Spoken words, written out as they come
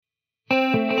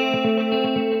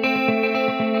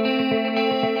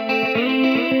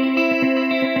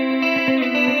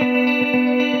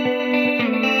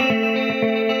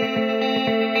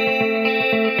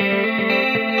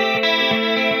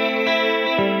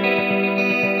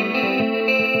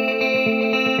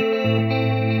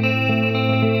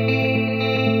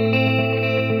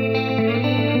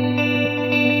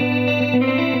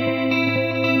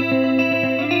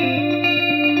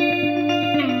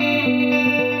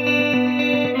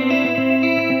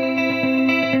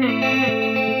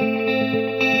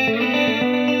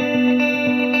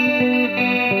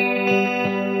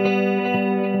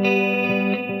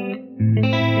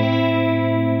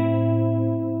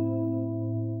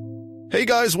Hey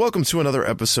guys, welcome to another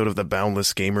episode of the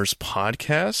Boundless Gamers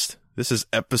podcast. This is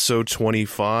episode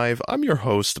 25. I'm your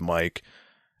host, Mike,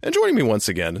 and joining me once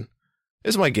again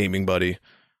is my gaming buddy,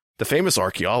 the famous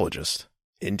archaeologist,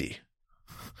 Indy.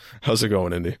 How's it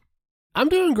going, Indy? I'm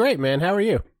doing great, man. How are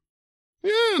you?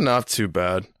 Yeah, not too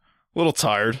bad. A little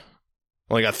tired.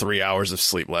 Only got 3 hours of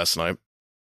sleep last night.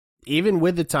 Even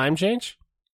with the time change?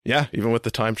 Yeah, even with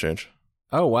the time change.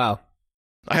 Oh, wow.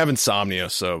 I have insomnia,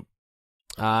 so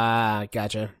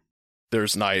gotcha.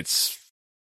 there's nights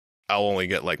I'll only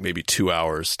get like maybe 2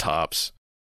 hours tops.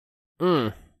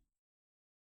 You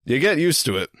get used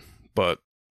to it, but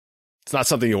it's not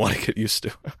something you want to get used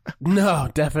to. No,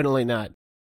 definitely not.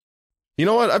 You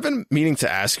know what? I've been meaning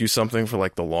to ask you something for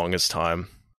like the longest time.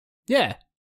 Yeah.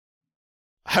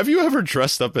 Have you ever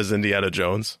dressed up as Indiana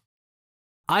Jones?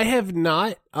 I have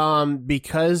not,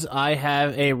 because I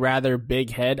have a rather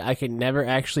big head. I can never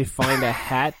actually find a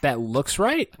hat that looks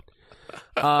right.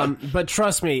 But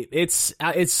trust me, it's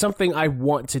something I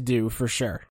want to do for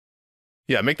sure.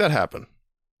 Yeah, make that happen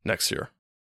next year.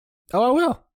 Oh, I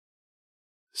will.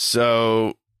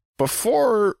 So,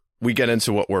 before we get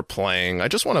into what we're playing, I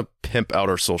just want to pimp out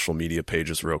our social media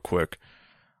pages real quick.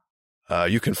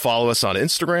 You can follow us on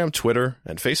Instagram, Twitter,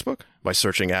 and Facebook by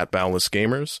searching at Boundless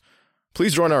Gamers.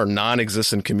 Please join our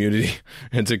non-existent community,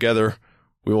 and together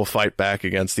we will fight back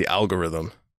against the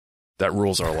algorithm that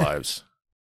rules our lives.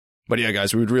 But yeah,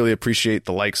 guys, we would really appreciate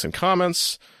the likes and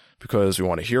comments because we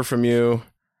want to hear from you.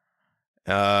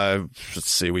 Let's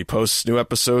see, we post new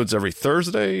episodes every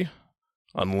Thursday,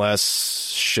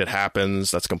 unless shit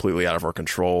happens that's completely out of our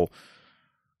control,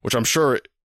 which I'm sure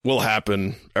will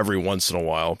happen every once in a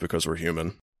while because we're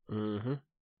human. Mm-hmm.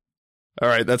 All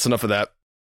right, that's enough of that.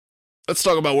 Let's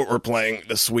talk about what we're playing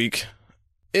this week.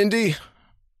 Indy, I'm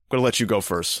going to let you go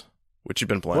first. What you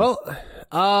been playing?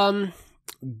 Well,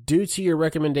 due to your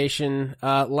recommendation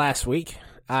last week,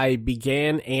 I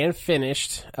began and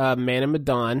finished Man of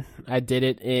Medan. I did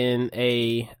it in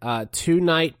a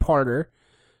 2-night parter.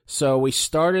 So we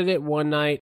started it one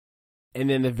night,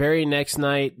 and then the very next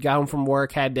night, got home from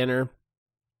work, had dinner,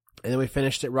 and then we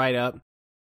finished it right up.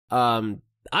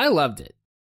 I loved it.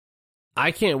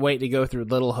 I can't wait to go through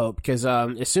Little Hope, because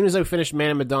as soon as I finished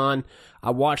Man of Medan,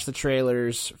 I watched the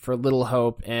trailers for Little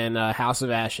Hope and House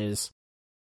of Ashes.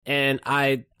 And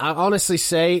I honestly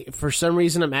say, for some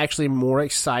reason, I'm actually more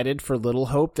excited for Little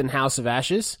Hope than House of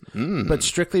Ashes. But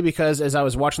strictly because as I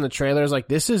was watching the trailers, like,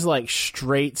 this is like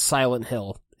straight Silent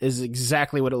Hill, is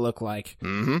exactly what it looked like.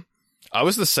 Mm-hmm. I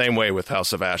was the same way with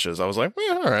House of Ashes. I was like,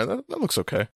 yeah, all right, that looks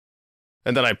okay.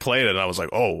 And then I played it, and I was like,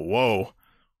 oh, whoa.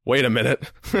 Wait a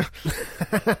minute.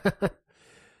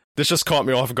 This just caught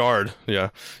me off guard. Yeah.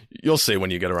 You'll see when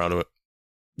you get around to it.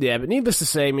 Yeah, but needless to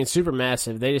say, I mean,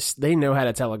 Supermassive, they know how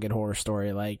to tell a good horror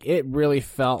story. Like, it really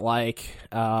felt like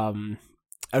a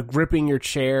gripping your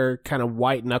chair kind of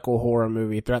white knuckle horror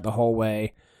movie throughout the whole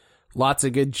way. Lots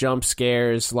of good jump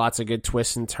scares, lots of good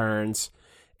twists and turns.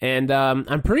 And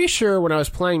I'm pretty sure when I was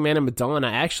playing Man of Medan,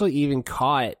 I actually even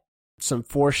caught some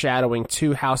foreshadowing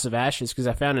to House of Ashes, because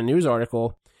I found a news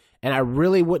article. And I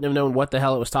really wouldn't have known what the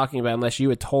hell it was talking about unless you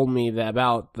had told me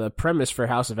about the premise for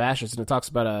House of Ashes. And it talks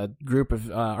about a group of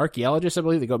archaeologists, I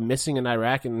believe, that go missing in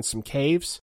Iraq in some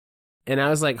caves. And I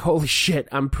was like, holy shit,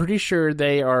 I'm pretty sure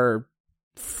they are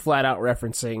flat out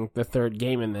referencing the third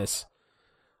game in this.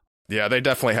 Yeah, they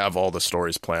definitely have all the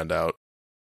stories planned out.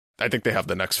 I think they have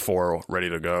the next 4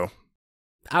 ready to go.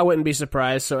 I wouldn't be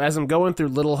surprised. So as I'm going through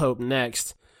Little Hope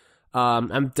next,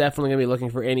 I'm definitely going to be looking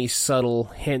for any subtle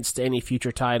hints to any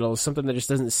future titles, something that just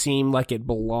doesn't seem like it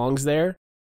belongs there.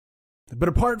 But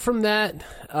apart from that,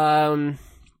 I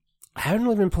haven't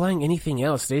really been playing anything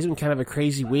else. Today's been kind of a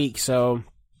crazy week, so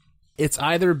it's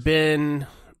either been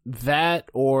that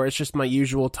or it's just my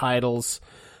usual titles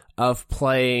of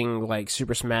playing like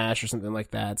Super Smash or something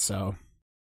like that, so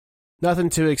nothing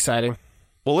too exciting.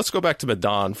 Well, let's go back to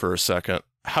Medan for a second.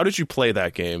 How did you play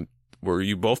that game? Were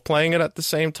you both playing it at the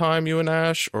same time, you and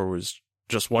Ash, or was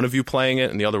just one of you playing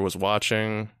it and the other was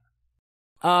watching?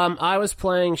 I was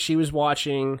playing, she was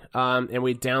watching, and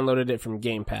we downloaded it from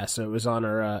Game Pass, so it was on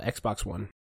our Xbox One.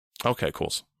 Okay,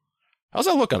 cool. How's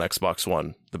that look on Xbox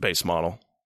One, the base model?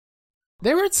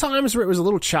 There were times where it was a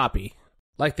little choppy.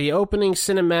 Like the opening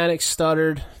cinematic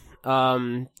stuttered,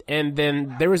 and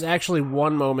then there was actually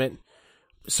one moment,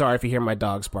 sorry if you hear my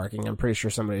dogs barking, I'm pretty sure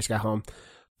somebody just got home.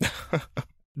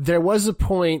 There was a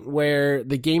point where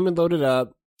the game had loaded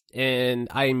up, and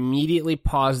I immediately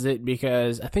paused it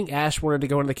because I think Ash wanted to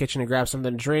go into the kitchen and grab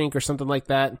something to drink or something like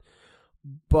that.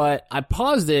 But I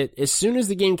paused it as soon as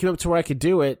the game came up to where I could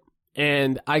do it,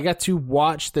 and I got to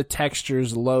watch the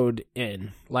textures load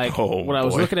in. Like, when I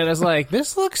was boy. looking at it, I was like,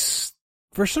 this looks,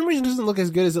 for some reason, doesn't look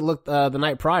as good as it looked the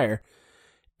night prior.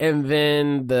 And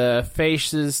then the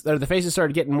faces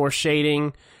started getting more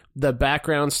shading. The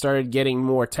background started getting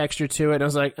more texture to it. And I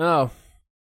was like, oh,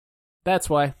 that's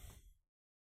why.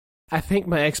 I think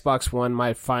my Xbox One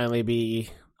might finally be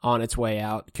on its way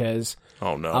out, because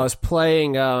Oh no. I was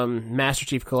playing Master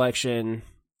Chief Collection.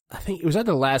 I think it was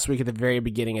either last week or the very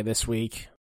beginning of this week.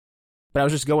 But I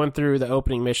was just going through the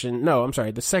opening mission. No, I'm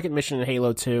sorry, the second mission in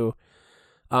Halo 2.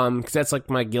 Because that's like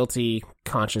my guilty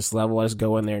conscious level. I just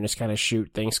go in there and just kind of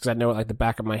shoot things because I know it like the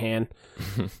back of my hand.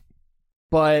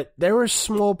 But there were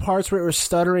small parts where it was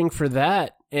stuttering for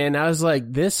that. And I was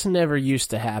like, this never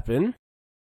used to happen.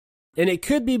 And it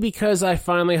could be because I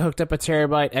finally hooked up a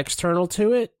terabyte external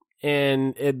to it,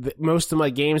 and most of my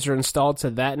games are installed to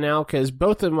that now, because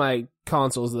both of my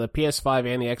consoles, the PS5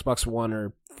 and the Xbox One,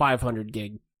 are 500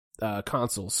 gig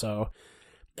consoles. So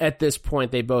at this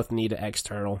point, they both need an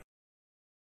external.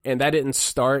 And that didn't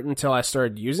start until I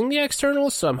started using the external,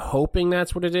 so I'm hoping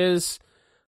that's what it is.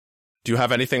 Do you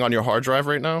have anything on your hard drive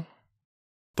right now?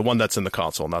 The one that's in the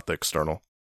console, not the external.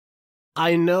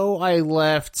 I know I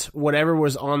left whatever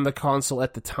was on the console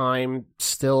at the time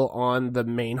still on the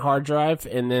main hard drive,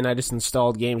 and then I just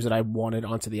installed games that I wanted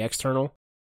onto the external.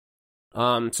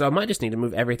 So I might just need to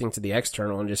move everything to the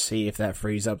external and just see if that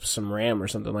frees up some RAM or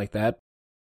something like that.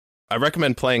 I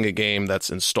recommend playing a game that's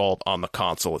installed on the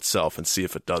console itself and see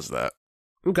if it does that.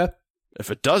 Okay.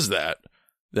 If it does that,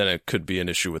 then it could be an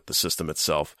issue with the system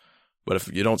itself. But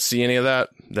if you don't see any of that,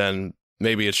 then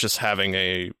maybe it's just having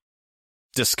a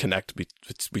disconnect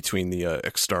between the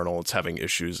external. It's having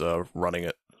issues running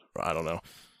it. I don't know.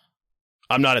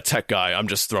 I'm not a tech guy. I'm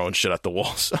just throwing shit at the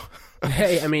wall. So.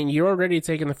 Hey, I mean, you're already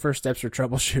taking the first steps for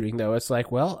troubleshooting, though. It's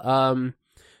like, well,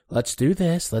 let's do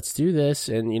this.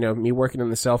 And, you know, me working in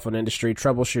the cell phone industry,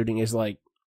 troubleshooting is like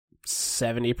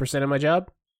 70% of my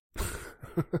job.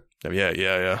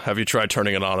 Yeah. Have you tried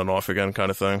turning it on and off again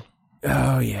kind of thing?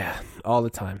 Oh, yeah. All the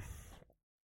time.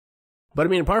 But, I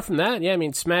mean, apart from that, yeah, I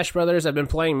mean, Smash Brothers, I've been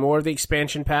playing more of the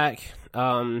expansion pack. Because,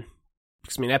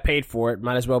 I mean, I paid for it.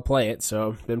 Might as well play it.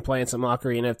 So, been playing some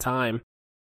Ocarina of Time.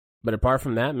 But apart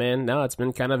from that, man, no, it's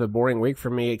been kind of a boring week for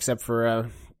me, except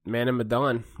for Man and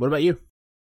Medan. What about you?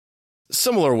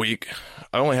 Similar week.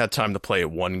 I only had time to play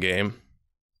one game,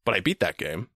 but I beat that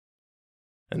game.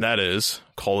 And that is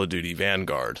Call of Duty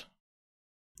Vanguard.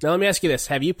 Now, let me ask you this.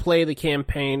 Have you played the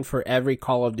campaign for every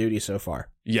Call of Duty so far?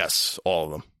 Yes, all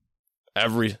of them.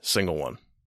 Every single one.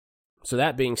 So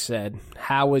that being said,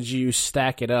 how would you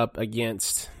stack it up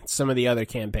against some of the other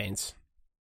campaigns?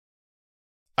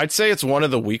 I'd say it's one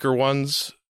of the weaker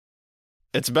ones.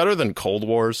 It's better than Cold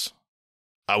Wars.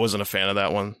 I wasn't a fan of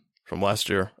that one from last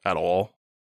year at all.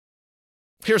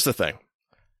 Here's the thing.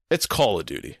 It's Call of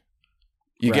Duty.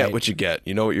 You get what you get.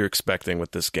 You know what you're expecting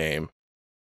with this game.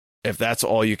 If that's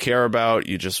all you care about,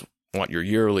 you just want your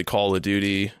yearly Call of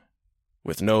Duty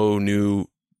with no new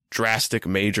drastic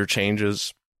major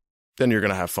changes, then you're going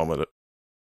to have fun with it.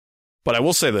 But I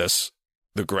will say this.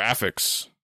 The graphics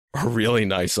are really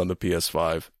nice on the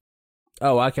PS5.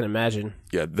 Oh, I can imagine.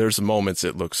 Yeah, there's moments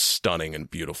it looks stunning and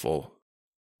beautiful.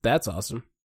 That's awesome.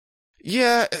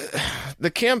 Yeah,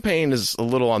 the campaign is a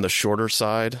little on the shorter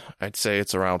side. I'd say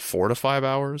it's around 4 to 5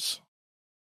 hours.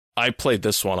 I played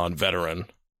this one on Veteran,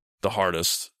 the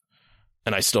hardest,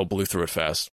 and I still blew through it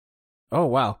fast. Oh,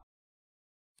 wow.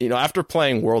 You know, after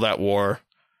playing World at War,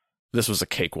 this was a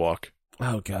cakewalk.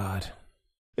 Oh, God.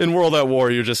 In World at War,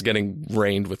 you're just getting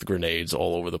rained with grenades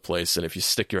all over the place, and if you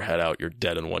stick your head out, you're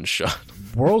dead in one shot.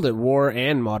 World at War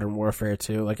and Modern Warfare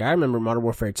 2. Like, I remember Modern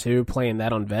Warfare 2 playing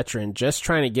that on Veteran, just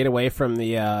trying to get away from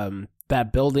the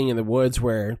that building in the woods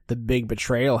where the big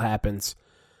betrayal happens.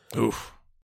 Oof.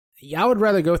 Yeah, I would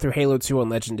rather go through Halo 2 on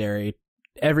Legendary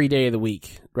every day of the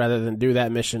week rather than do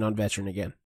that mission on Veteran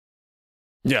again.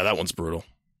 Yeah, that one's brutal.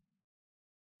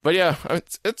 But yeah,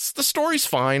 it's the story's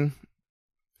fine.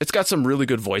 It's got some really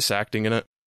good voice acting in it.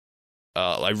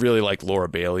 I really like Laura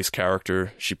Bailey's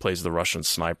character. She plays the Russian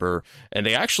sniper, and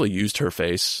they actually used her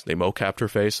face. They mocapped her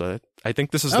face. I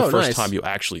think this is the first time you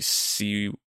actually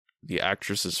see the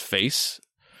actress's face,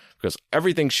 because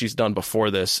everything she's done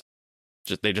before this,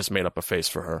 they just made up a face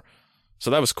for her. So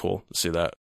that was cool to see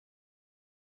that.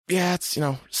 Yeah, it's, you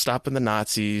know, stopping the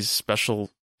Nazis,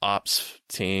 special ops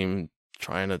team,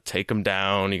 trying to take them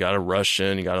down. You got a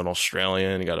Russian, you got an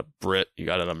Australian, you got a Brit, you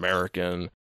got an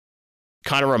American.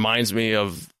 Kind of reminds me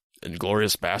of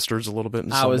Inglourious Bastards a little bit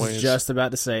in some ways. I was just about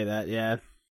to say that, yeah.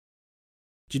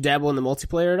 Did you dabble in the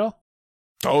multiplayer at all?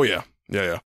 Oh, yeah.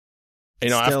 Yeah. You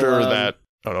know, after that...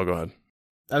 Oh, no, go ahead.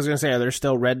 I was going to say, are there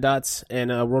still red dots in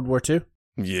World War II?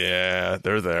 Yeah,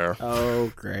 they're there.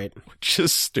 Oh, great. Which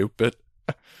is stupid.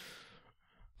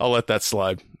 I'll let that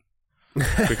slide.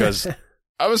 Because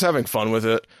I was having fun with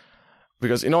it.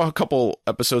 Because, a couple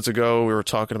episodes ago, we were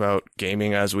talking about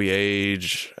gaming as we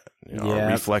age. Our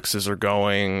reflexes are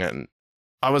going. And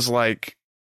I was like,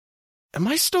 am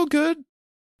I still good?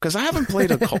 Because I haven't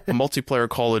played a multiplayer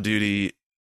Call of Duty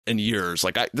in years.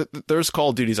 Like, there's Call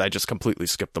of Duties I just completely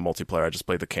skipped the multiplayer. I just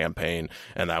played the campaign,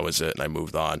 and that was it, and I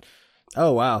moved on.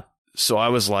 Oh, wow. So I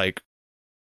was like,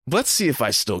 let's see if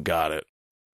I still got it.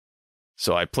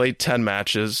 So I played 10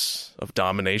 matches of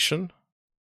domination.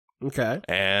 Okay.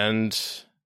 And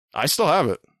I still have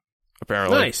it,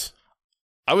 apparently. Nice.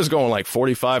 I was going like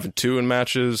 45-2 in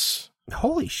matches.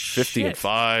 Holy shit.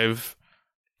 50-5,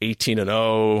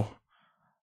 18-0.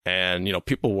 And,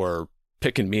 people were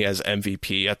picking me as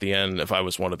MVP at the end if I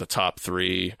was one of the top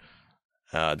 3.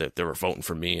 That they were voting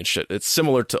for me and shit. It's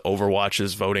similar to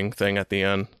Overwatch's voting thing at the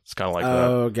end. It's kind of like that.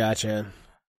 Oh, gotcha.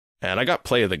 And I got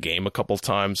play of the game a couple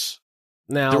times.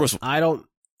 Now, I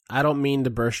don't mean to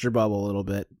burst your bubble a little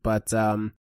bit, but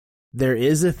there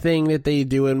is a thing that they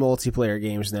do in multiplayer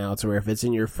games now to where if it's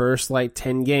in your first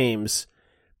 10 games,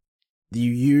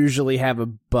 you usually have a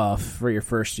buff for your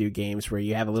first few games where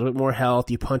you have a little bit more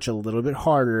health, you punch a little bit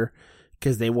harder,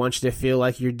 because they want you to feel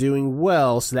like you're doing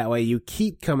well, so that way you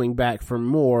keep coming back for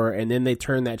more, and then they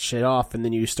turn that shit off, and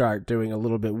then you start doing a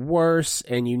little bit worse,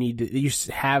 and you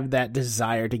have that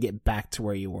desire to get back to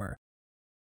where you were.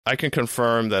 I can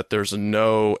confirm that there's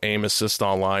no aim assist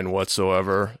online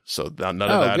whatsoever, so none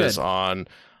of that is on.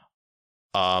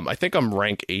 I think I'm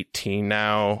rank 18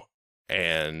 now,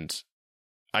 and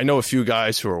I know a few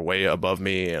guys who are way above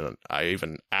me, and I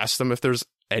even asked them if there's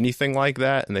anything like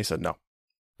that, and they said no.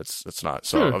 It's not.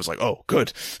 So I was like, oh,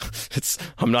 good.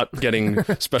 I'm not getting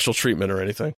special treatment or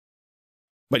anything.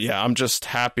 But yeah, I'm just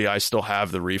happy I still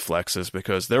have the reflexes,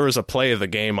 because there was a play of the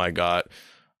game I got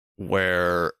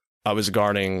where I was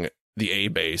guarding the A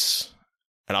base,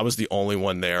 and I was the only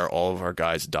one there. All of our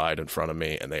guys died in front of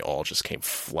me, and they all just came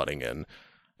flooding in.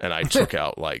 And I took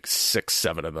out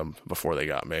 6-7 of them before they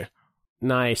got me.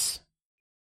 Nice.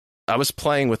 I was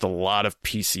playing with a lot of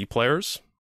PC players.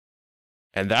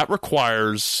 And that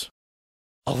requires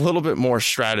a little bit more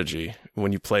strategy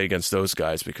when you play against those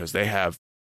guys, because they have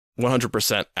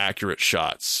 100% accurate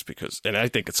shots. And I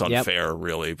think it's unfair,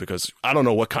 really, because I don't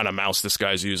know what kind of mouse this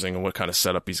guy's using and what kind of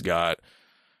setup he's got.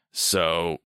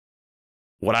 So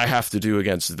what I have to do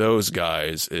against those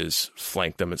guys is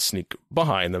flank them and sneak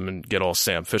behind them and get all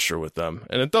Sam Fisher with them.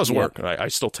 And it does work. I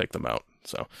still take them out.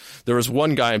 So there was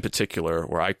one guy in particular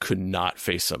where I could not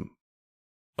face him.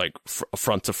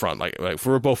 Front to front, like if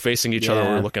we were both facing each other, we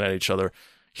were looking at each other,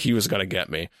 he was gonna get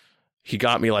me. He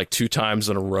got me 2 times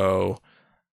in a row,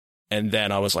 and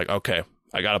then I was like, okay,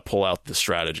 I gotta pull out the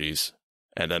strategies.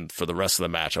 And then for the rest of the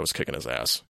match, I was kicking his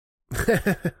ass.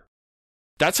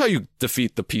 That's how you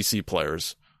defeat the PC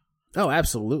players. Oh,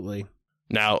 absolutely.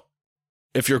 Now,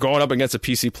 if you're going up against a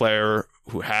PC player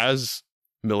who has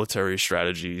military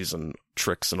strategies and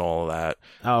tricks and all of that,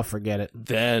 oh, forget it.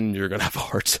 Then you're gonna have a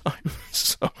hard time.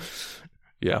 So,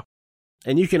 yeah.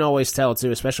 And you can always tell too,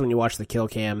 especially when you watch the kill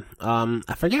cam.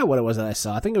 I forget what it was that I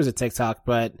saw. I think it was a TikTok,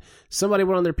 but somebody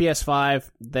went on their PS5.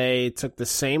 They took the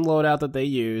same loadout that they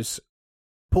use,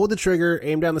 pulled the trigger,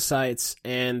 aimed down the sights,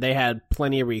 and they had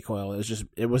plenty of recoil.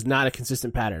 It was not a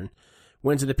consistent pattern.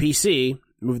 Went to the PC,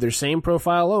 moved their same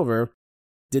profile over,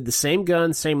 did the same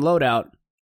gun, same loadout,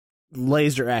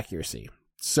 laser accuracy.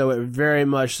 So it very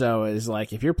much so is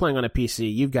if you're playing on a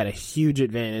PC, you've got a huge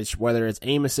advantage, whether it's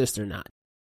aim assist or not.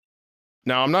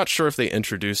 Now, I'm not sure if they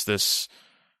introduced this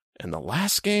in the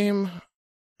last game.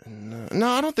 No,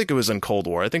 I don't think it was in Cold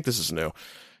War. I think this is new.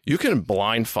 You can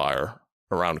blind fire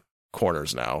around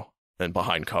corners now and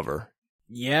behind cover.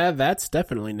 Yeah, that's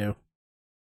definitely new.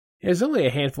 There's only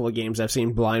a handful of games I've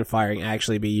seen blind firing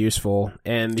actually be useful,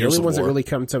 and the only ones that really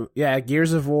come to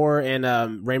Gears of War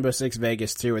and Rainbow Six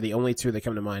Vegas 2 are the only 2 that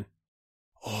come to mind.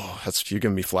 Oh, you're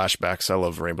giving me flashbacks. I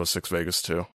love Rainbow Six Vegas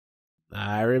 2.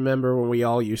 I remember when we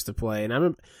all used to play,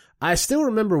 and I still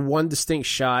remember one distinct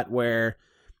shot where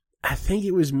I think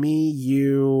it was me,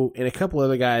 you, and a couple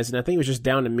other guys, and I think it was just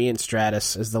down to me and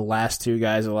Stratus as the last 2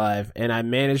 guys alive, and I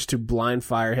managed to blind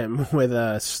fire him with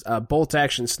a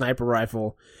bolt-action sniper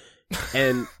rifle.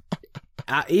 And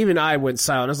even I went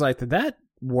silent. I was like, did that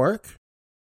work?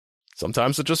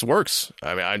 Sometimes it just works.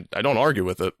 I mean, I don't argue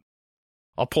with it.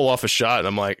 I'll pull off a shot, and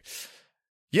I'm like,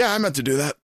 yeah, I meant to do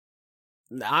that.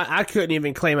 I couldn't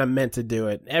even claim I meant to do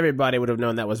it. Everybody would have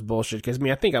known that was bullshit, because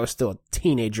I think I was still a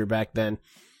teenager back then.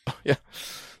 Yeah.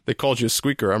 They called you a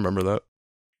squeaker. I remember that.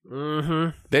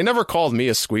 Mm-hmm. They never called me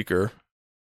a squeaker.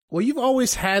 Well, you've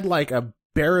always had like a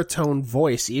baritone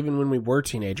voice, even when we were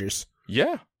teenagers.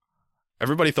 Yeah.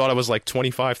 Everybody thought I was like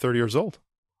 25, 30 years old.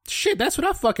 Shit, that's what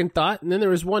I fucking thought. And then there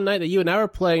was one night that you and I were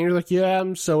playing, and you're like, yeah,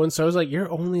 I'm so-and-so. I was like, you're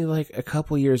only like a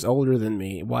couple years older than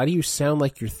me. Why do you sound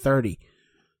like you're 30?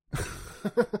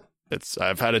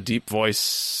 I've had a deep voice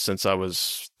since I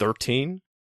was 13.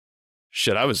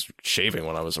 Shit, I was shaving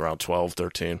when I was around 12,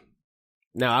 13.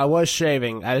 Now, I was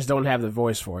shaving. I just don't have the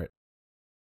voice for it.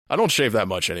 I don't shave that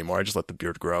much anymore. I just let the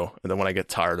beard grow. And then when I get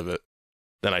tired of it,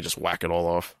 then I just whack it all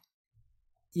off.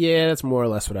 Yeah, that's more or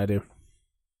less what I do.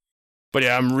 But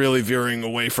yeah, I'm really veering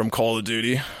away from Call of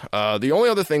Duty. The only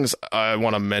other things I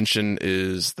want to mention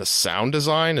is the sound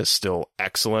design is still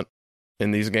excellent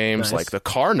in these games. Nice. Like the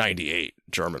Kar 98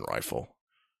 German rifle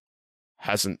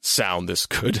hasn't sound this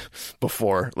good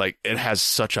before. Like it has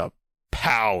such a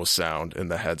pow sound in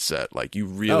the headset. Like you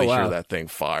really hear that thing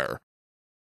fire.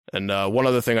 And one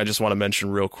other thing I just want to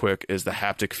mention real quick is the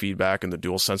haptic feedback in the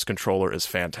DualSense controller is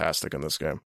fantastic in this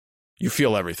game. You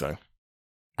feel everything.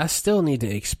 I still need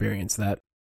to experience that.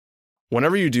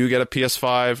 Whenever you do get a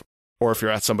PS5, or if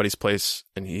you're at somebody's place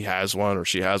and he has one or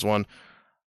she has one,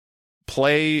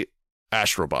 play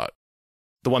Astrobot,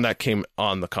 the one that came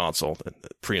on the console,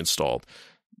 pre-installed.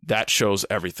 That shows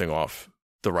everything off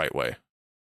the right way.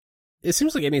 It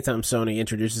seems like anytime Sony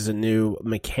introduces a new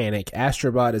mechanic,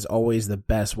 Astrobot is always the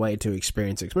best way to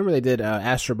experience it. 'Cause remember they did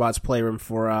Astrobot's Playroom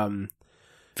for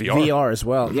VR as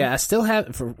well. Mm-hmm. Yeah, I still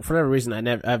have, for whatever reason,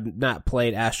 I've not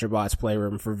played Astrobot's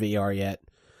Playroom for VR yet.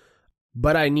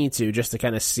 But I need to, just to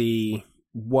kind of see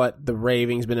what the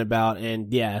raving's been about.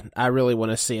 And yeah, I really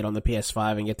want to see it on the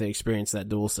PS5 and get to experience that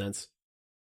DualSense.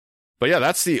 But yeah,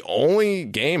 that's the only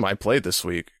game I played this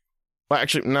week. Well,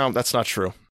 actually, no, that's not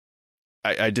true.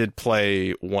 I did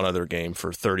play one other game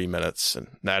for 30 minutes, and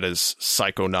that is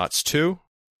Psychonauts 2.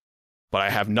 But I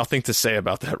have nothing to say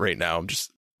about that right now. I'm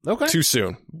just too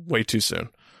soon. Way too soon.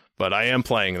 But I am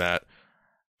playing that,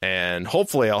 and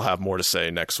hopefully I'll have more to say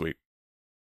next week.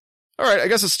 All right, I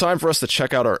guess it's time for us to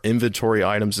check out our inventory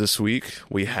items this week.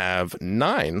 We have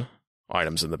 9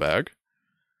 items in the bag,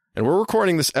 and we're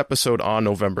recording this episode on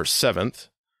November 7th.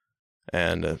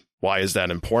 And why is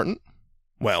that important?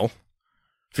 Well,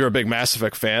 if you're a big Mass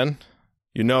Effect fan,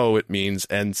 you know it means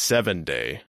N7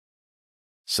 Day.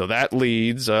 So that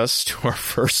leads us to our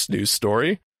first news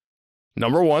story.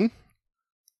 Number 1,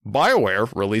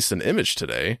 BioWare released an image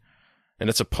today, and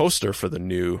it's a poster for the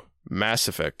new Mass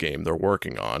Effect game they're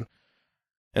working on.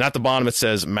 And at the bottom it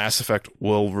says, Mass Effect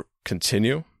will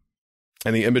continue.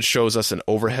 And the image shows us an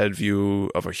overhead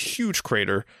view of a huge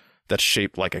crater that's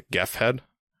shaped like a Geth head.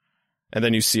 And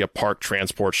then you see a parked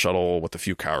transport shuttle with a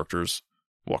few characters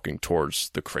walking towards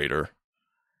the crater.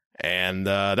 And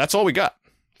that's all we got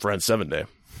for N7 Day.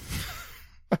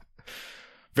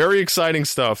 Very exciting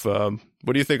stuff.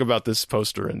 What do you think about this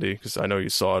poster, Indy? Because I know you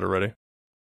saw it already.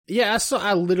 Yeah,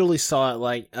 I literally saw it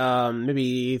like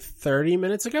maybe 30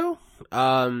 minutes ago.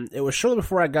 It was shortly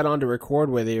before I got on to record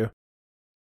with you.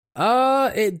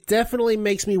 It definitely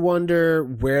makes me wonder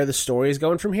where the story is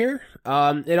going from here.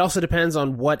 It also depends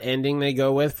on what ending they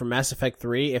go with for Mass Effect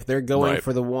 3. If they're going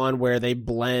for the one where they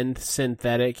blend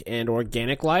synthetic and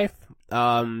organic life,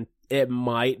 it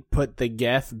might put the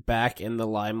Geth back in the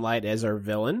limelight as our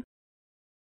villain.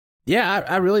 Yeah,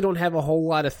 I really don't have a whole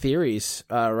lot of theories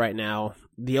right now.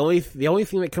 The only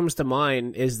thing that comes to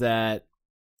mind is that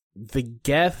the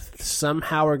Geth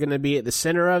somehow are going to be at the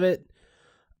center of it.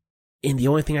 And the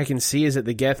only thing I can see is that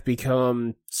the Geth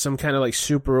become some kind of like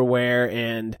super aware,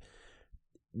 and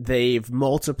they've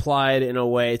multiplied in a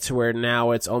way to where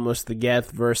now it's almost the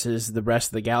Geth versus the rest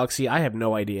of the galaxy. I have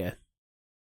no idea.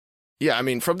 Yeah, I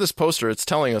mean, from this poster, it's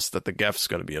telling us that the Geth's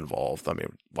going to be involved. I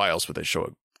mean, why else would they show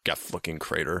a Geth-looking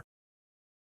crater?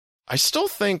 I still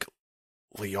think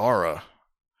Liara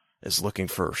is looking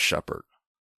for Shepard.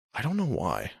 I don't know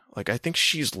why. Like, I think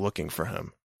she's looking for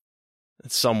him. In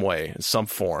some way, in some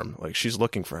form. Like, she's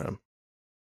looking for him.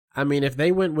 I mean, if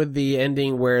they went with the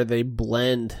ending where they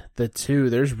blend the two,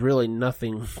 there's really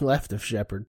nothing left of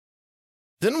Shepard.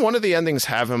 Didn't one of the endings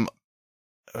have him...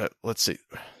 let's see.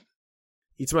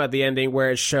 You talking about the ending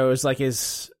where it shows like him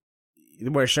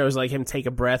take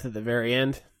a breath at the very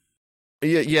end?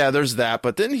 Yeah, there's that.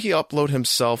 But didn't he upload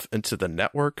himself into the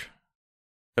network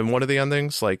in one of the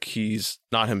endings? Like, he's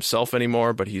not himself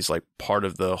anymore, but he's like part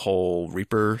of the whole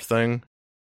Reaper thing.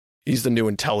 He's the new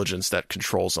intelligence that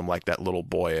controls him, like that little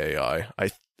boy AI.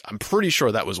 I'm pretty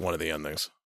sure that was one of the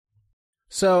endings.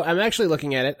 So I'm actually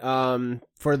looking at it.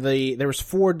 There was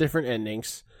 4 different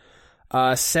endings.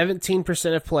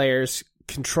 17% of players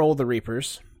control the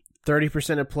Reapers.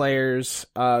 30% of players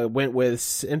went with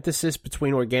synthesis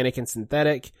between organic and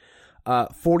synthetic.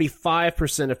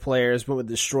 45% of players went with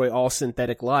destroy all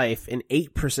synthetic life, and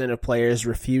 8% of players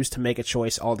refused to make a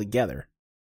choice altogether.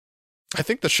 I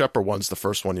think the Shepard one's the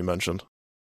first one you mentioned.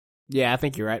 Yeah, I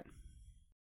think you're right.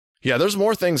 Yeah, there's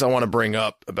more things I want to bring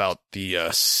up about the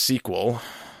sequel,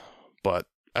 but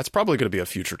that's probably going to be a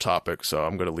future topic, so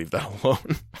I'm going to leave that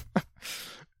alone.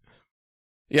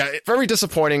 Yeah, very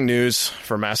disappointing news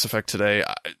for Mass Effect today.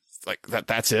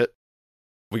 That's it.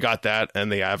 We got that,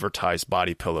 and they advertised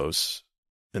body pillows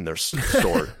in their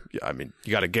store. Yeah, I mean,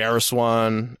 you got a Garrus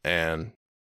one and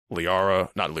Liara.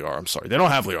 Not Liara, I'm sorry. They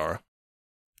don't have Liara.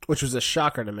 Which was a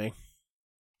shocker to me.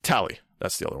 Tali,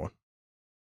 that's the other one.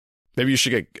 Maybe you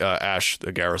should get Ash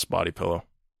the Garrus body pillow.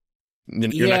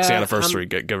 Your next anniversary,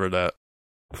 give her that.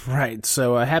 Right,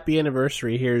 so happy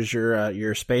anniversary. Here's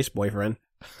your space boyfriend.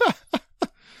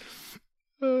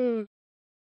 All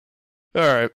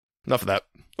right, enough of that.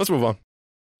 Let's move on.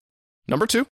 Number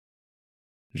 2.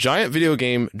 Giant video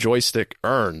game joystick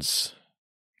earns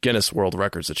Guinness World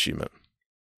Records achievement.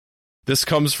 This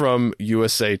comes from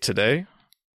USA Today.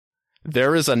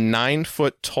 There is a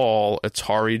 9-foot tall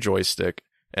Atari joystick,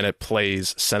 and it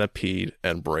plays Centipede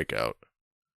and Breakout.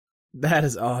 That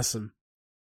is awesome.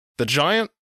 The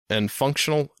giant and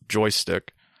functional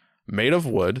joystick, made of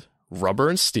wood, rubber,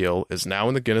 and steel, is now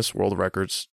in the Guinness World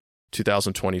Records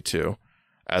 2022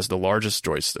 as the largest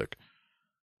joystick.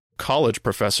 College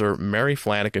professor Mary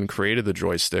Flanagan created the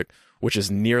joystick, which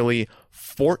is nearly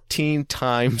 14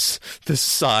 times the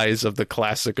size of the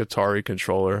classic Atari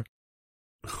controller.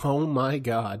 Oh my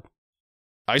God.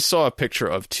 I saw a picture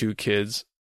of 2 kids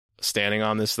standing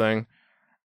on this thing,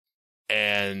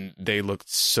 and they looked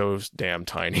so damn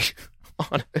tiny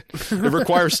on it. It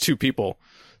requires 2 people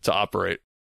to operate.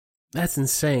 That's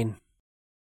insane.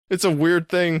 It's a weird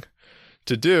thing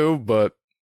to do, but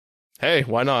hey,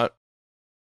 why not?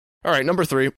 All right, number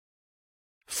 3.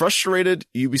 Frustrated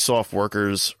Ubisoft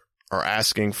workers are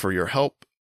asking for your help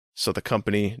so the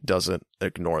company doesn't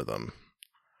ignore them.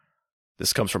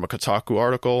 This comes from a Kotaku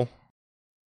article.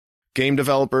 Game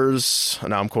developers,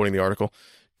 now I'm quoting the article,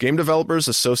 game developers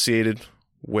associated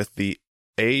with the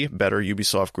A Better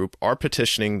Ubisoft Group are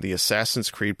petitioning the Assassin's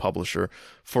Creed publisher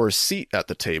for a seat at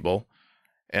the table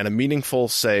and a meaningful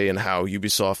say in how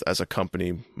Ubisoft as a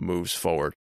company moves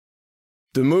forward.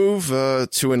 The move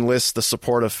to enlist the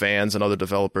support of fans and other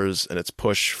developers in its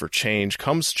push for change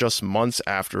comes just months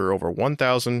after over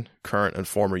 1,000 current and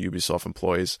former Ubisoft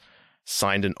employees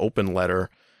signed an open letter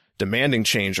demanding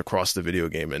change across the video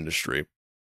game industry.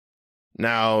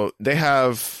 Now, they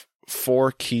have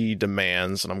 4 key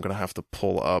demands, and I'm going to have to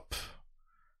pull up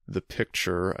the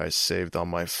picture I saved on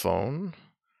my phone.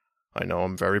 I know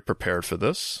I'm very prepared for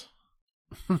this.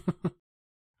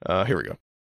 Here we go.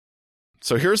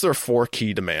 So here's their 4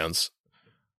 key demands.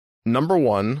 Number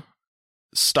 1,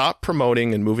 stop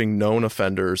promoting and moving known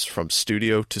offenders from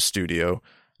studio to studio,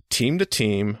 team to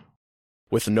team,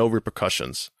 with no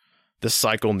repercussions. This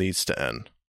cycle needs to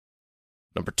end.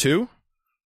 Number 2,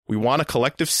 we want a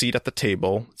collective seat at the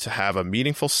table to have a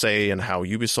meaningful say in how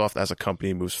Ubisoft as a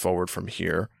company moves forward from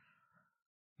here.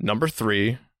 Number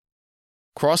 3,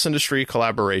 cross-industry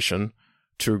collaboration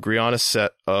to agree on a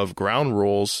set of ground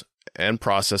rules and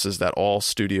processes that all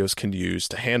studios can use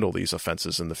to handle these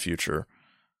offenses in the future.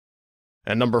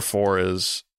 And number 4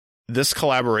 is this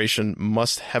collaboration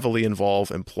must heavily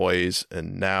involve employees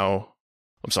in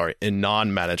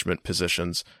non-management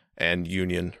positions and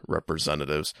union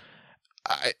representatives.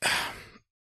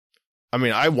 I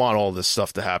mean, I want all this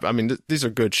stuff to happen. I mean, these are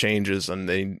good changes,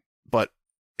 but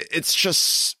it's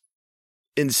just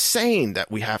insane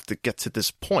that we have to get to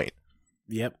this point.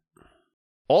 Yep.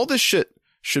 All this shit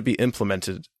should be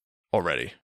implemented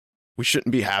already. We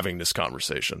shouldn't be having this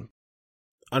conversation.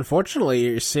 Unfortunately,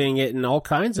 you're seeing it in all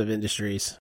kinds of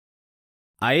industries.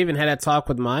 I even had a talk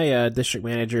with my district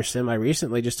manager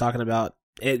semi-recently, just talking about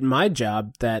at my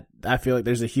job that I feel like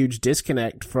there's a huge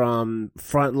disconnect from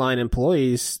frontline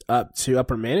employees up to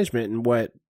upper management and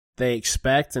what they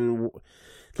expect. And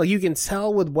like you can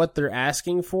tell with what they're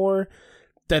asking for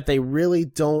that they really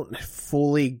don't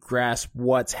fully grasp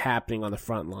what's happening on the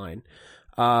front line.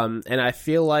 And I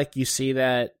feel like you see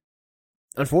that,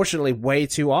 unfortunately, way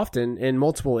too often in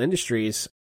multiple industries.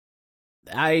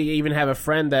 I even have a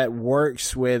friend that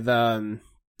works with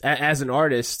as an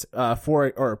artist as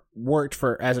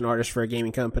an artist for a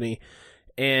gaming company,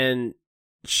 and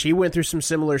she went through some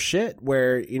similar shit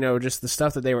where, you know, just the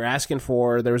stuff that they were asking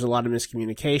for, there was a lot of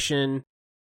miscommunication,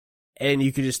 and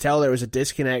you could just tell there was a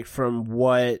disconnect from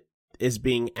what is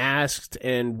being asked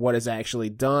and what is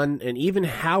actually done, and even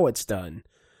how it's done.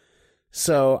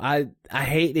 So I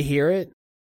hate to hear it,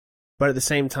 but at the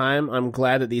same time, I'm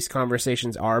glad that these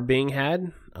conversations are being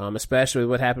had, especially with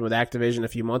what happened with Activision a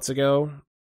few months ago.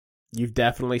 You've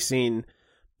definitely seen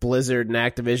Blizzard and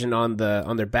Activision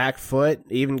on their back foot,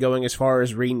 even going as far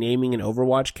as renaming an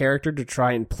Overwatch character to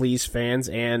try and please fans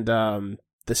and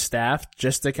the staff,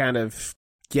 just to kind of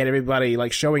get everybody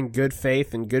like showing good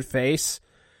faith and good face.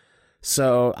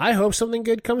 So I hope something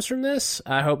good comes from this.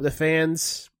 I hope the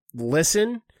fans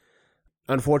listen.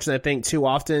 Unfortunately, I think too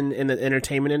often in the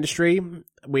entertainment industry,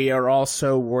 we are all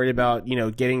so worried about,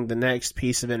 getting the next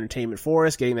piece of entertainment for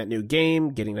us, getting that new game,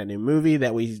 getting that new movie,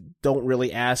 that we don't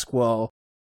really ask, well,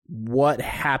 what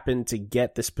happened to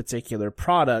get this particular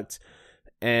product,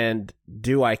 and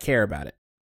do I care about it?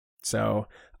 So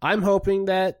I'm hoping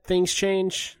that things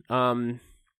change.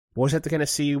 We'll just have to kind of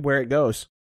see where it goes.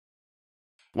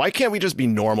 Why can't we just be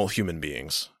normal human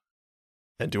beings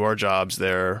and do our jobs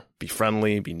there, be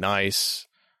friendly, be nice?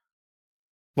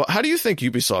 Well, how do you think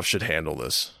Ubisoft should handle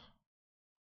this?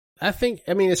 I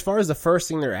mean, as far as the first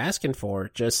thing they're asking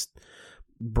for, just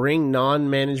bring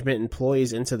non-management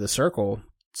employees into the circle.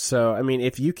 So, I mean,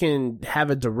 if you can have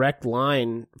a direct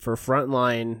line for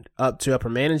frontline up to upper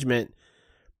management,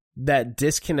 that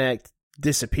disconnect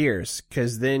disappears,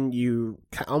 because then you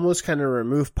almost kind of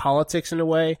remove politics in a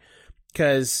way.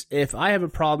 Because if I have a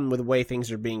problem with the way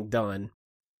things are being done,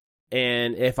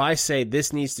 and if I say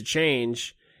this needs to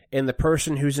change, and the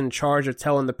person who's in charge of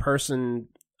telling the person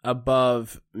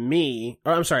above me,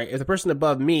 if the person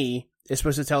above me is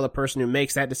supposed to tell the person who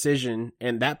makes that decision,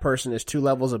 and that person is 2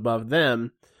 levels above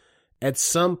them, at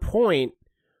some point,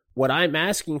 what I'm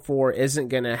asking for isn't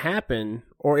going to happen,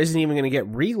 or isn't even going to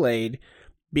get relayed,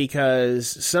 because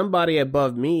somebody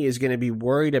above me is going to be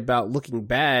worried about looking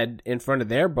bad in front of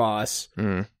their boss.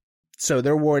 So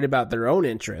they're worried about their own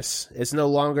interests. It's no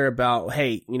longer about,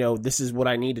 hey, this is what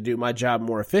I need to do my job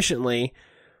more efficiently.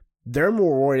 They're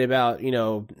more worried about,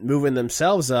 moving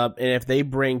themselves up. And if they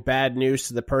bring bad news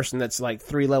to the person that's like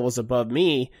 3 levels above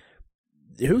me,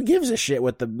 who gives a shit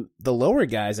what the lower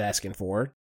guy's asking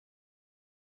for?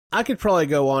 I could probably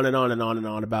go on and on and on and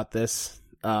on about this.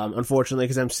 Unfortunately,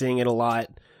 because I'm seeing it a lot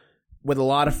with a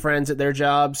lot of friends at their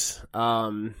jobs,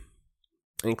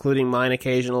 including mine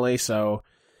occasionally. So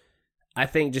I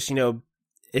think just,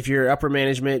 if you're upper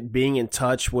management, being in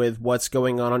touch with what's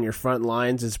going on your front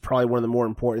lines is probably one of the more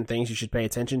important things you should pay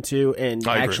attention to, and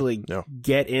actually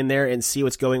get in there and see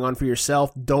what's going on for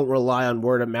yourself. Don't rely on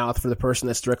word of mouth for the person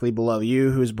that's directly below you,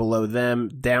 who's below them,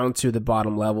 down to the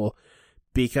bottom level,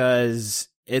 because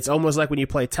it's almost like when you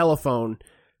play telephone,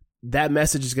 that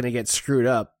message is going to get screwed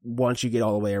up once you get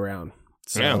all the way around.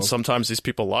 So, yeah, and sometimes these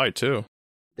people lie too.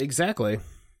 Exactly.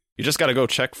 You just got to go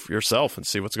check for yourself and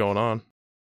see what's going on.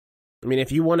 I mean,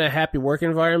 if you want a happy work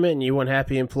environment and you want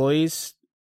happy employees,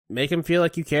 make them feel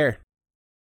like you care.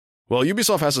 Well,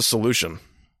 Ubisoft has a solution.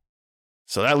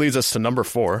 So that leads us to number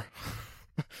 4.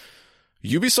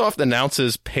 Ubisoft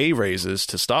announces pay raises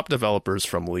to stop developers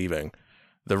from leaving.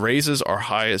 The raises are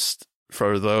highest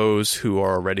for those who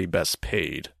are already best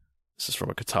paid. This is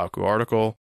from a Kotaku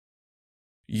article.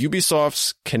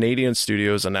 Ubisoft's Canadian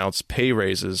studios announced pay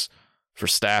raises for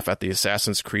staff at the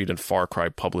Assassin's Creed and Far Cry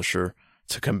publisher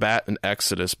to combat an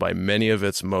exodus by many of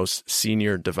its most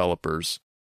senior developers.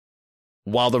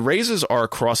 While the raises are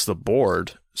across the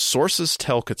board, sources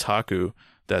tell Kotaku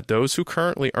that those who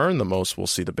currently earn the most will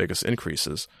see the biggest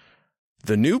increases.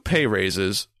 The new pay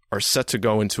raises are set to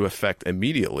go into effect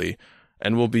immediately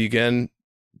and will begin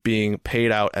being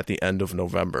paid out at the end of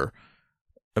November.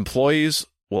 Employees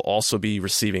will also be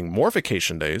receiving more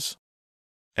vacation days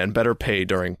and better pay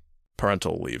during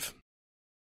parental leave.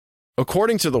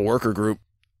 According to the worker group,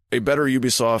 a better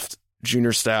Ubisoft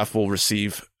junior staff will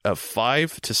receive a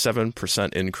 5 to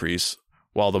 7% increase,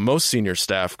 while the most senior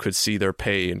staff could see their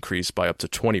pay increase by up to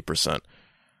 20%.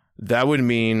 That would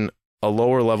mean a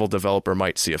lower level developer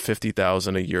might see a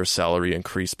 $50,000 a year salary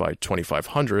increase by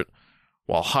 $2,500,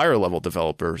 while higher level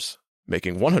developers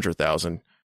making $100,000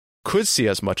 could see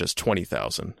as much as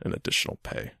 $20,000 in additional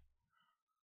pay.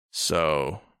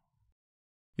 So,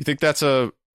 you think that's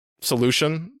a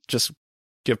solution? Just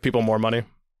give people more money? It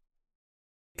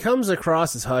comes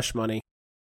across as hush money.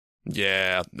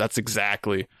 Yeah, that's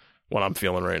exactly what I'm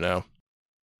feeling right now.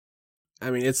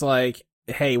 I mean, it's like,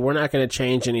 hey, we're not going to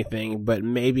change anything, but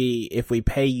maybe if we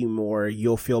pay you more,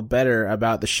 you'll feel better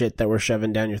about the shit that we're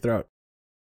shoving down your throat.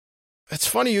 It's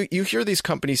funny, you hear these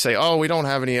companies say, oh, we don't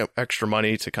have any extra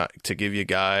money to give you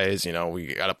guys,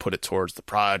 we got to put it towards the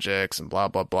projects and blah,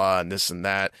 blah, blah, and this and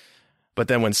that. But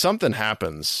then when something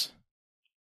happens,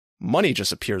 money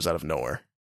just appears out of nowhere.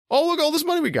 Oh, look, all this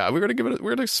money we got. We're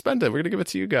going to spend it. We're going to give it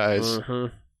to you guys.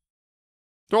 Mm-hmm.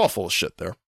 They're all full of shit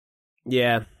there.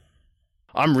 Yeah.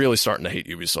 I'm really starting to hate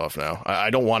Ubisoft now. I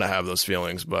don't want to have those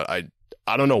feelings, but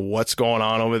I don't know what's going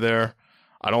on over there.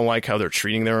 I don't like how they're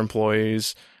treating their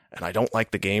employees, and I don't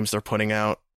like the games they're putting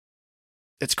out.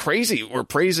 It's crazy. We're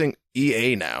praising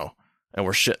EA now, and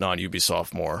we're shitting on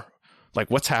Ubisoft more.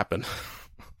 Like, what's happened?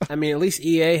 I mean, at least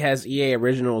EA has EA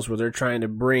Originals where they're trying to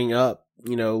bring up,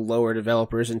 lower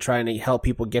developers and trying to help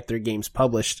people get their games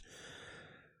published.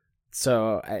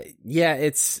 So,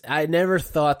 I never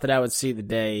thought that I would see the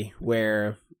day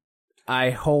where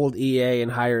I hold EA in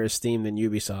higher esteem than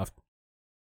Ubisoft.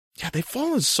 Yeah, they've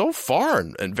fallen so far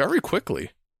and very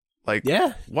quickly. Like,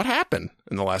 yeah. What happened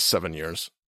in the last 7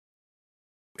 years?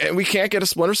 And we can't get a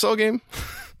Splinter Cell game?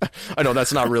 I know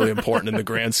that's not really important in the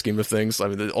grand scheme of things. I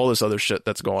mean, all this other shit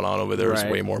that's going on over there is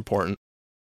way more important.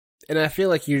 And I feel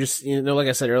like you're just, like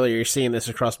I said earlier, you're seeing this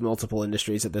across multiple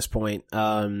industries at this point.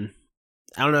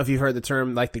 I don't know if you've heard the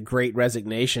term, like, the Great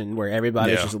Resignation, where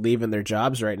everybody's just leaving their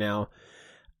jobs right now.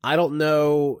 I don't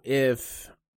know if...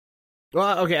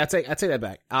 Well, okay, I take that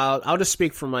back. I'll just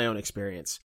speak from my own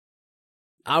experience.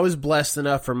 I was blessed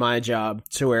enough for my job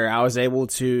to where I was able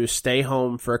to stay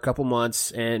home for a couple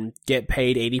months and get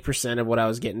paid 80% of what I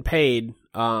was getting paid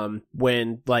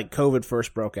when, like, COVID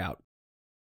first broke out.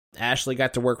 Ashley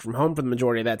got to work from home for the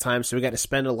majority of that time, so we got to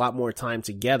spend a lot more time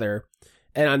together.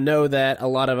 And I know that a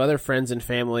lot of other friends and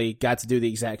family got to do the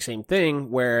exact same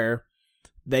thing, where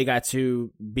they got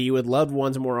to be with loved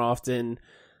ones more often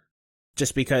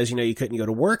just because, you couldn't go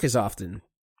to work as often.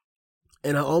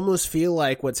 And I almost feel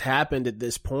like what's happened at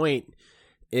this point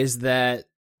is that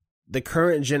the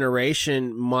current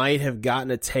generation might have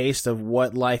gotten a taste of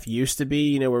what life used to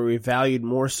be, where we valued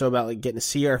more so about, like, getting to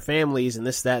see our families and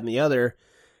this, that, and the other.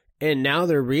 And now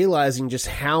they're realizing just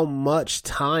how much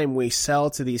time we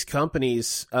sell to these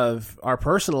companies of our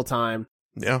personal time.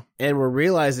 Yeah. And we're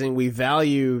realizing we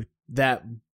value that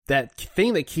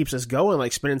thing that keeps us going,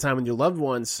 like spending time with your loved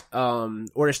ones,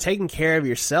 or just taking care of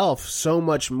yourself so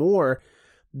much more,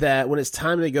 that when it's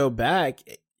time to go back,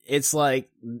 it's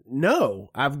like, no,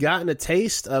 I've gotten a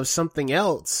taste of something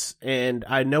else, and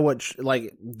I know what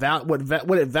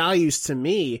it values to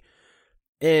me.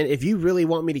 And if you really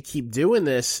want me to keep doing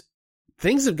this,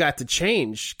 things have got to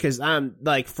change, because I'm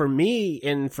like, for me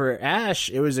and for Ash,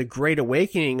 it was a great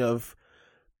awakening of,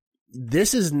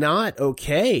 this is not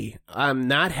okay. I'm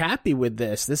not happy with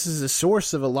this. This is a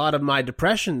source of a lot of my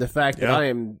depression, the fact that I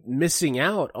am missing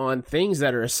out on things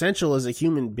that are essential as a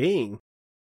human being.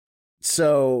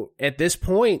 So at this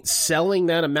point, selling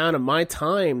that amount of my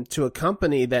time to a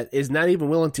company that is not even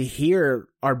willing to hear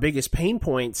our biggest pain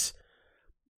points,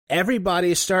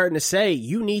 everybody is starting to say,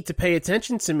 you need to pay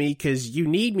attention to me because you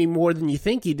need me more than you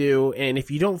think you do. And if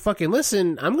you don't fucking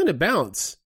listen, I'm going to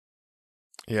bounce.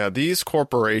 Yeah, these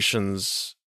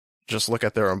corporations just look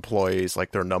at their employees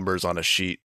like they're numbers on a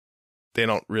sheet. They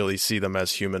don't really see them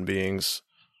as human beings.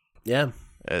 Yeah.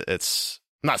 It's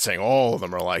I'm not saying all of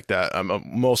them are like that.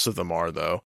 Most of them are,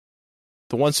 though.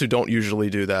 The ones who don't usually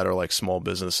do that are like small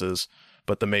businesses,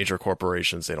 but the major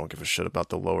corporations, they don't give a shit about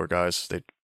the lower guys. They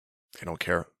don't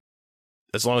care.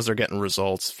 As long as they're getting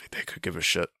results, they could give a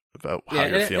shit about how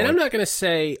you're feeling. And I'm not going to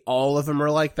say all of them are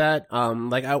like that.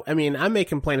 I mean, I may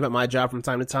complain about my job from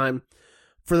time to time.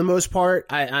 For the most part,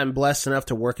 I'm blessed enough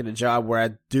to work at a job where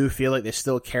I do feel like they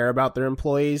still care about their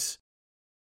employees.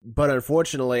 But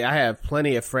unfortunately, I have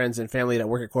plenty of friends and family that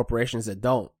work at corporations that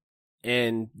don't.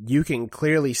 And you can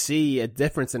clearly see a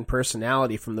difference in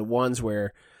personality from the ones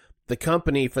where the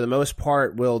company, for the most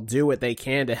part, will do what they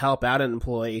can to help out an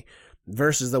employee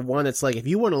versus the one that's like, if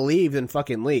you want to leave, then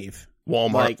fucking leave.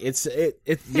 Walmart. Like, it's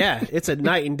a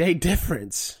night and day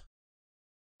difference.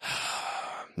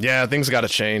 Yeah, things got to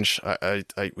change.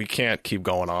 We can't keep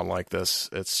going on like this.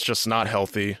 It's just not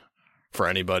healthy for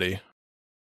anybody.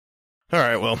 All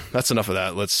right, well, that's enough of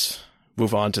that. Let's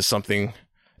move on to something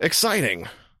exciting.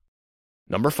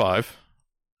 Number 5.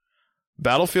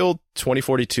 Battlefield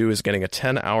 2042 is getting a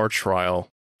 10-hour trial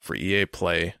for EA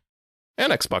Play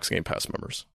and Xbox Game Pass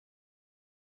members.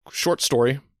 Short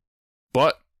story,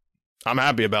 but I'm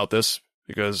happy about this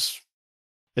because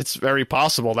it's very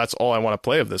possible that's all I want to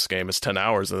play of this game is 10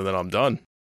 hours and then I'm done.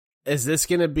 Is this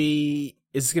going to be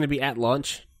at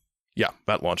launch? Yeah,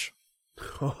 at launch.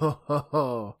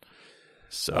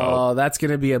 So, that's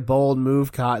going to be a bold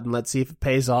move, Cotton. Let's see if it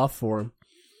pays off for him.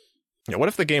 Yeah, what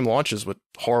if the game launches with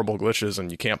horrible glitches and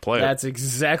you can't play it? That's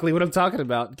exactly what I'm talking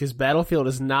about, because Battlefield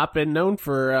has not been known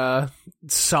for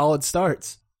solid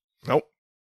starts. Nope.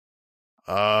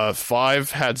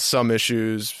 5 had some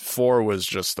issues. 4 was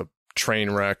just a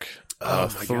train wreck.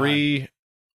 3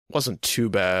 wasn't too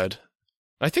bad.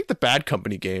 I think the Bad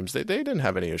Company games, they didn't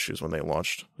have any issues when they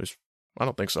launched. At least, I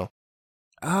don't think so.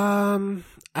 I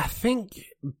think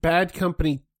Bad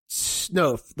Company...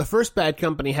 No, the first Bad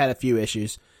Company had a few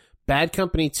issues. Bad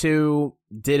Company 2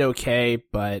 did okay,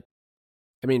 but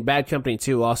I mean, Bad Company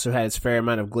 2 also had its fair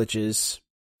amount of glitches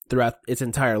throughout its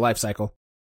entire life cycle.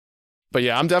 But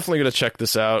yeah, I'm definitely going to check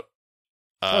this out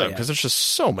because yeah. there's just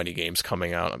so many games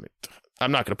coming out. I mean,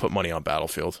 I'm not going to put money on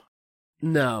Battlefield.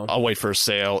 No. I'll wait for a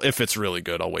sale. If it's really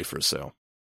good, I'll wait for a sale.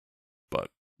 But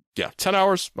yeah, 10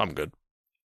 hours, I'm good.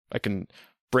 I can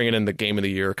bring it in the Game of the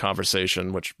Year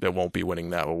conversation, which it won't be winning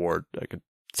that award. I can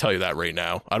tell you that right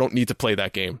now. I don't need to play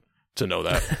that game to know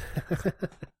that.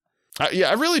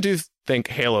 I really do think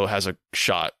Halo has a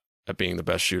shot at being the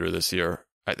best shooter this year.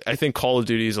 I think Call of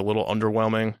Duty is a little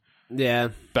underwhelming. Yeah.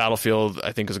 Battlefield,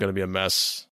 I think, is going to be a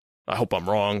mess. I hope I'm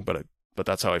wrong, but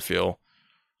that's how I feel.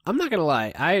 I'm not gonna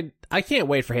lie, I can't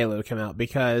wait for Halo to come out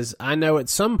because I know at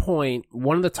some point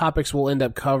one of the topics we'll end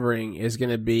up covering is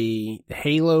gonna be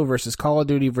Halo versus Call of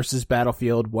Duty versus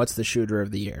Battlefield. What's the shooter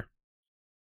of the year?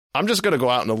 I'm just gonna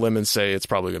go out on a limb and say it's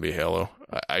probably gonna be Halo.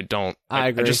 I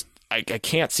agree. I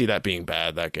can't see that being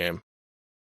bad, that game.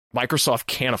 Microsoft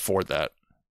can't afford that.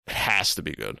 It has to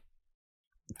be good.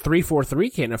 343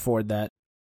 can't afford that.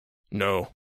 No.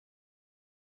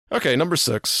 Okay, number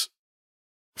 6.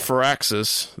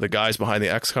 Firaxis, the guys behind the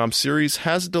XCOM series,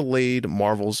 has delayed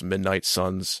Marvel's Midnight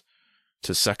Suns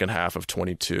to second half of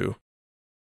 22.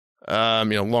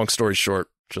 Long story short,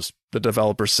 just the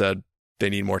developer said they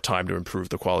need more time to improve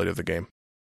the quality of the game.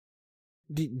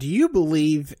 Do you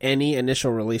believe any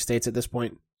initial release dates at this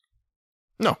point?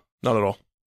 No, not at all.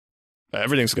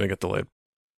 Everything's going to get delayed.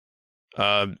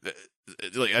 I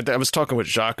was talking with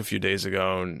Jacques a few days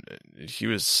ago, and he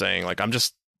was saying, I'm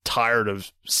just tired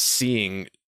of seeing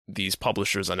these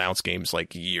publishers announce games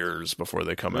years before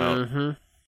they come out. Mm-hmm.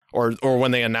 Or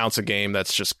when they announce a game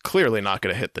that's just clearly not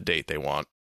going to hit the date they want.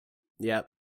 Yep.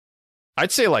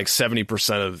 I'd say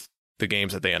 70% of the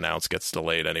games that they announce gets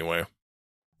delayed anyway.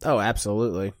 Oh,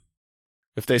 absolutely.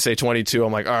 If they say 22,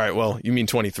 I'm like, all right, well, you mean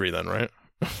 23 then, right?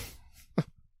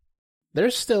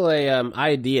 There's still a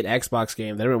ID at Xbox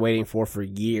game that I've been waiting for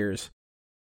years.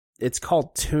 It's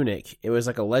called Tunic. It was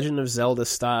a Legend of Zelda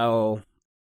style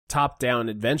top-down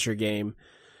adventure game.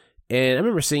 And I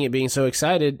remember seeing it being so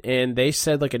excited, and they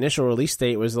said initial release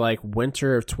date was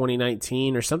winter of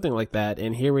 2019 or something like that.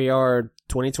 And here we are,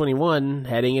 2021,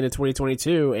 heading into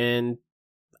 2022, and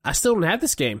I still don't have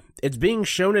this game. It's being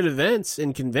shown at events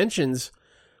and conventions,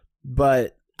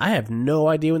 but I have no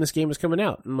idea when this game is coming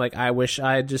out. I'm I wish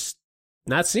I had just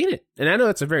not seen it. And I know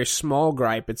it's a very small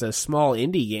gripe. It's a small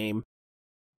indie game,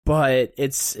 but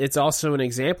it's also an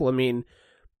example. I mean,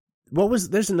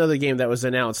 there's another game that was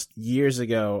announced years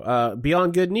ago,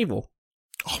 Beyond Good and Evil.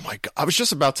 Oh my God. I was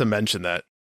just about to mention that.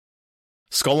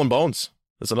 Skull and Bones.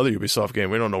 That's another Ubisoft game.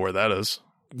 We don't know where that is.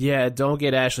 Yeah, don't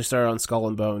get Ashley started on Skull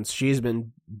and Bones. She's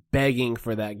been begging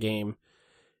for that game.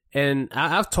 And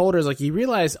I've told her, you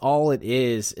realize all it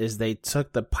is they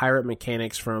took the pirate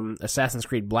mechanics from Assassin's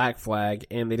Creed Black Flag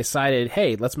and they decided,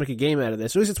 hey, let's make a game out of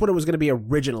this. At least it's what it was going to be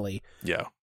originally. Yeah.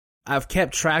 I've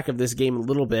kept track of this game a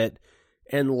little bit,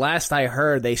 and last I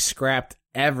heard, they scrapped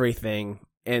everything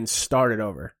and started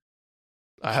over.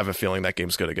 I have a feeling that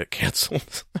game's going to get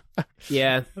canceled.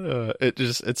 Yeah.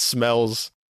 It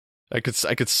smells. I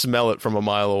could smell it from a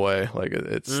mile away.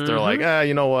 Mm-hmm. They're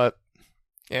you know what?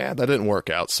 Yeah, that didn't work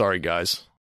out. Sorry, guys.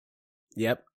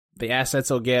 Yep. The assets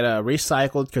will get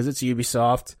recycled because it's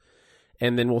Ubisoft,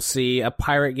 and then we'll see a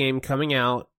pirate game coming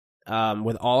out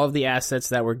with all of the assets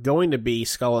that were going to be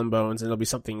Skull and Bones, and it'll be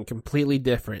something completely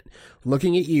different.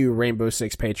 Looking at you, Rainbow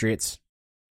Six Patriots.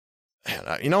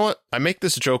 Man, you know what? I make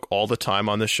this joke all the time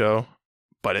on this show,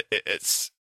 but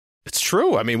it's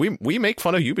true. I mean, we make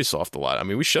fun of Ubisoft a lot. I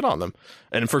mean, we shit on them,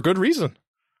 and for good reason.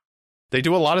 They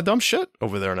do a lot of dumb shit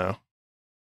over there now.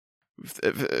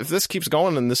 If this keeps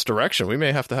going in this direction, we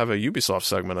may have to have a Ubisoft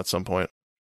segment at some point.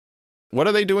 What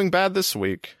are they doing bad this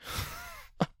week?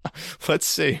 Let's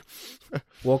see.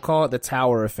 We'll call it the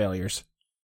Tower of Failures.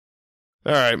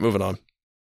 All right, moving on.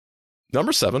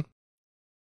 Number 7.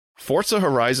 Forza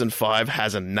Horizon 5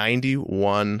 has a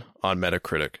 91 on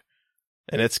Metacritic,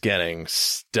 and it's getting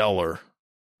stellar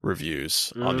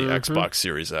reviews on the Xbox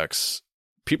Series X.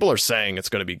 People are saying it's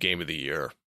going to be Game of the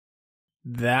Year.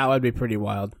 That would be pretty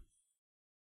wild.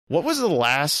 What was the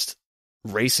last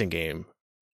racing game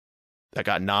that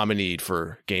got nominated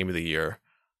for Game of the Year?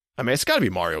 I mean, it's got to be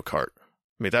Mario Kart.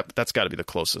 I mean, that's got to be the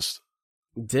closest.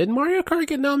 Did Mario Kart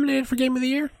get nominated for Game of the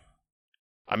Year?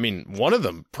 I mean, one of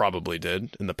them probably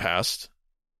did in the past.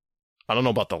 I don't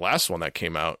know about the last one that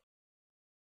came out.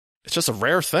 it's just a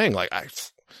rare thing. Like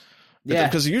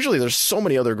because usually there's so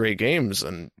many other great games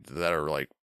and that are like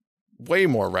way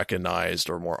more recognized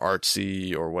or more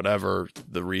artsy or whatever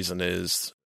the reason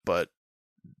is. But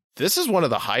this is one of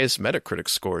the highest Metacritic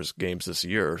scores games this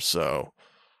year. So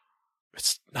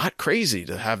it's not crazy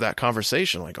to have that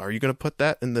conversation. Like, are you going to put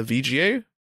that in the VGA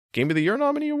Game of the Year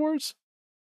nominee awards?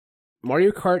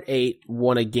 Mario Kart 8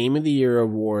 won a Game of the Year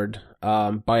award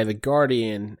by The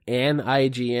Guardian and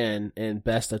IGN in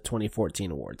Best of 2014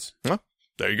 awards. Huh,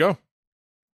 there you go.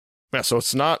 Yeah, so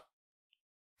it's not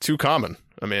too common.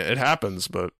 I mean, it happens,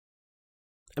 but...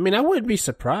 I mean, I wouldn't be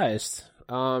surprised.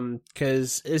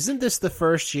 Because isn't this the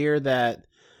first year that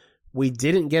we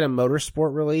didn't get a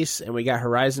Motorsport release and we got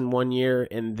Horizon one year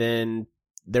and then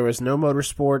there was no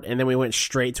Motorsport and then we went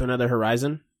straight to another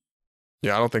Horizon?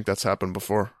 Yeah, I don't think that's happened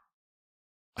before.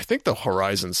 I think the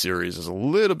Horizon series is a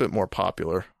little bit more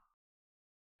popular.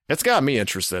 It's got me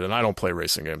interested, and I don't play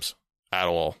racing games at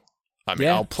all. I mean,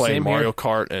 I'll play Mario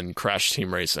Kart and Crash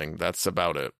Team Racing. That's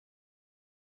about it.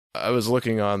 I was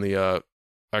looking on the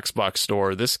Xbox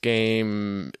store. This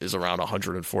game is around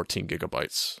 114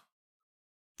 gigabytes.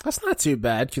 That's not too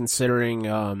bad considering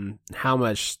how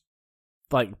much,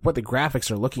 like, what the graphics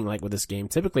are looking like with this game.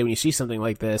 Typically, when you see something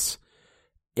like this,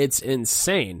 it's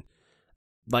insane.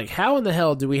 Like, how in the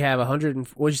hell do we have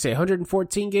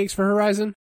 114 gigs for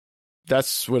Horizon?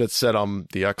 That's what it said on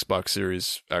the Xbox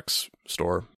Series X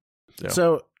store. Yeah.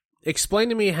 So, explain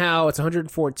to me how it's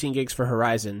 114 gigs for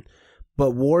Horizon,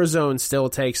 but Warzone still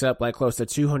takes up like close to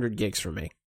 200 gigs for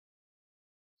me.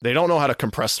 They don't know how to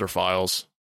compress their files,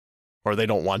 or they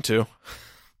don't want to,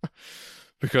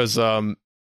 because the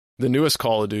newest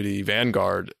Call of Duty,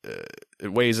 Vanguard,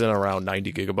 it weighs in around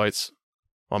 90 gigabytes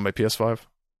on my PS5.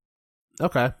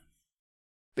 Okay.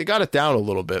 They got it down a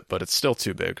little bit, but it's still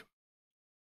too big.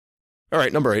 All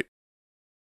right, number 8.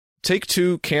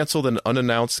 Take-Two canceled an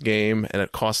unannounced game, and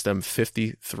it cost them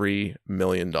 $53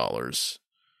 million.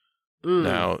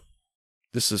 Now,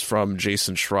 this is from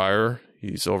Jason Schreier.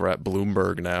 He's over at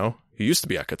Bloomberg now. He used to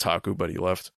be at Kotaku, but he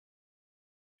left.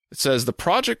 It says, the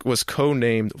project was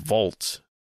codenamed Vault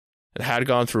and had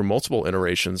gone through multiple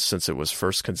iterations since it was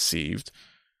first conceived.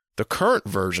 The current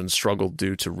version struggled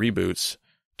due to reboots,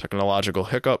 technological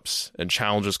hiccups, and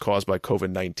challenges caused by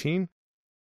COVID-19,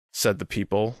 said the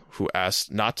people who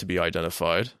asked not to be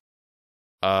identified.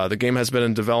 The game has been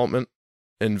in development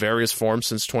in various forms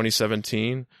since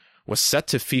 2017, was set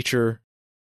to feature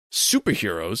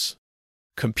superheroes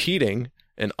competing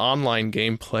in online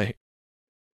gameplay.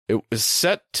 It was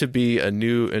set to be a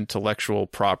new intellectual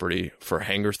property for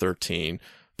Hangar 13,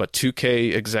 but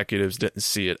 2K executives didn't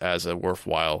see it as a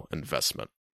worthwhile investment.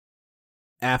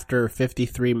 After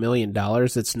 $53 million,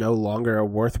 it's no longer a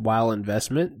worthwhile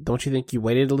investment. Don't you think you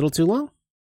waited a little too long?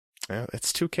 Yeah,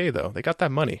 it's 2K, though. They got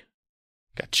that money.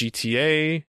 Got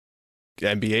GTA,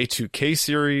 NBA 2K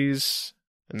series,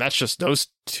 and that's just those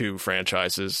two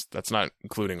franchises. That's not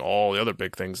including all the other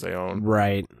big things they own.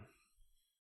 Right.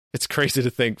 It's crazy to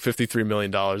think $53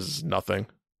 million is nothing,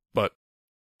 but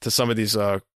to some of these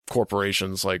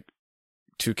corporations like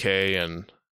 2K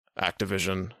and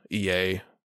Activision, EA,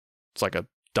 it's like a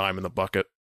dime in the bucket.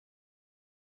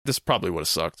 This probably would have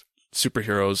sucked.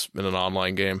 Superheroes in an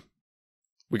online game.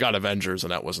 We got Avengers,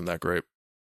 and that wasn't that great.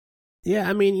 Yeah,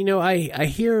 I mean, I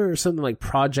hear something like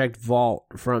Project Vault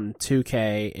from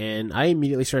 2K, and I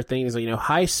immediately start thinking,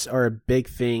 heists are a big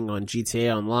thing on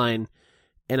GTA Online,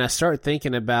 and I start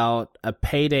thinking about a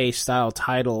Payday-style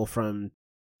title from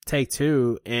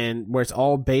Take-Two, and where it's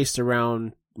all based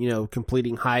around,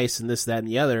 completing heists and this, that, and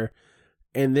the other.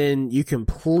 And then you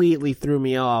completely threw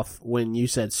me off when you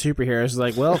said superheroes.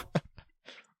 Like, well,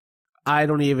 I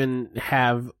don't even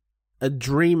have a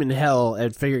dream in hell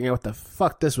at figuring out what the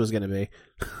fuck this was going to be.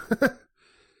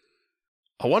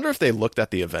 I wonder if they looked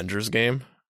at the Avengers game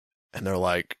and they're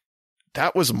like,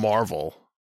 that was Marvel,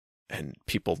 and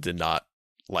people did not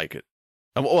like it.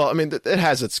 Well, I mean, it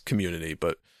has its community,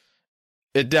 but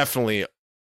it definitely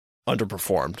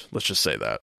underperformed. Let's just say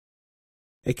that.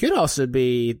 It could also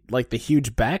be like the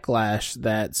huge backlash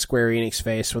that Square Enix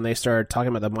faced when they started talking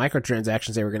about the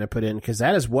microtransactions they were going to put in, because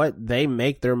that is what they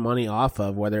make their money off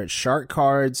of, whether it's shark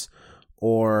cards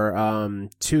or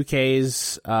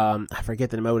 2K's, I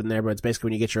forget the mode in there, but it's basically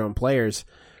when you get your own players.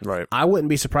 Right. I wouldn't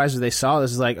be surprised if they saw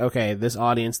this as like, okay, this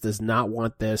audience does not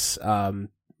want this,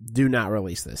 do not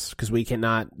release this, because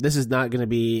this is not going to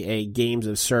be a games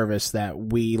of service that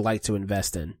we like to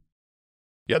invest in.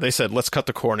 Yeah, they said, let's cut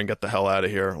the cord and get the hell out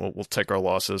of here. We'll take our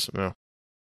losses. Yeah.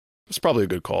 It's probably a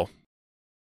good call.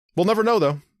 We'll never know,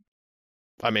 though.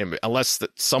 I mean, unless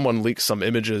someone leaks some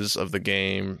images of the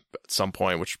game at some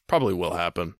point, which probably will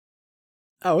happen.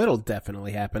 Oh, it'll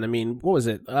definitely happen. I mean, what was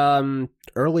it?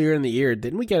 Earlier in the year,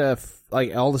 didn't we get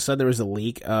all of a sudden there was a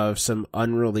leak of some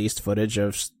unreleased footage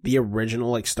of the original,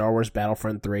 like, Star Wars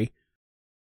Battlefront 3?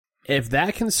 If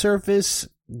that can surface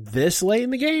this late in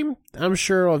the game, I'm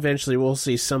sure eventually we'll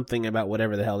see something about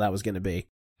whatever the hell that was going to be.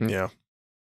 Yeah.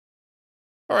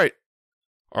 All right.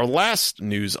 Our last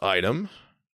news item,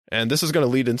 and this is going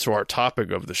to lead into our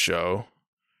topic of the show.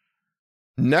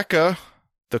 NECA,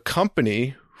 the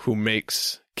company who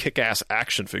makes kick-ass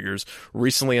action figures,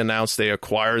 recently announced they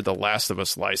acquired the Last of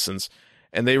Us license,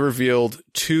 and they revealed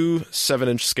 2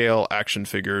 7-inch scale action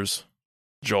figures,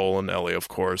 Joel and Ellie, of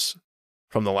course,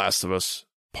 from The Last of Us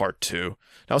Part 2.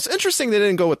 Now, it's interesting they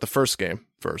didn't go with the first game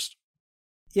first.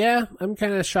 Yeah, I'm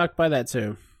kind of shocked by that,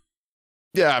 too.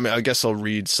 Yeah, I mean, I guess I'll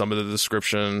read some of the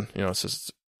description. You know, it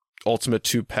says Ultimate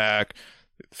 2-pack.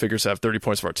 Figures have 30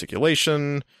 points of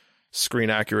articulation,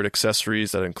 screen-accurate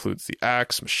accessories that includes the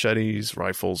axe, machetes,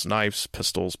 rifles, knives,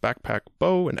 pistols, backpack,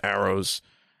 bow, and arrows,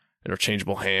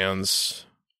 interchangeable hands.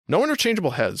 No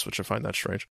interchangeable heads, which I find that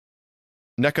strange.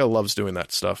 NECA loves doing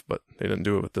that stuff, but they didn't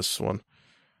do it with this one.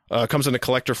 Comes in a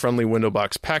collector-friendly window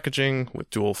box packaging with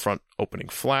dual front opening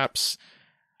flaps.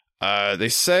 They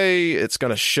say it's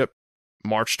going to ship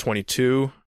March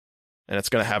 22, and it's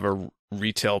going to have a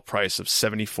retail price of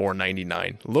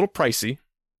 $74.99. A little pricey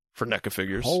for NECA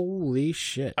figures. Holy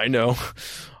shit. I know.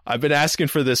 I've been asking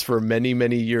for this for many,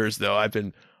 many years, though. I've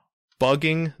been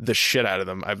bugging the shit out of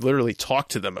them. I've literally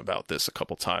talked to them about this a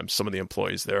couple times, some of the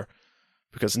employees there,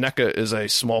 because NECA is a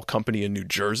small company in New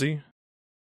Jersey.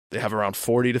 They have around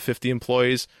 40 to 50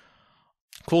 employees.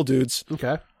 Cool dudes.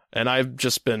 Okay. And I've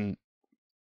just been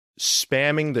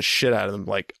spamming the shit out of them.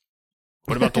 Like,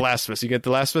 what about The Last of Us? You get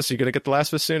The Last of Us? You going to get The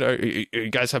Last of Us soon? You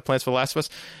guys have plans for The Last of Us?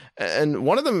 And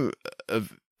one of them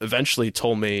eventually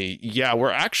told me, yeah,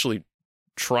 we're actually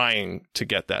trying to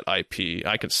get that IP.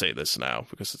 I can say this now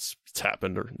because it's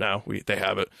happened, or now they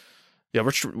have it. Yeah,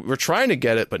 we're trying to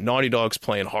get it, but Naughty Dog's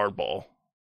playing hardball.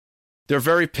 They're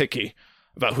very picky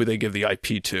about who they give the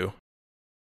IP to.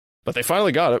 But they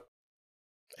finally got it.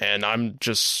 And I'm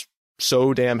just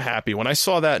so damn happy. When I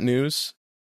saw that news,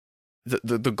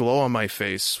 the glow on my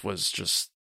face was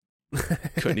just,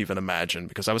 couldn't even imagine,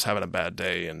 because I was having a bad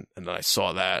day, and then I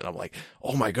saw that, and I'm like,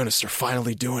 oh my goodness, they're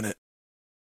finally doing it.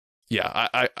 Yeah,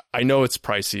 I know it's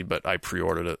pricey, but I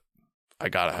pre-ordered it. I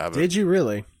gotta have it. Did you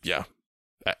really? Yeah.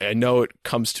 I know it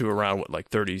comes to around, like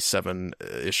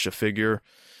 $37-ish a figure.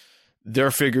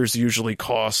 Their figures usually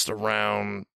cost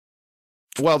around,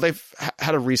 well, they've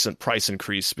had a recent price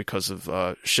increase because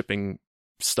of shipping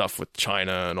stuff with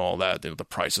China and all that. The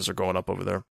prices are going up over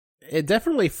there. It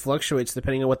definitely fluctuates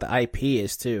depending on what the IP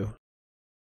is, too.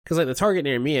 Because, like, the Target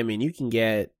near me, I mean, you can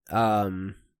get,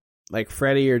 like,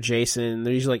 Freddy or Jason.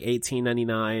 They're usually, like,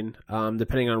 $18.99,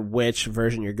 depending on which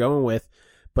version you're going with.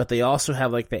 But they also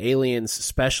have, like, the Aliens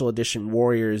Special Edition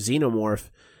Warrior Xenomorph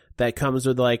that comes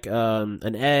with, like,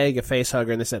 an egg, a face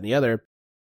hugger, and this, that, and the other.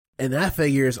 And that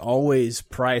figure is always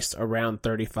priced around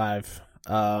 $35,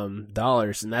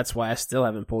 and that's why I still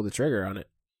haven't pulled the trigger on it.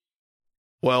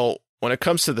 Well, when it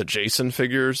comes to the Jason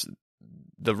figures,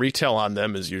 the retail on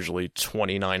them is usually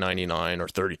 $29.99 or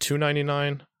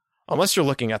 $32.99. Unless you're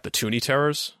looking at the Toonie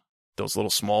Terrors, those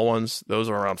little small ones, those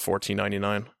are around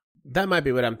 $14.99. That might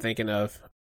be what I'm thinking of.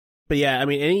 But yeah, I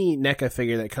mean, any NECA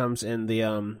figure that comes in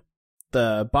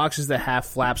the boxes that have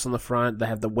flaps on the front, that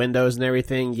have the windows and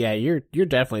everything, yeah, you're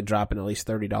definitely dropping at least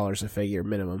 $30 a figure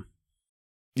minimum.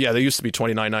 Yeah, they used to be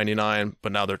 $29.99,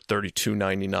 but now they're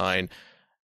 $32.99.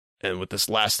 And with this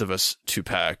Last of Us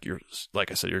 2-pack, like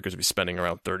I said, you're going to be spending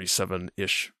around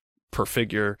 $37-ish per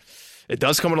figure. It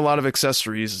does come with a lot of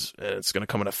accessories, and it's going to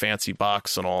come in a fancy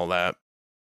box and all that.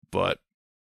 But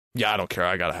yeah, I don't care.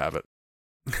 I got to have it.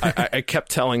 I kept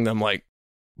telling them, like,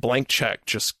 blank check,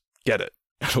 just get it.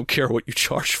 I don't care what you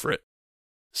charge for it.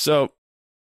 So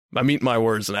I'm eating my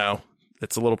words now.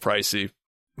 It's a little pricey.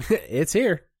 It's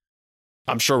here.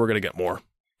 I'm sure we're going to get more.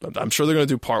 I'm sure they're going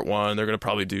to do part 1. They're going to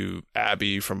probably do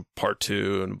Abby from part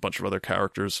 2 and a bunch of other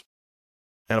characters.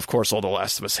 And of course, all the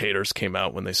Last of Us haters came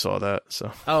out when they saw that.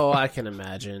 So. Oh, I can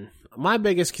imagine. My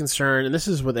biggest concern, and this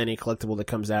is with any collectible that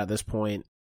comes out at this point,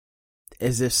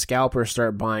 is if scalpers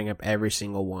start buying up every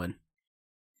single one.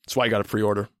 That's why you got to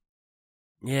pre-order.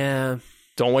 Yeah.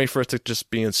 Don't wait for it to just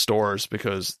be in stores,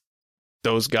 because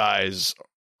those guys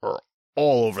are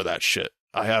all over that shit.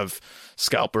 I have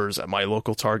scalpers at my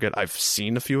local Target. I've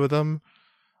seen a few of them.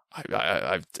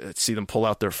 I see them pull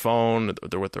out their phone.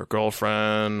 They're with their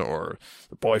girlfriend or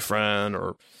their boyfriend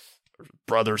or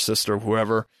brother, sister,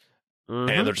 whoever. Mm-hmm.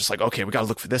 And they're just like, okay, we got to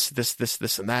look for this,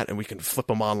 and that, and we can flip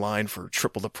them online for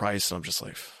triple the price. And I'm just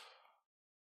like,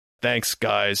 Thanks,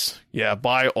 guys. Yeah,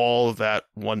 buy all of that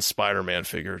one Spider-Man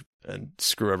figure and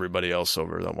screw everybody else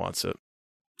over that wants it.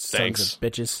 Thanks. Sons of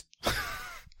bitches.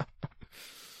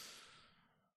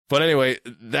 But anyway,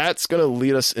 that's going to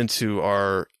lead us into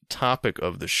our topic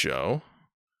of the show,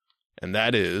 and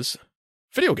that is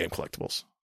video game collectibles.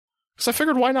 Because I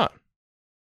figured, why not?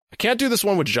 I can't do this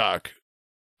one with Jacques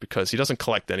because he doesn't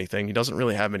collect anything. He doesn't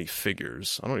really have any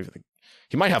figures. I don't even think...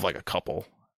 He might have like a couple.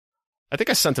 I think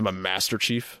I sent him a Master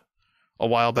Chief a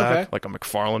while back, like a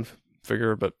McFarlane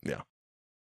figure, but yeah.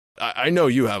 I know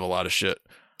you have a lot of shit.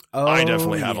 Oh, I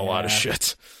definitely have a lot of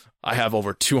shit. I have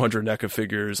over 200 NECA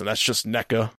figures, and that's just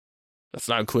NECA. That's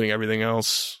not including everything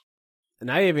else. And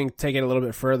I even take it a little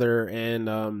bit further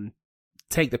and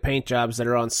take the paint jobs that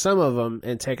are on some of them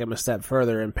and take them a step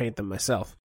further and paint them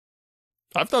myself.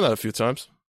 I've done that a few times.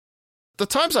 The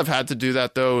times I've had to do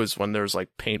that, though, is when there's, like,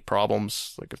 paint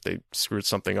problems. Like, if they screwed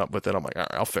something up with it, I'm like, all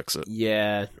right, I'll fix it.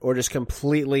 Yeah, or just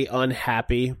completely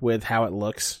unhappy with how it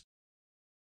looks.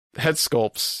 Head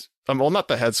sculpts, well, not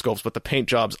the head sculpts, but the paint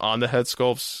jobs on the head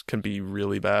sculpts can be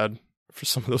really bad for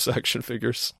some of those action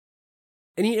figures.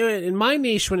 And you know, in my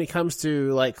niche when it comes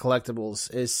to like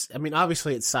collectibles is, I mean,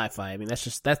 obviously it's sci-fi. I mean,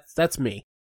 that's me.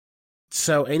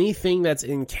 So anything that's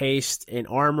encased in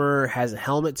armor, has a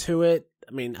helmet to it.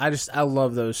 I mean, I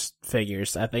love those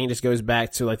figures. I think it just goes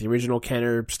back to like the original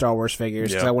Kenner Star Wars figures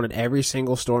because I wanted every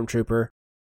single Stormtrooper.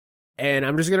 And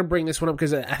I'm just going to bring this one up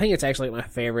because I think it's actually my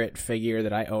favorite figure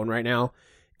that I own right now.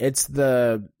 It's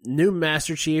the new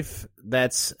Master Chief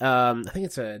that's, I think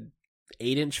it's a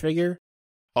 8-inch figure.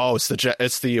 Oh, it's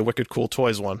the Wicked Cool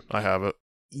Toys one. I have it.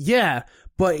 Yeah,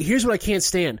 but here's what I can't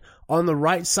stand. On the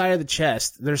right side of the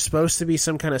chest, there's supposed to be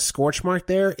some kind of scorch mark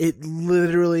there. It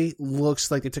literally looks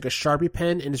like they took a Sharpie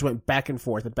pen and just went back and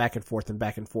forth and back and forth and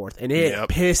back and forth. And it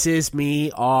pisses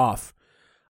me off.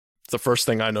 It's the first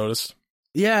thing I noticed.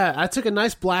 Yeah, I took a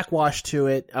nice black wash to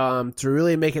it to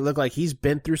really make it look like he's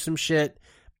been through some shit.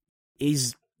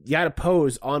 He's got a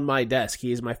pose on my desk.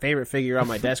 He is my favorite figure on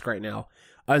my desk right now.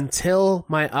 Until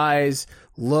my eyes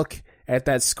look at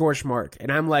that scorch mark.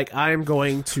 And I'm like, I'm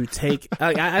going to take...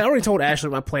 I already told Ashley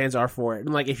what my plans are for it.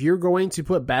 I'm like, if you're going to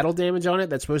put battle damage on it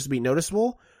that's supposed to be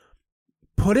noticeable,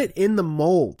 put it in the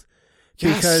mold.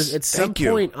 Yes, because at some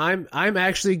point, I'm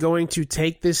actually going to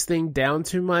take this thing down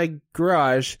to my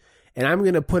garage, and I'm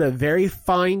going to put a very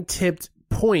fine-tipped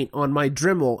point on my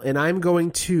Dremel, and I'm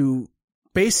going to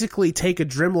basically take a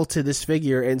Dremel to this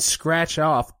figure and scratch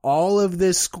off all of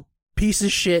this piece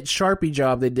of shit Sharpie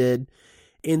job they did,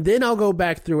 and then I'll go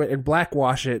back through it and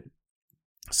blackwash it,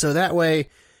 so that way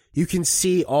you can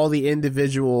see all the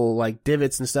individual like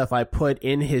divots and stuff I put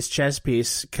in his chest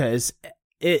piece, because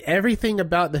everything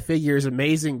about the figure is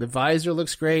amazing. The visor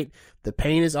looks great, the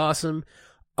paint is awesome,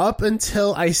 up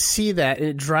until I see that, and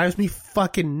it drives me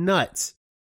fucking nuts.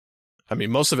 I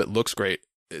mean, most of it looks great.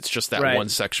 It's just that one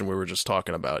section we were just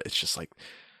talking about. It's just like,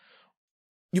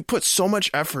 you put so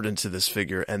much effort into this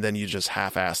figure, and then you just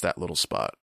half-ass that little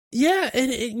spot. Yeah,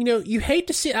 and you know, you hate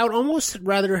to see. I would almost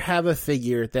rather have a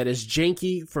figure that is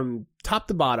janky from top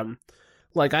to bottom.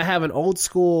 Like I have an old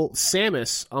school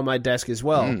Samus on my desk as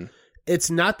well.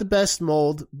 It's not the best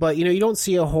mold, but you know, you don't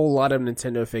see a whole lot of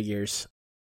Nintendo figures,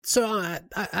 so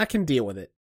I can deal with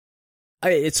it.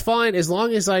 It's fine as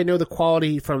long as I know the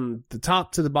quality from the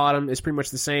top to the bottom is pretty much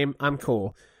the same. I'm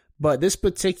cool. But this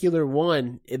particular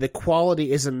one, the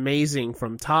quality is amazing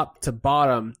from top to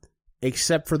bottom,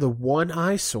 except for the one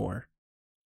eyesore.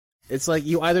 It's like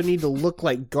you either need to look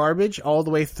like garbage all the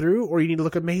way through, or you need to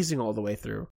look amazing all the way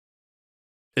through.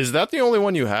 Is that the only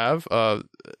one you have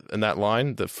in that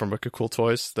line, from Wicked Cool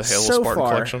Toys, the Halo so Spartan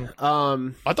far,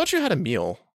 collection? I thought you had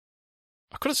Emil.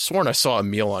 I could have sworn I saw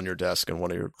Emil on your desk in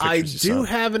one of your pictures. I do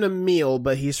have an Emil,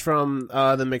 but he's from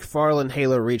the McFarlane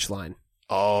Halo Reach line.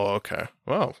 Oh, okay.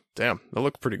 Well, damn, that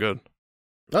looked pretty good.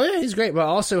 Oh yeah, he's great. But I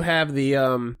also have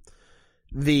the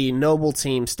Noble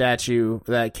Team statue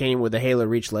that came with the Halo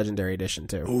Reach Legendary Edition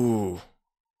too.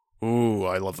 Ooh,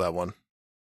 I love that one.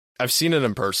 I've seen it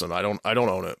in person. I don't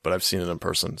own it, but I've seen it in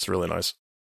person. It's really nice.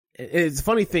 It's the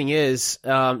funny thing is,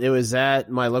 it was at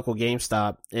my local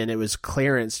GameStop and it was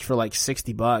clearanced for like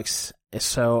 $60.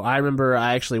 So I remember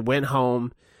I actually went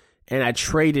home and I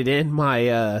traded in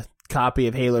my copy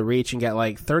of Halo Reach and got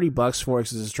like $30 for it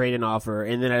because it was a trade-in offer,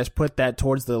 and then I just put that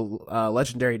towards the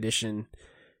Legendary Edition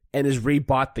and just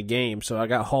rebought the game. So I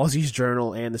got Halsey's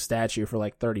journal and the statue for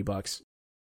like $30.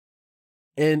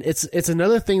 And it's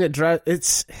another thing that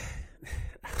drives.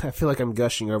 I feel like I'm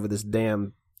gushing over this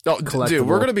damn. Oh, dude,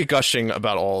 we're gonna be gushing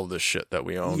about all of this shit that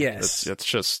we own. Yes,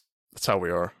 that's how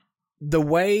we are. The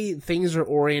way things are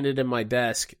oriented in my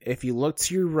desk, if you look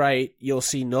to your right, you'll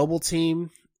see Noble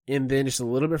Team and then just a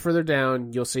little bit further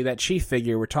down, you'll see that Chief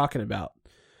figure we're talking about.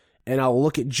 And I'll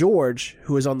look at George,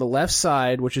 who is on the left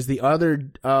side, which is the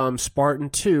other Spartan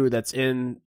 2 that's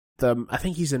in I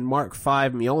think he's in Mark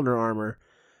 5 Mjolnir armor.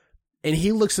 And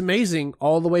he looks amazing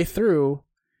all the way through.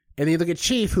 And then you look at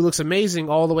Chief, who looks amazing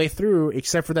all the way through,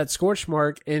 except for that scorch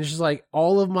mark. And it's just like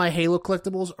all of my Halo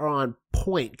collectibles are on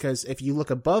point. Because if you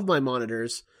look above my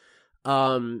monitors,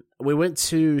 we went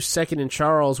to Second and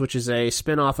Charles, which is a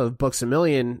spinoff of Books A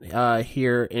Million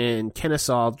here in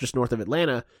Kennesaw, just north of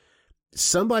Atlanta.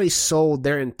 Somebody sold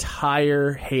their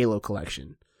entire Halo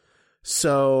collection.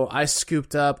 So I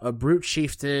scooped up a Brute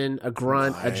Chieftain, a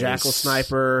Grunt, a Jackal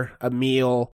Sniper, a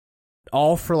Meal,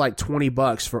 all for like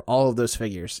 $20 for all of those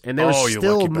figures. And there was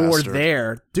still more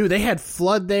there. Dude, they had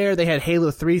Flood there. They had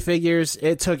Halo 3 figures.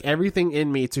 It took everything in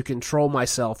me to control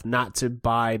myself not to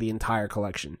buy the entire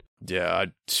collection. Yeah,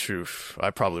 I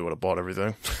probably would have bought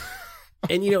everything.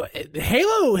 And, you know,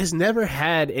 Halo has never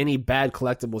had any bad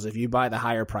collectibles if you buy the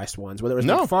higher priced ones. Whether it was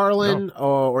McFarlane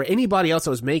or anybody else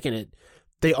that was making it,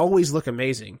 they always look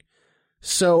amazing.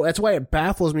 So that's why it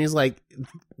baffles me. Is like,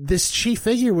 this Chief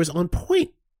figure was on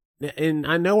point. And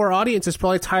I know our audience is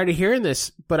probably tired of hearing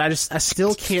this, but I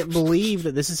still can't believe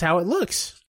that this is how it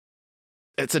looks.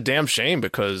 It's a damn shame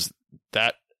because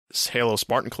that Halo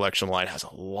Spartan collection line has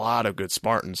a lot of good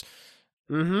Spartans.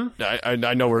 Mm-hmm.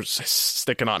 I know we're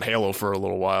sticking on Halo for a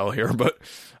little while here, but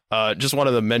just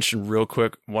wanted to mention real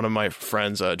quick, one of my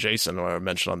friends, Jason, who I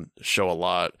mentioned on the show a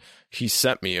lot, he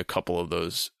sent me a couple of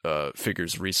those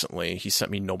figures recently. He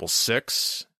sent me Noble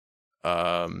 6.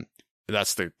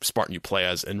 That's the Spartan you play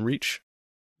as in Reach.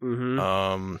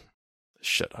 Mm-hmm.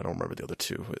 Shit, I don't remember the other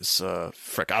two. It's I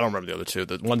don't remember the other two.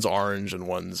 The one's orange and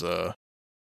one's I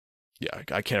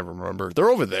can't even remember. They're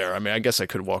over there. I mean, I guess I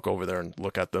could walk over there and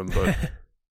look at them, but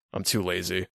I'm too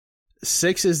lazy.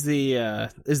 6 is the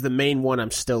main one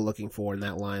I'm still looking for in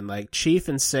that line. Like Chief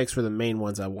and 6 were the main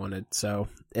ones I wanted. So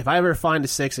if I ever find a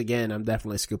 6 again, I'm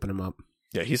definitely scooping him up.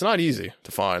 Yeah, he's not easy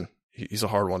to find. He's a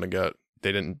hard one to get.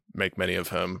 They didn't make many of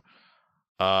him.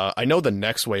 I know the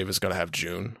next wave is going to have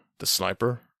June, the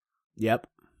sniper. Yep.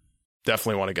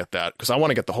 Definitely want to get that because I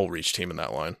want to get the whole Reach team in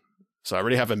that line. So I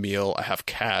already have Emil. I have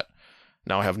Cat.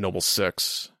 Now I have Noble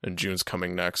 6, and June's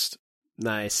coming next.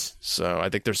 Nice. So I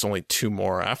think there's only 2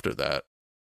 more after that.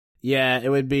 Yeah, it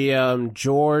would be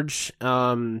George.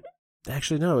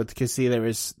 Actually, no, because see, there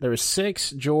was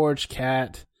 6, George,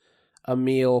 Cat,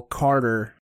 Emil,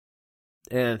 Carter,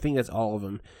 and I think that's all of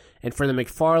them. And for the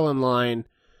McFarlane line,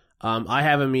 I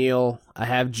have Emil, I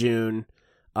have June,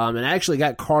 and I actually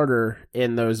got Carter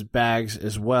in those bags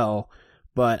as well.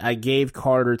 But I gave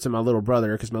Carter to my little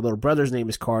brother because my little brother's name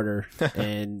is Carter,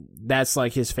 and that's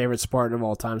like his favorite Spartan of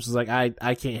all time. So it's like,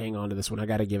 I can't hang on to this one. I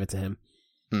got to give it to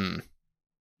him.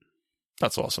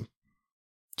 That's awesome.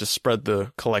 Just spread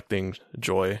the collecting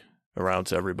joy around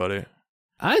to everybody.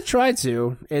 I try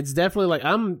to. It's definitely like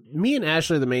me and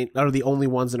Ashley are the only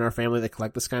ones in our family that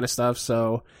collect this kind of stuff.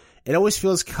 So it always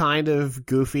feels kind of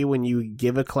goofy when you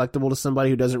give a collectible to somebody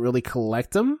who doesn't really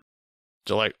collect them.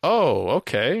 You're like, oh,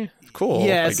 okay, cool.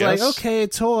 Yeah, it's like, okay, a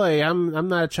toy. I'm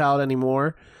not a child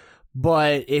anymore.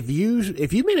 But if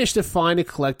you manage to find a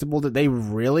collectible that they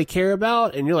really care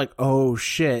about, and you're like, oh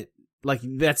shit, like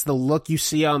that's the look you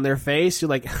see on their face. You're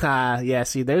like, yeah.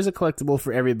 See, there's a collectible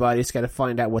for everybody. It's got to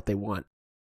find out what they want.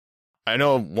 I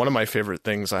know one of my favorite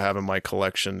things I have in my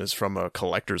collection is from a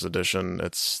collector's edition.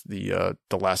 It's the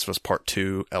Last of Us Part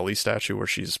 2 Ellie statue where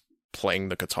she's playing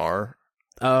the guitar.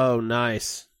 Oh,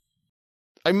 nice.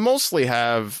 I mostly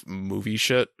have movie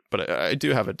shit, but I do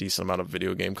have a decent amount of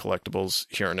video game collectibles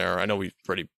here and there. I know we've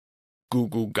already goo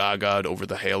gaga'd over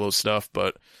the Halo stuff,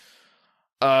 but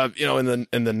in the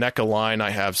NECA line,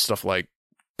 I have stuff like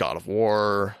God of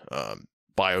War,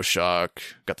 BioShock.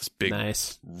 Got this big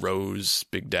Rose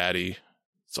Big Daddy.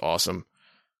 It's awesome.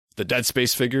 The Dead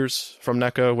Space figures from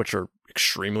NECA, which are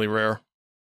extremely rare.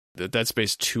 The Dead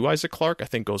Space 2 Isaac Clarke, I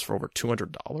think, goes for over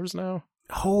 $200 now.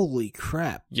 Holy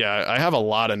crap. Yeah, I have a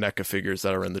lot of NECA figures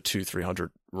that are in the $200-300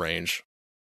 range.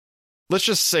 Let's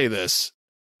just say this.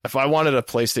 If I wanted a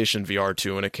PlayStation VR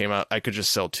 2 when it came out, I could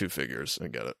just sell 2 figures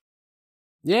and get it.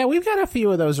 Yeah, we've got a few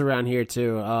of those around here,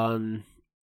 too.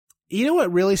 You know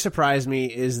what really surprised me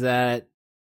is that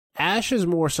Ash is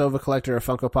more so of a collector of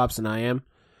Funko Pops than I am.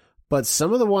 But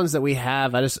some of the ones that we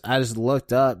have, I just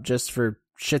looked up just for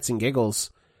shits and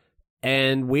giggles.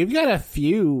 And we've got a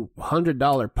few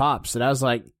 $100 pops that I was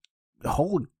like,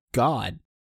 oh, God.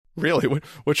 Really?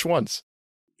 Which ones?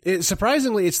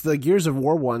 Surprisingly, it's the Gears of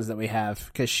War ones that we have.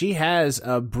 Because she has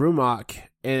a Brumok,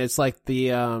 and it's like the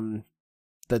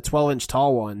 12-inch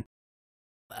tall one.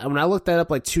 When I looked that up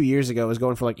like 2 years ago, it was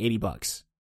going for like $80.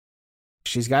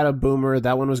 she's got a Boomer.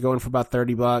 That one was going for about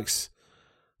 $30.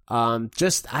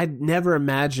 I'd never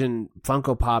imagined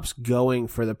Funko Pops going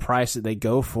for the price that they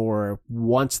go for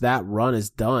once that run is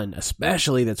done,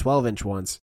 especially the 12-inch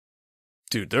ones.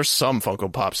 Dude, there's some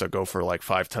Funko Pops that go for like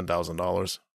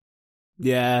 $5,000-$10,000.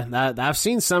 Yeah, I've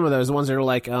seen some of those, the ones that are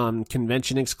like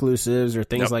convention exclusives or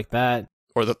things like that.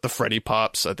 Or the Freddy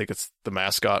Pops, I think it's the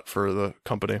mascot for the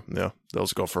company. Yeah,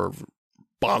 those go for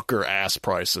bonker ass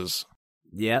prices.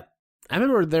 Yep. I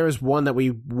remember there was one that we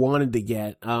wanted to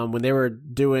get when they were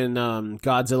doing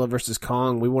Godzilla vs.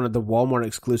 Kong. We wanted the Walmart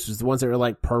exclusives, the ones that were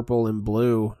like purple and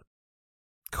blue.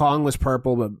 Kong was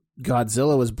purple, but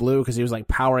Godzilla was blue because he was like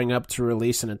powering up to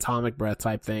release an atomic breath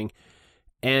type thing.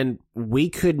 And we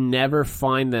could never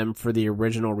find them for the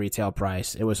original retail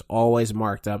price. It was always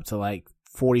marked up to like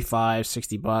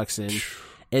 $45-$60. And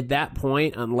at that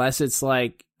point, unless it's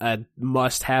like a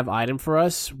must-have item for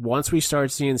us, once we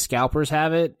start seeing scalpers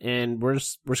have it, and we're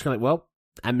just kind of like, well,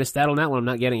 I missed out on that one. I'm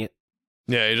not getting it.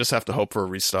 Yeah, you just have to hope for a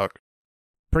restock.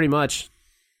 Pretty much.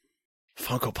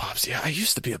 Funko Pops. Yeah, I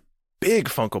used to be a big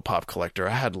Funko Pop collector.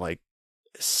 I had like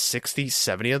 60,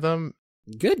 70 of them.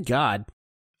 Good God.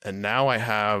 And now I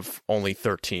have only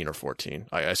 13 or 14.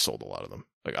 I sold a lot of them.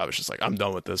 Like, I was just like, I'm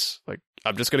done with this. Like,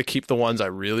 I'm just going to keep the ones I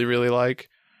really, really like.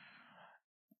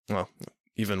 Well,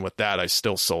 even with that, I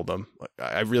still sold them.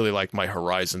 I really like my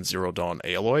Horizon Zero Dawn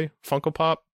Aloy Funko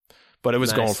Pop, but it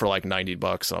was going for like $90.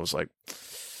 And I was like,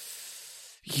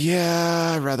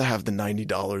 yeah, I'd rather have the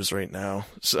 $90 right now.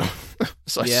 So,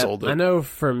 I sold it. I know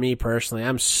for me personally,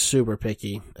 I'm super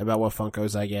picky about what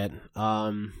Funkos I get.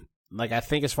 Like, I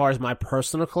think as far as my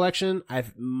personal collection, I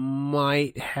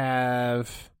might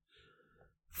have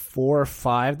 4 or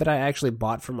 5 that I actually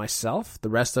bought for myself. The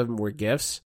rest of them were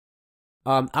gifts.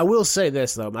 I will say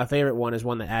this, though. My favorite one is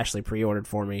one that Ashley pre-ordered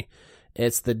for me.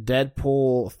 It's the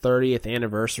Deadpool 30th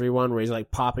anniversary one where he's like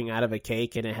popping out of a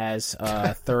cake and it has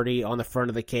 30 on the front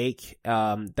of the cake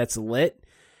that's lit.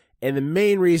 And the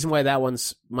main reason why that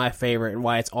one's my favorite and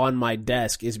why it's on my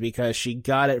desk is because she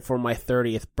got it for my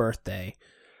 30th birthday.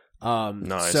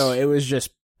 Nice. So it was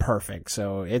just perfect.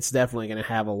 So it's definitely going to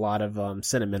have a lot of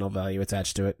sentimental value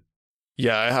attached to it.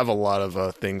 Yeah, I have a lot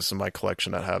of things in my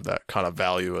collection that have that kind of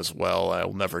value as well.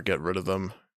 I'll never get rid of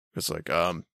them. It's like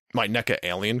my NECA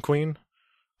Alien Queen.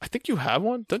 I think you have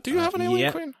one. Do you have an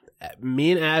Alien Queen?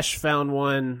 Me and Ash found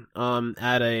one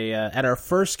at our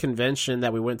first convention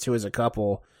that we went to as a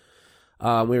couple.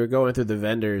 We were going through the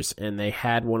vendors and they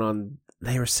had one on.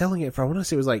 They were selling it for, I want to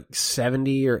say it was like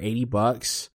 $70 or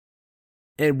 $80,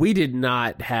 and we did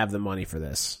not have the money for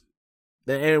this.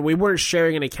 And we weren't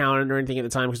sharing an account or anything at the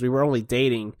time because we were only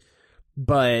dating,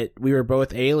 but we were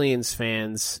both Aliens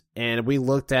fans, and we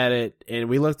looked at it, and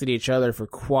we looked at each other for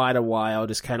quite a while,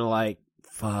 just kind of like,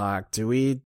 fuck, do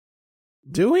we?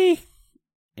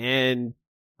 And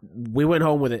we went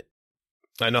home with it.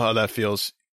 I know how that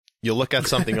feels. You look at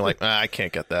something, you're like, I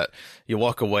can't get that. You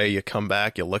walk away, you come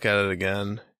back, you look at it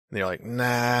again, and you're like,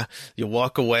 nah. You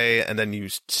walk away, and then you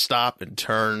stop and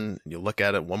turn, and you look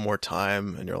at it one more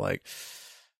time, and you're like,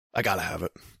 I gotta have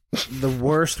it. The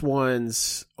worst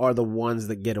ones are the ones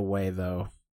that get away, though.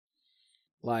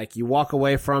 Like, you walk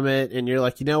away from it, and you're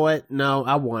like, you know what? No,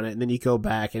 I want it. And then you go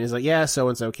back, and it's like, yeah,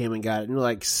 so-and-so came and got it. And you're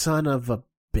like, son of a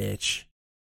bitch.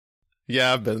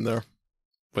 Yeah, I've been there.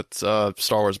 With Star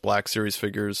Wars Black Series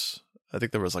figures. I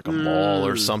think there was like a mall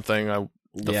or something.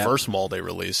 The first mall they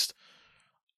released.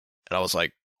 And I was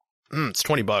like, it's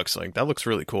 $20. Like, that looks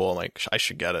really cool. I'm like, I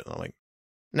should get it. And I'm like,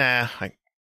 nah,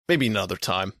 maybe another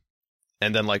time.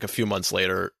 And then like a few months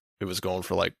later, it was going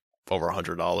for like over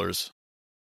 $100.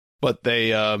 But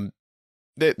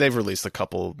they've released a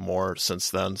couple more since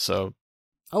then. So,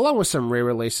 along with some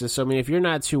re-releases. So I mean, if you're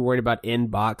not too worried about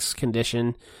in-box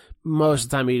condition, most of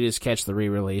the time you just catch the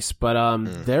re-release. But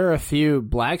there are a few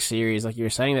Black Series, like you were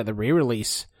saying, that the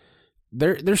re-release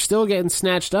they're still getting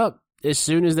snatched up as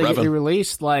soon as they get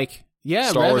re-released. Like, yeah,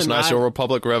 Star Wars Knights of the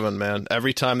Republic Revan, man.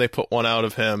 Every time they put one out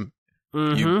of him,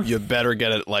 you better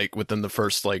get it like within the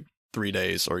first like 3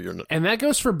 days, or you're. And that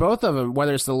goes for both of them,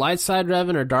 whether it's the light side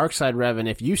Revan or dark side Revan.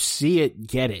 If you see it,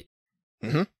 get it.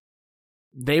 Mm-hmm.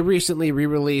 They recently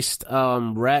re-released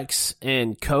Rex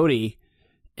and Cody,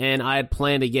 and I had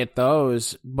planned to get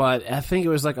those, but I think it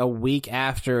was like a week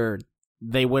after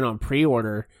they went on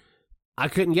pre-order, I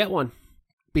couldn't get one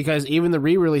because even the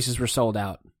re-releases were sold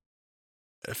out.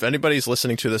 If anybody's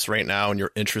listening to this right now and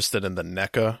you're interested in the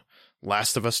NECA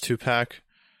Last of Us 2-pack,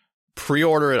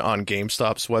 pre-order it on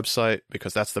GameStop's website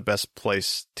because that's the best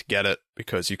place to get it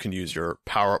because you can use your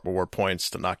power-up reward points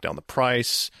to knock down the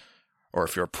price. Or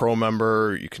if you're a pro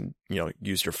member, you can,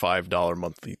 use your $5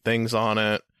 monthly things on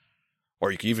it.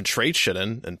 Or you can even trade shit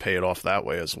in and pay it off that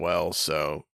way as well.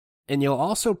 So, and you'll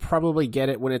also probably get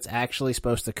it when it's actually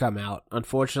supposed to come out.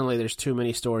 Unfortunately, there's too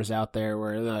many stores out there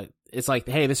where it's like,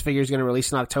 hey, this figure is going to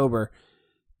release in October,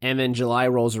 and then July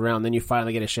rolls around, then you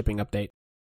finally get a shipping update.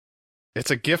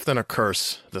 it's a gift and a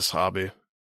curse, this hobby.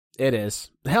 It is.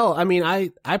 Hell, I mean,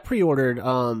 I pre-ordered,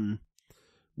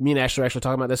 me and Ashley were actually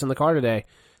talking about this in the car today.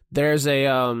 There's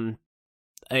a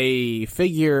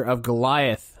figure of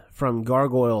Goliath from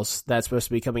Gargoyles that's supposed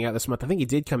to be coming out this month. I think he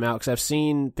did come out because I've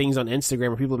seen things on Instagram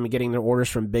where people have been getting their orders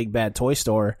from Big Bad Toy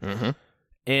Store. Mm-hmm.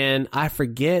 And I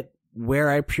forget where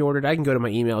I pre-ordered. I can go to my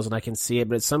emails and I can see it,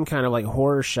 but it's some kind of like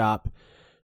horror shop.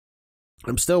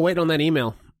 I'm still waiting on that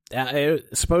email.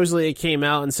 Supposedly it came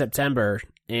out in September,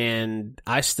 and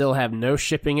I still have no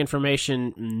shipping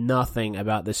information, nothing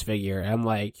about this figure. I'm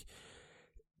like,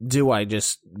 do I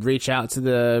just reach out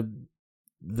to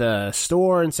the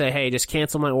store and say, hey, just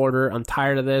cancel my order, I'm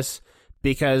tired of this?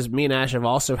 Because me and Ash have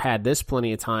also had this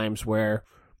plenty of times where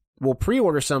we'll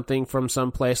pre-order something from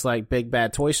some place like Big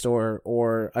Bad Toy Store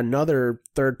or another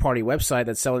third-party website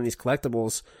that's selling these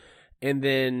collectibles, and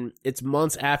then it's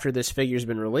months after this figure's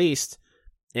been released,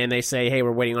 and they say, hey,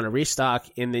 we're waiting on a restock,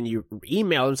 and then you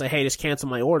email them and say, hey, just cancel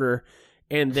my order,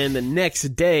 and then the next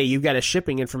day you got a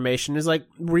shipping information. It's like,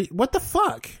 what the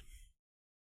fuck?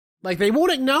 Like, they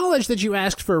won't acknowledge that you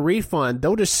asked for a refund.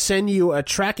 They'll just send you a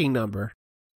tracking number.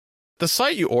 The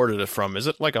site you ordered it from, is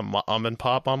it like a mom and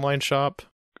pop online shop?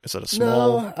 Is it a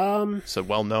small? No, is it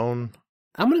well known?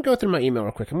 I'm going to go through my email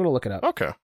real quick. I'm going to look it up. Okay.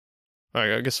 All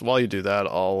right, I guess while you do that,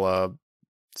 I'll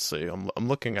let's see. I'm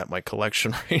looking at my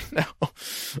collection right now.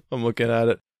 I'm looking at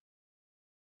it.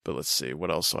 But let's see, what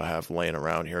else do I have laying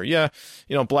around here? Yeah,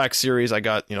 Black Series, I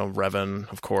got,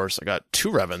 Revan, of course. I got 2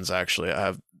 Revans, actually. I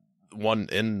have one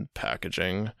in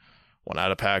packaging, one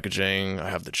out of packaging. I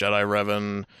have the Jedi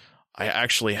Revan. I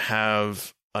actually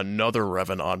have another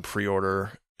Revan on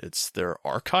pre-order. It's their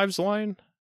Archives line,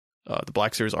 the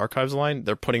Black Series Archives line.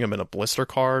 They're putting them in a blister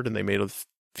card, and they made a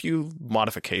few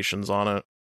modifications on it.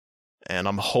 And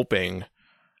I'm hoping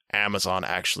Amazon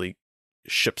actually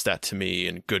ships that to me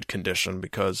in good condition,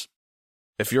 because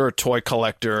if you're a toy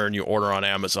collector and you order on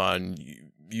Amazon,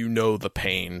 you know the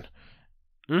pain.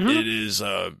 Mm-hmm. It is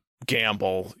a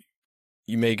gamble.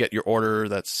 You may get your order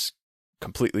that's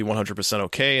completely 100%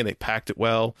 okay and they packed it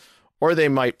well, or they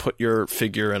might put your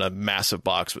figure in a massive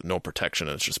box with no protection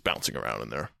and it's just bouncing around in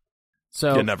there.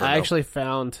 So I actually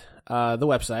found the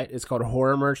website. It's called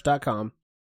horrormerch.com.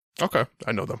 Okay,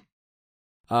 I know them.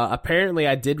 Apparently,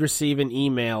 I did receive an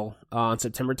email on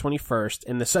September 21st,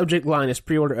 and the subject line is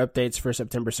pre-order updates for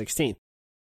September 16th.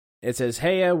 It says,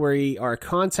 hey, we are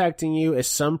contacting you as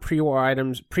some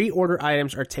pre-order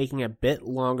items are taking a bit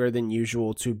longer than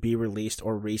usual to be released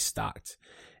or restocked.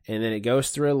 And then it goes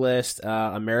through a list,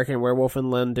 American Werewolf in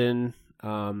London,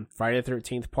 Friday the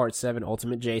 13th, Part 7,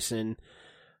 Ultimate Jason,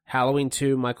 Halloween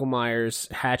 2, Michael Myers,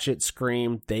 Hatchet,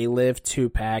 Scream, They Live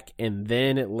 2-pack, and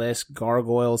then it lists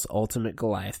Gargoyles Ultimate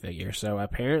Goliath figure. So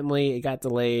apparently it got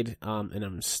delayed, and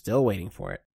I'm still waiting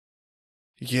for it.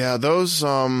 Yeah, those,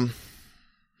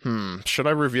 should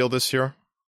I reveal this here?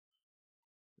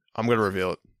 I'm going to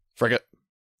reveal it. Forget.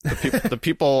 The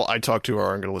people I talk to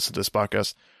aren't going to listen to this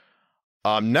podcast.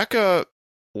 NECA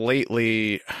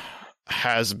lately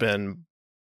has been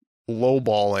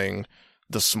lowballing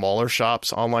the smaller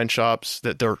shops, online shops,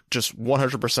 that they're just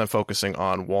 100% focusing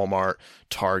on Walmart,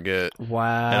 Target, and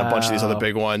a bunch of these other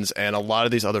big ones. And a lot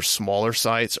of these other smaller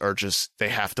sites are just, they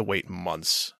have to wait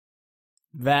months.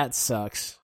 That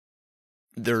sucks.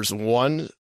 There's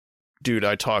one dude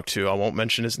I talked to, I won't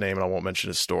mention his name and I won't mention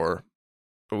his store,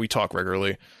 but we talk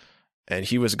regularly, and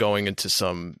he was going into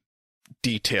some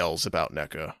details about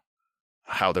NECA,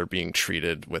 how they're being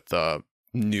treated with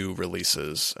new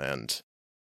releases. And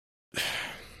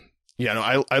yeah,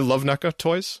 no, I love NECA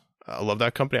toys. I love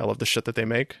that company. I love the shit that they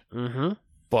make. Mm-hmm.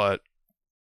 But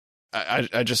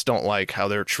I just don't like how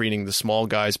they're treating the small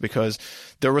guys, because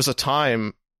there was a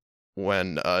time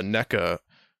when NECA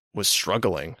was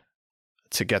struggling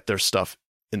to get their stuff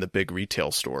in the big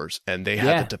retail stores, and they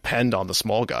had to depend on the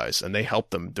small guys, and they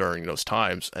helped them during those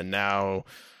times. And now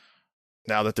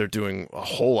that they're doing a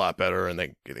whole lot better, and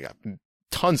they got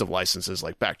tons of licenses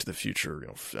like Back to the Future,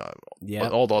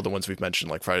 all the other ones we've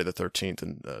mentioned, like Friday the 13th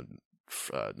and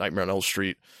Nightmare on Elm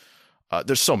Street.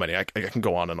 There's so many. I can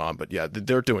go on and on, but yeah,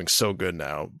 they're doing so good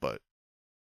now, but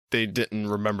they didn't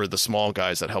remember the small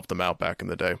guys that helped them out back in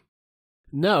the day.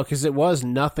 No, because it was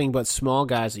nothing but small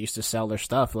guys that used to sell their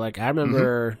stuff. Like, I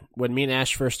remember when me and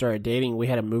Ash first started dating, we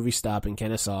had a movie stop in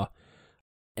Kennesaw,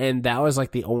 and that was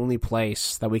like the only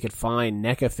place that we could find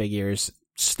NECA figures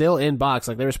still in box.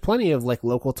 Like, there's plenty of like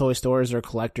local toy stores or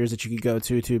collectors that you could go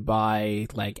to buy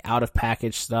like out of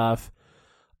package stuff.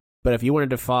 But if you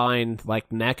wanted to find like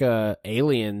NECA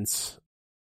aliens,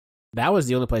 that was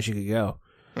the only place you could go.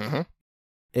 Mm-hmm.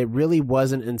 It really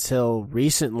wasn't until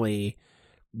recently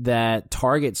that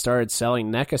Target started selling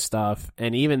NECA stuff,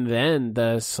 and even then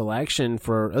the selection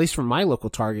for, at least from my local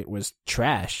Target, was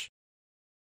trash.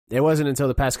 It wasn't until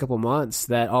the past couple months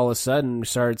that all of a sudden we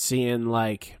started seeing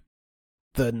like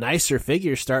the nicer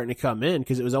figures starting to come in,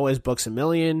 because it was always Books A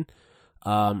Million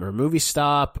or Movie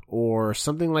Stop or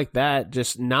something like that,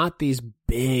 just not these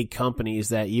big companies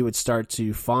that you would start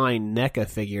to find NECA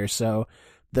figures. So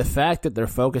the fact that they're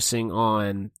focusing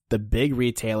on the big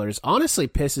retailers honestly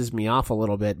pisses me off a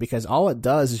little bit, because all it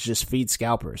does is just feed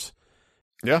scalpers.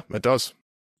 Yeah, it does.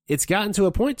 It's gotten to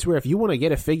a point to where if you want to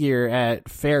get a figure at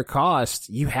fair cost,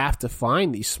 you have to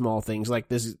find these small things. Like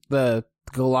the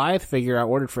Goliath figure I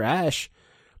ordered for Ash,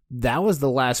 that was the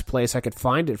last place I could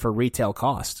find it for retail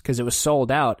cost, because it was sold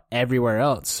out everywhere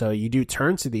else. So you do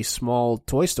turn to these small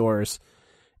toy stores,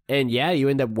 and yeah, you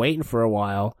end up waiting for a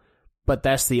while. But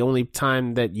that's the only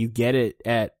time that you get it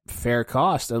at fair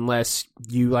cost, unless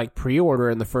you like pre-order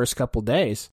in the first couple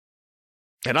days.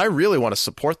 And I really want to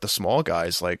support the small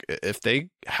guys. Like, if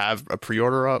they have a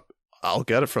pre-order up, I'll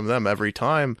get it from them every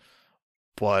time.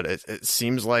 But it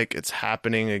seems like it's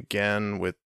happening again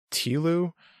with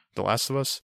Telu, The Last of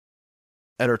Us.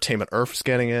 Entertainment Earth's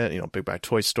getting it, Big Bad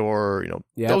Toy Store,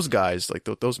 Yep. Those guys, like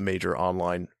those major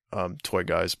online toy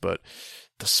guys. But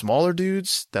the smaller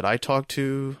dudes that I talk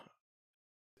to,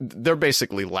 they're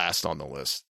basically last on the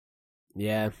list.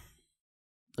 Yeah.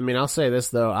 I mean, I'll say this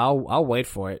though, I'll wait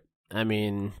for it. I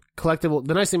mean, the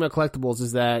nice thing about collectibles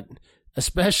is that,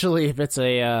 especially if it's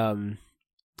a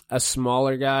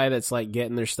smaller guy that's like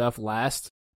getting their stuff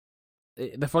last,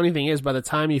 the funny thing is, by the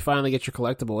time you finally get your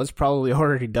collectible, it's probably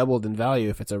already doubled in value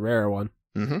if it's a rarer one.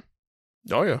 Mm-hmm.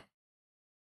 Oh yeah.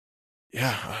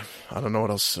 Yeah, I don't know what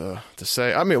else to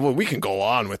say. I mean, well, we can go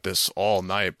on with this all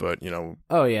night, but,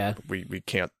 Oh, yeah. we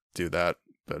can't do that.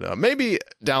 But maybe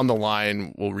down the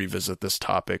line, we'll revisit this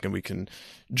topic and we can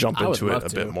jump into it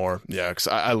a bit more. Yeah, because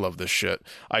I love this shit.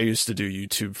 I used to do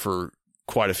YouTube for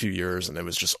quite a few years, and it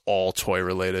was just all toy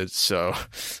related. So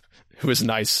it was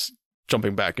nice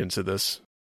jumping back into this.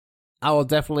 I will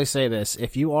definitely say this.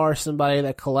 If you are somebody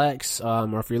that collects,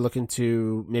 or if you're looking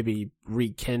to maybe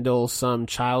rekindle some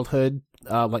childhood,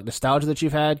 like nostalgia that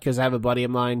you've had, because I have a buddy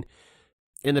of mine,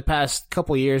 in the past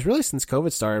couple of years, really since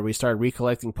COVID started, we started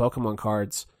recollecting Pokemon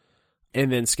cards,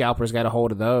 and then scalpers got a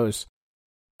hold of those.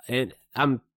 And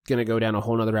I'm going to go down a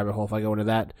whole nother rabbit hole if I go into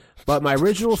that. But my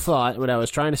original thought, what I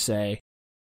was trying to say,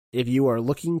 if you are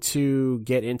looking to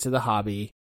get into the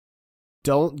hobby,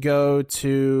 don't go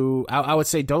to, I would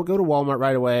say don't go to Walmart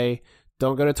right away.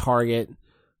 Don't go to Target.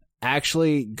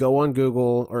 Actually go on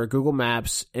Google or Google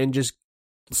Maps and just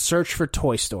search for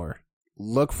toy store.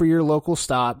 Look for your local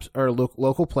stops or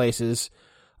local places.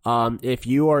 If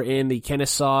you are in the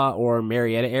Kennesaw or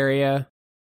Marietta area,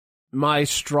 my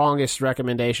strongest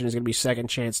recommendation is going to be Second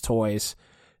Chance Toys.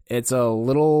 It's a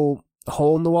little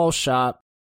hole-in-the-wall shop.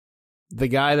 The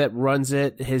guy that runs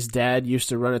it, his dad used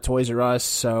to run a Toys R Us,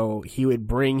 so he would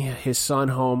bring his son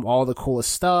home all the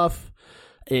coolest stuff.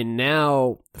 And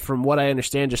now, from what I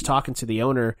understand, just talking to the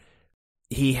owner,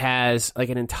 he has like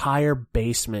an entire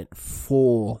basement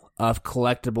full of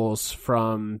collectibles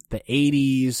from the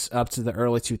 80s up to the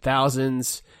early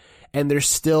 2000s. And they're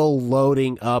still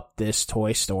loading up this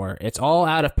toy store. It's all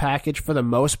out of package for the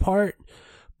most part,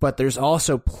 but there's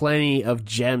also plenty of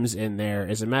gems in there.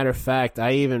 As a matter of fact,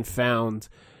 I even found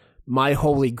my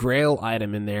holy grail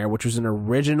item in there, which was an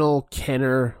original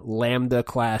Kenner Lambda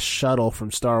class shuttle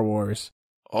from Star Wars.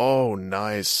 Oh,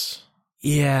 nice.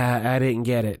 Yeah, I didn't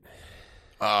get it.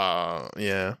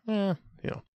 Yeah. Yeah.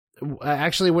 I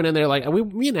actually went in there, like,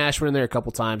 me and Ash went in there a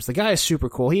couple times. The guy is super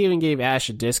cool. He even gave Ash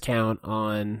a discount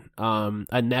on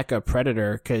a NECA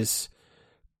Predator, because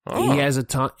he has a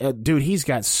ton. Dude, he's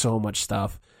got so much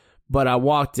stuff. But I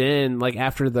walked in, like,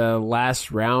 after the last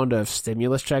round of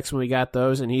stimulus checks when we got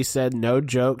those, and he said, no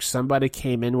joke, somebody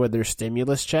came in with their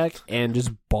stimulus check and just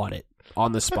bought it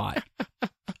on the spot.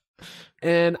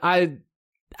 And I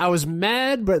was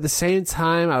mad, but at the same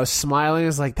time, I was smiling. I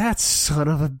was like, that son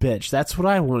of a bitch. That's what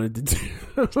I wanted to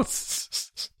do.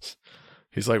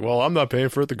 He's like, well, I'm not paying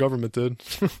for it. The government did.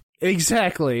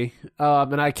 Exactly.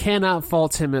 And I cannot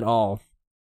fault him at all.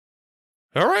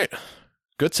 All right.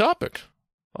 Good topic.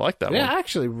 I like that one. Yeah, I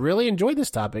actually really enjoyed this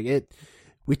topic.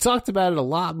 We talked about it a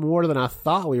lot more than I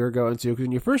thought we were going to, because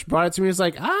when you first brought it to me, I was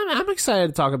like, I'm excited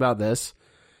to talk about this.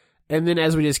 And then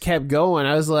as we just kept going,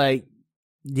 I was like,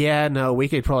 Yeah, no, we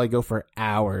could probably go for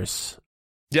hours.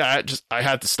 Yeah, I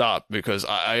had to stop because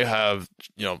I have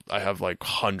like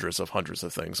hundreds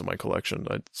of things in my collection.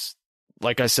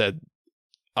 Like I said,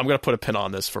 I'm going to put a pin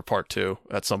on this for part 2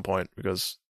 at some point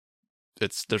because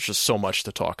there's just so much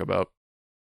to talk about.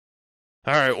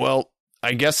 All right, well,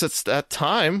 I guess it's that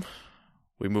time.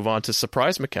 We move on to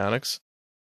surprise mechanics.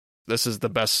 This is the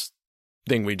best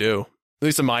thing we do, at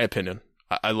least in my opinion.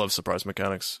 I love surprise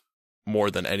mechanics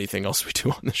more than anything else we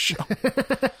do on this show.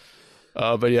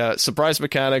 But yeah, surprise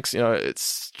mechanics,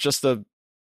 it's just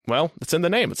it's in the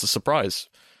name. It's a surprise.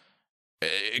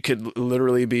 It could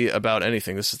literally be about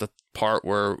anything. This is the part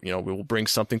where, we will bring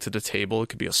something to the table. It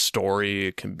could be a story.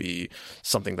 It can be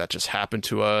something that just happened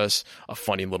to us, a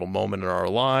funny little moment in our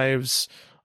lives.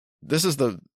 This is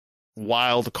the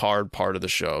wild card part of the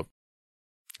show.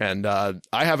 And I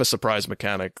have a surprise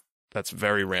mechanic that's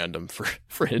very random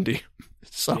for Indy.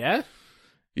 So,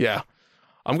 yeah.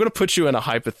 I'm going to put you in a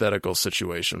hypothetical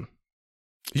situation.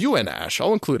 You and Ash.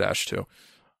 I'll include Ash too.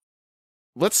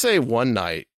 Let's say one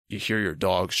night you hear your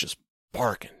dogs just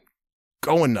barking,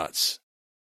 going nuts,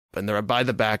 and they're by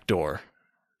the back door.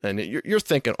 And you're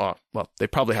thinking, oh, well, they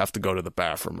probably have to go to the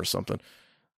bathroom or something.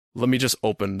 Let me just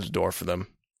open the door for them.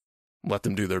 Let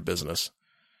them do their business.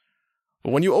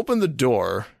 But when you open the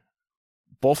door,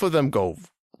 both of them go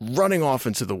running off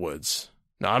into the woods.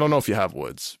 Now, I don't know if you have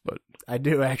woods, but... I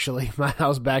do, actually. My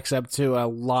house backs up to a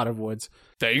lot of woods.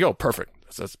 There you go. Perfect.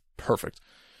 That's perfect.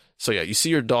 So, yeah, you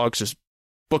see your dogs just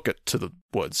book it to the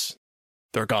woods.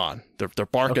 They're gone. They're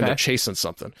barking. Okay. They're chasing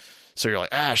something. So you're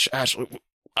like, Ash, I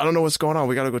don't know what's going on.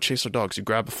 We got to go chase our dogs. You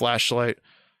grab a flashlight.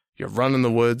 You're running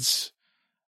the woods.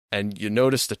 And you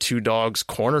notice the 2 dogs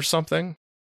corner something.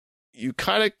 You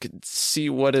kind of can see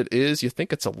what it is. You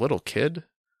think it's a little kid.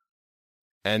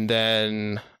 And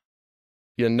then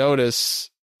you notice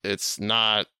it's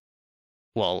not,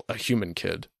 a human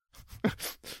kid.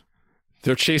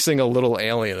 They're chasing a little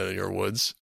alien in your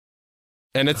woods.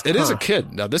 And it is a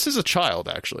kid. Now, this is a child,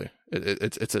 actually.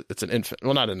 It's an infant.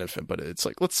 Well, not an infant, but it's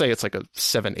like, let's say it's like a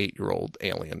 7-8-year-old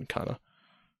alien kind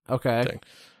of thing.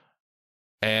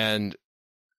 And,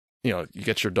 you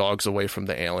get your dogs away from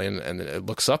the alien, and it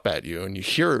looks up at you, and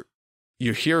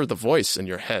you hear the voice in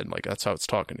your head. Like, that's how it's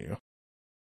talking to you.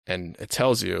 And it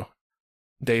tells you,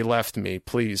 they left me,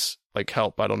 please,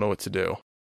 help. I don't know what to do.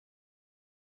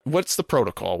 What's the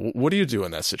protocol? What do you do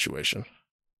in that situation?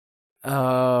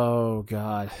 Oh,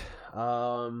 God.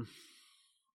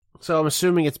 So I'm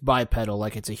assuming it's bipedal,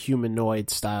 it's a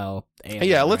humanoid style alien.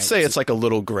 Yeah, let's say it's like a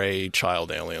little gray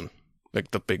child alien,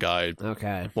 like the big eye.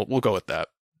 Okay. Well, we'll go with that.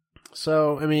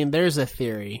 So, there's a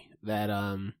theory that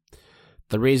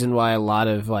the reason why a lot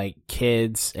of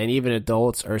kids and even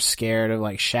adults are scared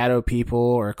of shadow people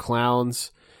or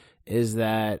clowns is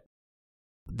that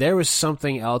there was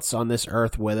something else on this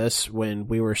earth with us when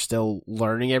we were still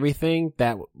learning everything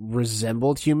that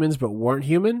resembled humans but weren't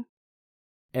human.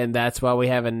 And that's why we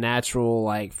have a natural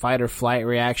fight or flight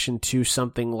reaction to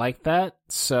something like that.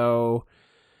 So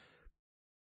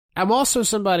I'm also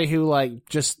somebody who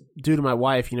just due to my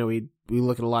wife, we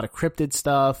look at a lot of cryptid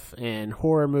stuff and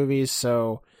horror movies.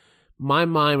 So my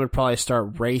mind would probably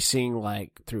start racing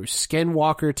through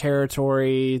skinwalker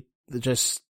territory.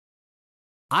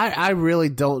 I really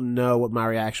don't know what my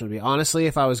reaction would be. Honestly,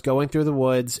 if I was going through the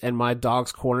woods and my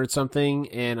dogs cornered something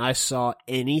and I saw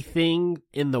anything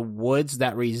in the woods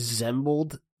that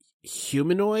resembled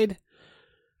humanoid,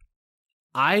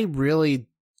 I really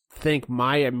think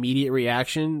my immediate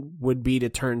reaction would be to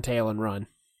turn tail and run.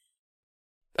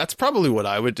 That's probably what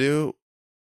I would do.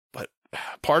 But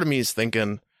part of me is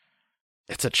thinking,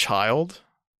 it's a child.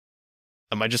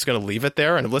 Am I just going to leave it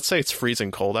there? And let's say it's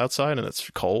freezing cold outside and it's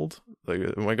cold.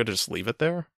 Am I going to just leave it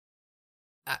there?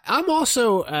 I'm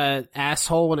also an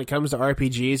asshole when it comes to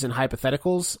RPGs and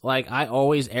hypotheticals. I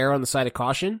always err on the side of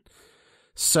caution.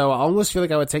 So I almost feel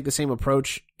like I would take the same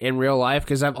approach in real life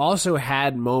because I've also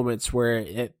had moments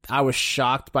where I was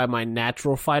shocked by my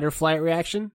natural fight or flight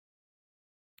reaction.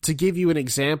 To give you an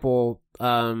example,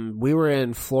 we were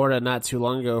in Florida not too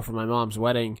long ago for my mom's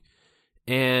wedding,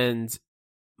 and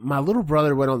my little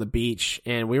brother went on the beach,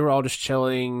 and we were all just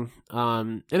chilling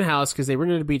in a house because they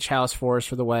rented a beach house for us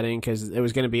for the wedding because it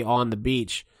was going to be on the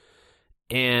beach.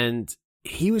 And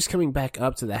he was coming back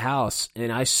up to the house,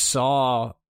 and I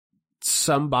saw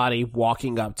somebody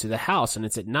walking up to the house, and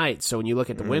it's at night. So when you look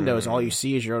at the windows, all you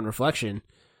see is your own reflection.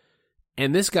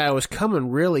 And this guy was coming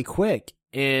really quick,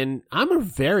 and I'm a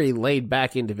very laid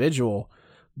back individual.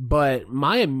 But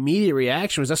my immediate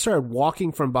reaction was I started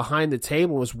walking from behind the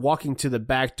table and was walking to the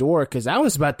back door because I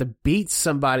was about to beat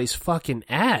somebody's fucking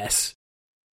ass.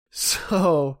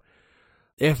 So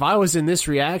if I was in this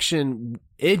reaction,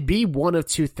 it'd be one of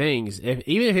two things.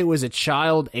 Even if it was a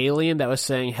child alien that was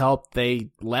saying, help, they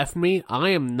left me, I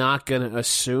am not going to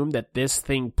assume that this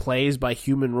thing plays by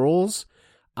human rules.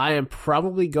 I am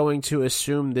probably going to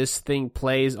assume this thing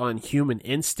plays on human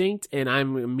instinct, and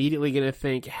I'm immediately going to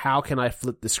think, how can I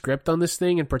flip the script on this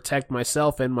thing and protect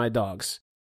myself and my dogs?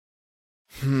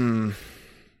 Now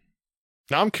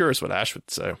I'm curious what Ash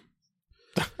would say.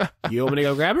 You want me to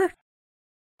go grab her?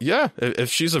 Yeah,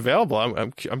 if she's available,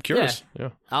 I'm curious. Yeah.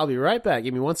 I'll be right back.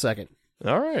 Give me 1 second.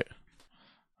 All right.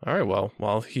 Well,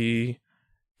 while he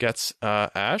gets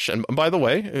Ash, and by the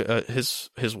way,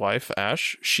 his wife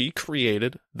Ash, she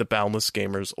created the Boundless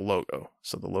Gamers logo.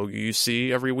 So the logo you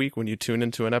see every week when you tune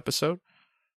into an episode,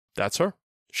 that's her.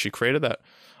 She created that.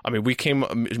 I mean,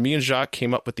 me and Jacques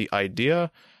came up with the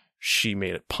idea. She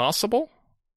made it possible,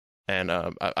 and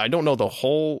I don't know the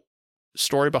whole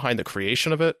story behind the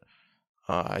creation of it.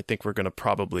 I think we're going to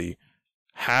probably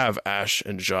have Ash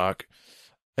and Jacques,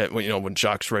 when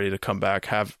Jacques' ready to come back,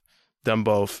 have them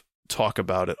both talk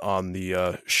about it on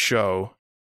the show.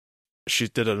 She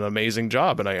did an amazing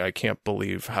job, and I can't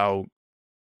believe how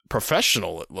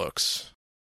professional it looks.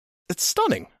 It's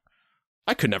stunning.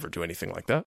 I could never do anything like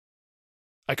that.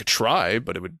 I could try,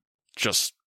 but it would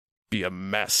just be a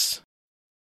mess.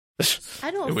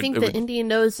 I don't think the Indian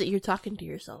knows that you're talking to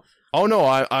yourself. Oh no,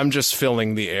 I'm just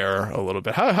filling the air a little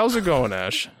bit. How's it going,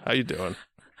 Ash? How you doing?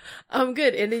 I'm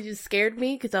good. And it just scared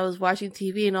me because I was watching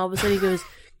TV, and all of a sudden he goes,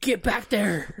 "Get back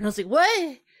there!" And I was like,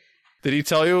 "What?" Did he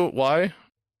tell you why?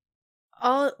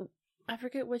 I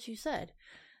forget what you said.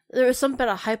 There was something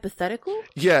about a hypothetical?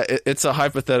 Yeah, it's a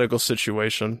hypothetical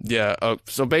situation. Yeah,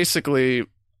 so basically,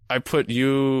 I put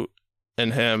you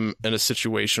and him in a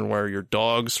situation where your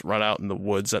dogs run out in the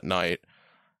woods at night.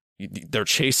 They're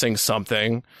chasing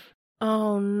something.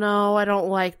 Oh, no, I don't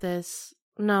like this.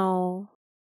 No.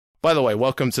 By the way,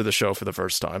 welcome to the show for the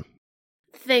first time.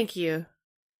 Thank you.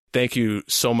 Thank you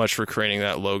so much for creating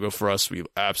that logo for us. We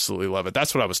absolutely love it.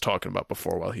 That's what I was talking about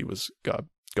before while he was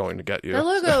going to get you. The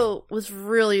logo was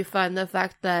really fun. The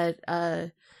fact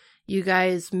that you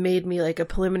guys made me like a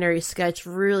preliminary sketch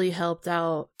really helped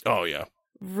out. Oh, yeah.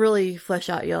 Really flesh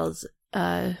out y'all's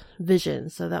vision.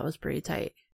 So that was pretty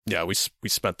tight. Yeah, we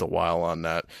spent a while on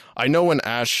that. I know when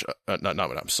Ash, I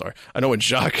know when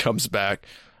Jacques comes back,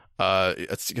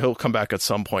 he'll come back at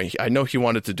some point. I know he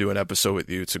wanted to do an episode with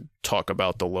you to talk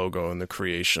about the logo and the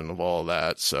creation of all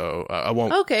that. So I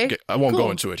won't. Okay.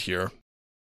 Go into it here.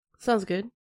 Sounds good.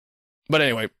 But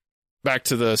anyway, back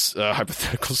to this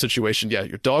hypothetical situation. Yeah,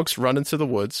 your dogs run into the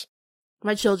woods.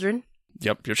 My children.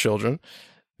 Yep, your children.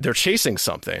 They're chasing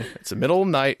something. It's the middle of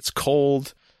the night. It's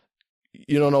cold.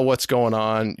 You don't know what's going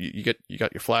on. You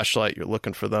got your flashlight. You're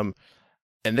looking for them,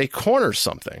 and they corner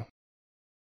something.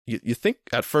 You think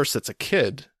at first it's a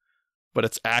kid, but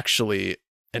it's actually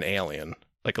an alien,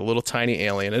 like a little tiny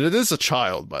alien, and it is a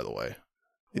child, by the way.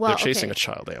 Well, they're chasing a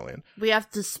child alien. We have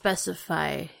to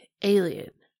specify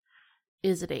alien.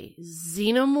 Is it a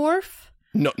xenomorph?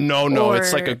 No.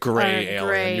 It's like a gray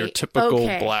alien. Your typical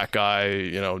black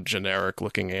eye, generic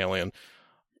looking alien.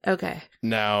 Okay.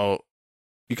 Now,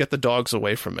 you get the dogs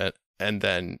away from it, and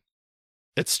then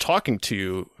it's talking to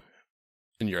you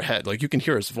in your head. Like, you can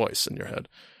hear his voice in your head.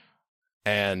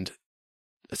 And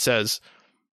it says,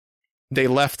 "They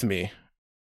left me.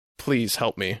 Please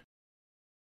help me."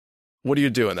 What do you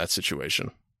do in that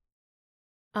situation?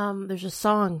 There's a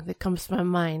song that comes to my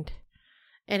mind,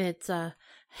 and it's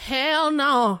 "Hell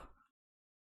No."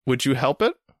 Would you help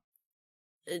it?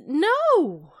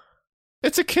 No.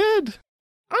 It's a kid.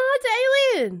 Oh,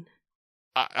 it's alien.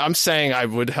 I'm saying I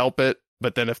would help it,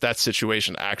 but then if that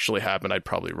situation actually happened, I'd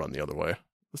probably run the other way.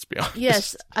 Let's be honest.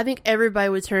 Yes, I think everybody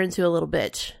would turn into a little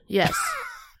bitch. Yes.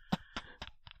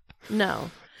 No.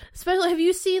 Especially, have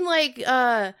you seen, like,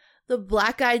 the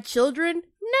Black-Eyed Children?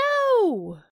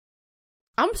 No!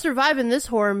 I'm surviving this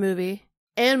horror movie.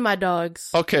 And my dogs.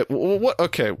 Okay,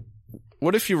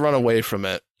 what if you run away from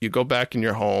it, you go back in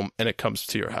your home, and it comes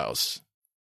to your house?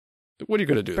 What are you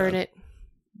going to do Burn then? it.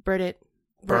 Burn it.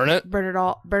 Burn it? Burn it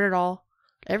all. Burn it all.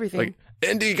 Everything. Like,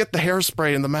 Indy, get the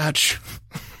hairspray in the match.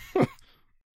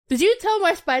 Did you tell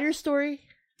my spider story?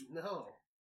 No.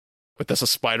 But that's a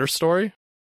spider story?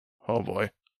 Oh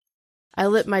boy. I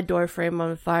lit my door frame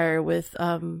on fire with,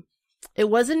 it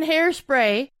wasn't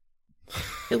hairspray.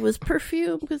 It was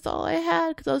perfume, because all I had,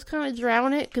 because I was kind of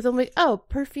drowning it, because I'm like, oh,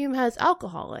 perfume has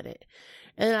alcohol in it.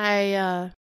 And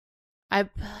I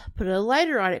put a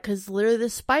lighter on it, because literally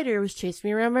this spider was chasing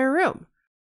me around my room.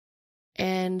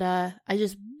 And I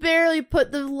just barely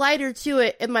put the lighter to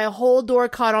it, and my whole door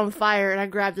caught on fire, and I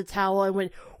grabbed a towel and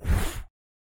went,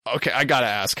 Okay, I gotta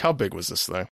ask, how big was this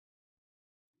thing?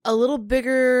 A little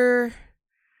bigger.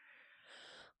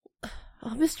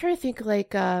 I'm just trying to think,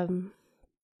 like,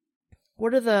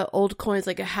 what are the old coins?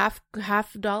 Like a half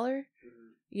dollar?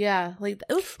 Yeah, like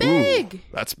it was big. Ooh,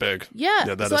 that's big. Yeah,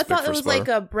 that so is I big thought for it was spider. like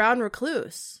a brown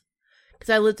recluse because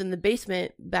I lived in the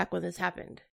basement back when this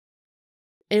happened.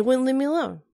 And it wouldn't leave me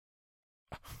alone.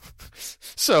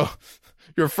 So,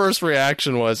 your first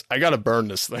reaction was, I gotta burn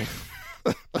this thing.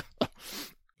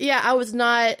 Yeah, I was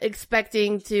not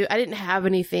expecting to. I didn't have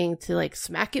anything to like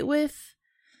smack it with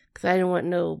because I didn't want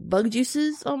no bug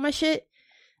juices on my shit.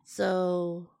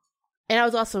 So, and I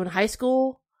was also in high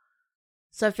school.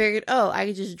 So I figured, oh, I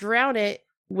could just drown it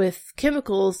with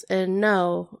chemicals. And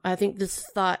no, I think this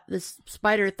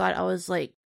spider thought I was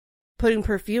like putting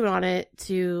perfume on it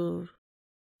to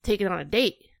take it on a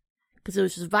date because it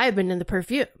was just vibing in the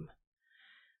perfume.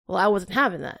 Well, I wasn't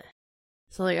having that.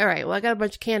 So like, all right, well, I got a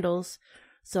bunch of candles,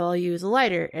 so I'll use a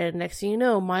lighter. And next thing you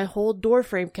know, my whole door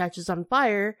frame catches on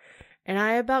fire and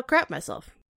I about crap myself.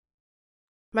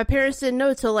 My parents didn't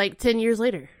know till like 10 years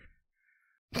later.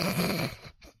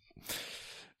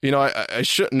 You know, I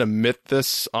shouldn't admit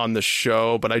this on the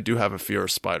show, but I do have a fear of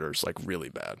spiders, like really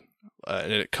bad.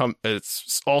 And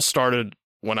it's all started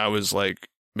when I was like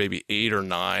maybe 8 or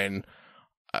 9.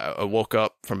 I woke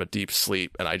up from a deep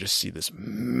sleep and I just see this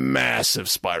massive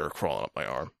spider crawling up my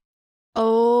arm.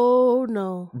 Oh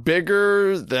no.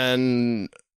 Bigger than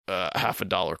half a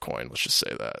dollar coin, let's just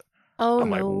say that. Oh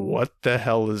I'm no. like, what the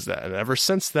hell is that? And ever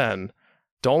since then,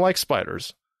 don't like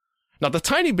spiders. Now, the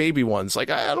tiny baby ones, like,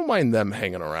 I don't mind them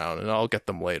hanging around, and I'll get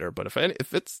them later. But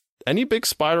if it's any big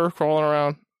spider crawling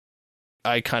around,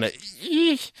 I kind of,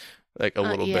 like, a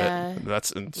little yeah. bit.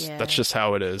 That's just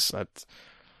how it is.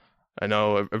 I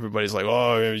know everybody's like,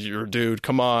 oh, you're a dude,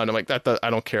 come on. I'm like, I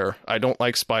don't care. I don't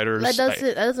like spiders.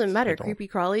 That doesn't matter. Creepy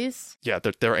crawlies. Yeah,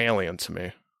 they're alien to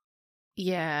me.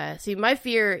 Yeah. See, my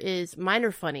fear is mine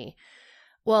are funny.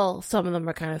 Well, some of them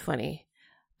are kind of funny.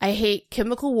 I hate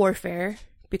chemical warfare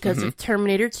because of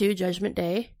Terminator 2, Judgment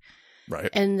Day. Right.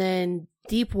 And then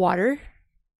deep water.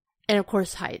 And of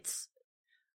course, heights.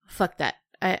 Fuck that.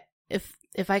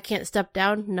 If I can't step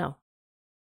down, no.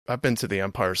 I've been to the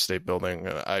Empire State Building,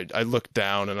 and I looked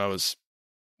down, and I was,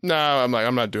 no, I'm like,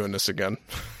 I'm not doing this again.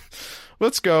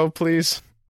 Let's go, please.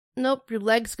 Nope, your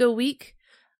legs go weak.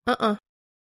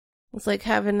 It's like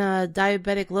having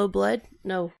diabetic low blood.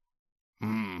 No.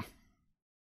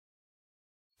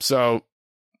 So,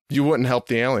 you wouldn't help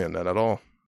the alien then at all?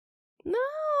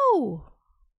 No.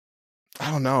 I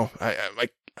don't know.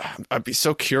 I'd be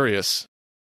so curious.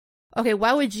 Okay,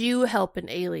 why would you help an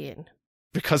alien?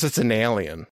 Because it's an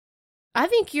alien. I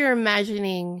think you're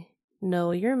imagining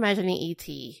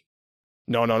E.T.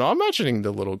 No. I'm imagining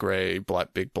the little gray,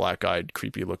 big black-eyed,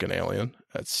 creepy-looking alien.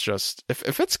 It's just,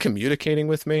 if it's communicating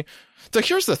with me. So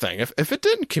here's the thing. If it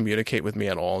didn't communicate with me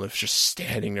at all, and if it's just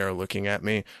standing there looking at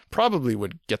me, probably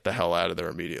would get the hell out of there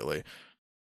immediately.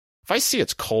 If I see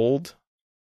it's cold,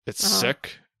 it's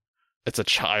sick, it's a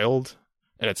child,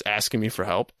 and it's asking me for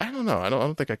help, I don't know. I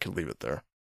don't think I could leave it there.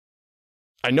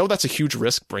 I know that's a huge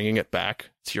risk bringing it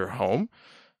back to your home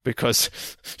because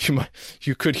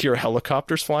you could hear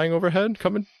helicopters flying overhead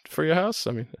coming for your house.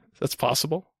 I mean, that's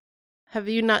possible. Have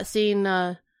you not seen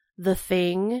The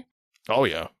Thing? Oh,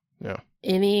 yeah.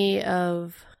 Any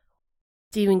of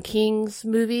Stephen King's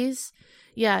movies?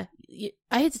 Yeah,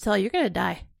 I hate to tell you, you're going to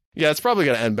die. Yeah, it's probably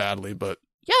going to end badly, but...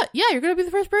 Yeah, you're going to be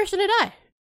the first person to die.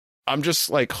 I'm just,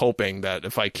 like, hoping that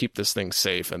if I keep this thing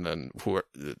safe and then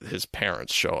his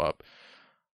parents show up,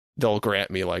 they'll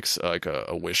grant me, like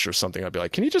a wish or something. I'd be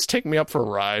like, can you just take me up for a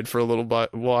ride for a little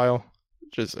while?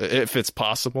 Just, if it's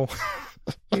possible.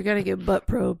 You're going to get butt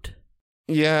probed.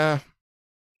 Yeah,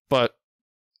 but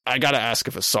I got to ask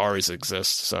if Asaris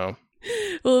exist, so...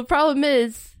 Well, the problem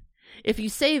is, if you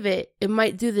save it, it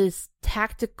might do this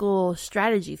tactical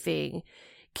strategy thing,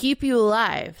 keep you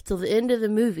alive till the end of the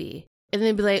movie, and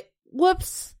then be like,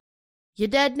 whoops, you're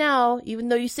dead now, even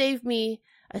though you saved me,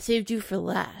 I saved you for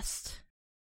last.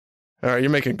 All right,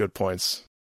 you're making good points.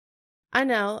 I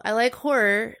know, I like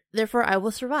horror, therefore I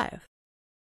will survive.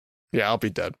 Yeah, I'll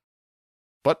be dead.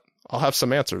 But I'll have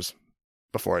some answers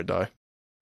before I die.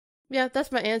 Yeah,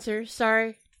 that's my answer.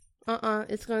 Sorry.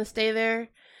 It's gonna stay there.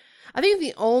 I think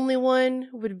the only one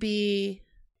would be...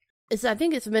 I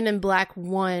think it's Men in Black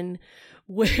 1,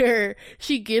 where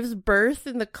she gives birth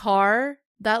in the car.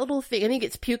 That little thing, and he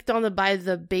gets puked on by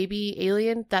the baby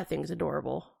alien. That thing's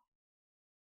adorable.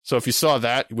 So if you saw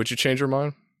that, would you change your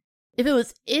mind? If it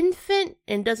was infant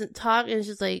and doesn't talk, and it's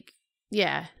just like,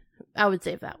 yeah, I would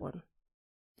save that one.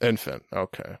 Infant,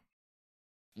 okay.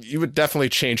 You would definitely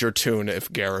change your tune if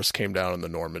Garrus came down in the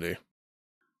Normandy.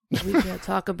 We can't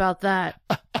talk about that.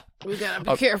 We gotta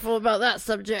be careful about that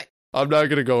subject. I'm not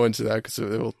going to go into that because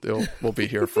we'll be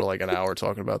here for like an hour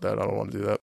talking about that. I don't want to do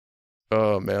that.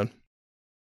 Oh, man.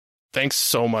 Thanks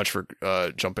so much for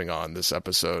jumping on this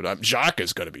episode. Jacques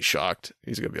is going to be shocked.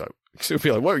 He's going to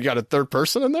be like, what, you got a third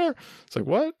person in there? It's like,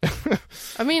 what?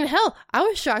 I mean, hell, I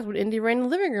was shocked when Indy ran in the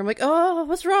living room. Like, oh,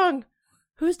 what's wrong?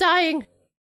 Who's dying? And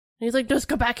he's like, just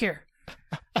come back here.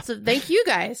 So thank you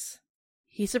guys.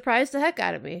 He surprised the heck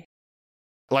out of me.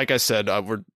 Like I said,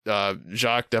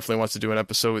 Jacques definitely wants to do an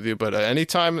episode with you, but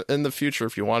anytime in the future,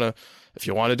 if you want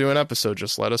to do an episode,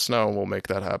 just let us know and we'll make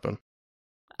that happen.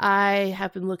 I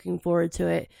have been looking forward to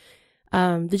it.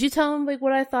 Did you tell him like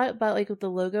what I thought about like with the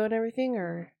logo and everything,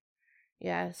 or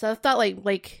yeah? So I thought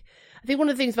like I think one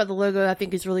of the things about the logo I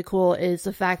think is really cool is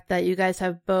the fact that you guys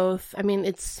have both. I mean,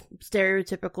 it's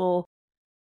stereotypical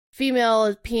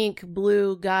female, pink,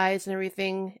 blue guys and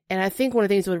everything. And I think one of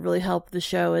the things that would really help the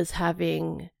show is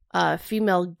having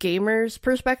female gamers'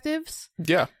 perspectives.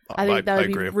 Yeah, I think that would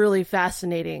be really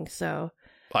fascinating. So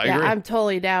I agree. I'm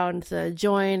totally down to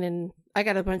join, and I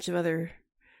got a bunch of other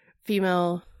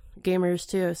female gamers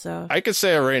too. So I could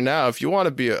say it right now. If you want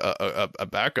to be a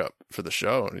backup for the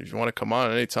show, and if you want to come on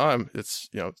at any time, it's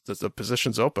the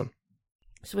position's open.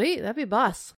 Sweet, that'd be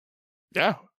boss.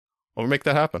 Yeah, we'll make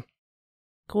that happen.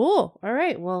 Cool. All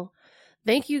right. Well,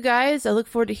 thank you guys. I look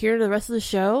forward to hearing the rest of the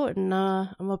show, and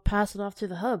I'm gonna pass it off to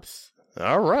the hubs.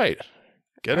 All right.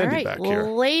 Get Indy back here.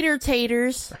 Later,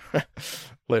 taters.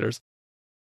 Laters.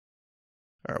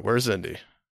 All right. Where's Indy?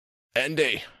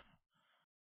 Indy.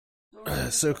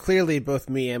 So clearly, both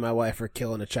me and my wife are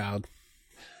killing a child.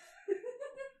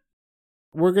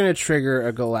 We're gonna trigger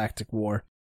a galactic war.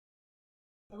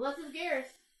 Unless it's Garrus.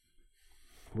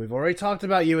 We've already talked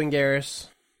about you and Garrus.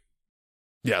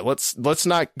 Yeah, let's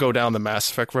not go down the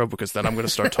Mass Effect road, because then I'm going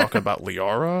to start talking about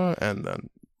Liara, and then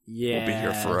we'll be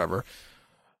here forever.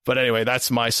 But anyway,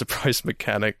 that's my surprise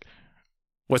mechanic.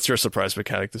 What's your surprise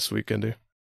mechanic this week, Indy?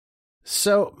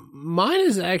 So mine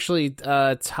is actually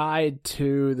tied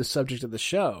to the subject of the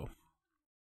show.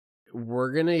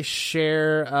 We're going to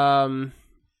share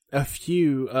a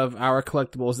few of our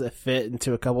collectibles that fit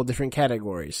into a couple different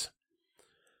categories.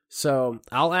 So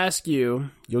I'll ask you,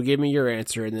 you'll give me your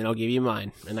answer, and then I'll give you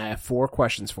mine. And I have 4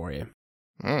 questions for you.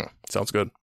 Sounds good.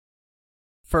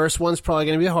 First one's probably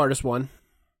going to be the hardest one.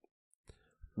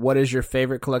 What is your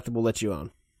favorite collectible that you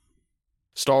own?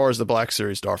 Star Wars The Black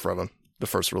Series Darth Revan, the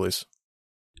first release.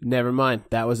 Never mind.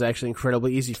 That was actually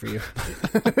incredibly easy for you.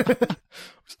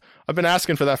 I've been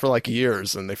asking for that for like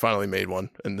years, and they finally made one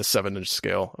in the 7-inch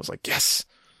scale. I was like, yes!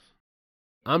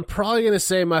 I'm probably going to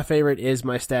say my favorite is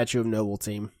my Statue of Noble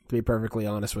team, to be perfectly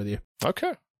honest with you.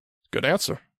 Okay. Good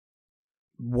answer.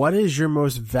 What is your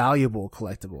most valuable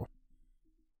collectible?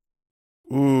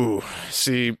 Ooh,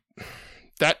 see,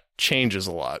 that changes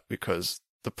a lot because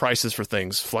the prices for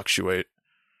things fluctuate.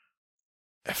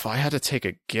 If I had to take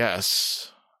a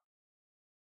guess,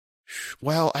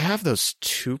 well, I have those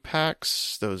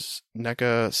 2-packs, those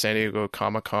NECA San Diego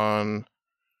Comic-Con,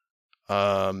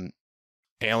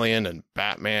 Alien and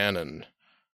Batman and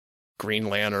Green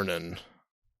Lantern and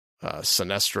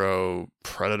Sinestro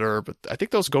Predator, but I think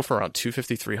those go for around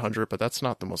 $250-$300, but that's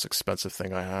not the most expensive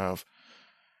thing I have.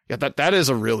 Yeah, that is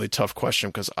a really tough question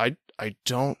because I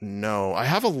don't know. I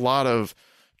have a lot of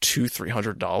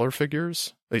 $200-$300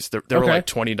 figures. At least they were like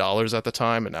 $20 at the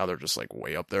time, and now they're just like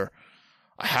way up there.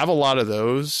 I have a lot of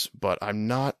those, but I'm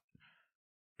not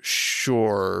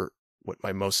sure what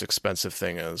my most expensive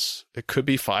thing is. It could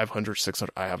be $500, $600.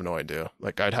 I have no idea.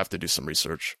 Like, I'd have to do some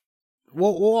research.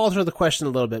 We'll alter the question a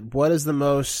little bit. What is the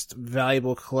most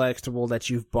valuable collectible that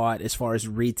you've bought as far as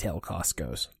retail cost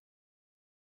goes?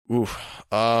 Ooh,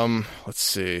 let's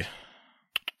see.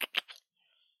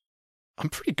 I'm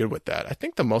pretty good with that. I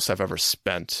think the most I've ever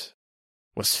spent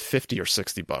was $50 or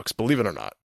 $60, believe it or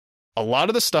not. A lot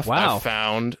of the stuff I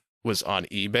found was on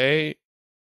eBay,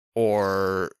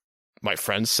 or my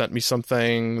friends sent me some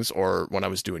things, or when I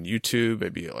was doing YouTube,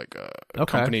 maybe like a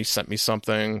company sent me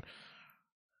something.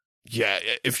 Yeah,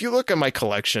 if you look at my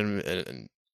collection, and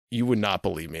you would not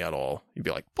believe me at all. You'd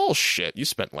be like, bullshit, you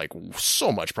spent like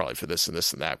so much probably for this and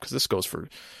this and that, because this goes for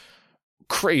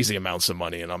crazy amounts of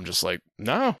money. And I'm just like,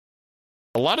 no.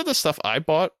 A lot of the stuff I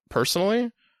bought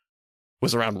personally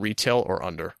was around retail or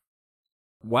under.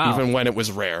 Wow. Even when it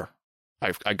was rare,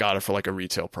 I got it for like a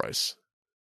retail price.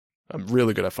 I'm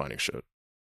really good at finding shit.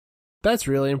 That's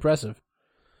really impressive.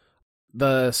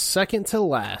 The second to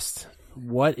last,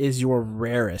 what is your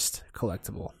rarest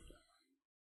collectible?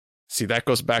 See, that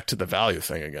goes back to the value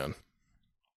thing again.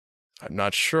 I'm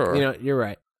not sure. You know, you're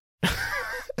right.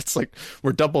 It's like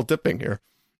we're double dipping here.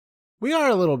 We are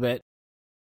a little bit.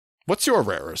 What's your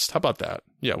rarest? How about that?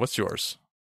 Yeah, what's yours?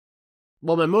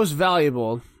 Well, my most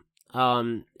valuable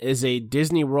is a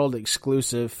Disney World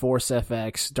exclusive Force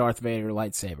FX Darth Vader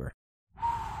lightsaber.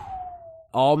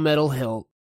 All metal hilt,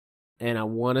 and I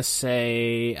want to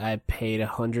say I paid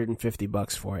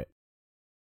 $150 for it.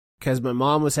 Because my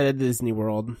mom was headed to Disney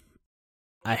World.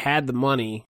 I had the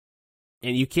money,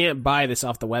 and you can't buy this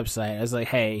off the website. I was like,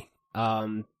 hey,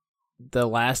 the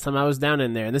last time I was down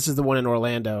in there, and this is the one in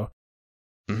Orlando,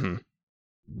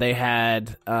 they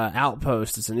had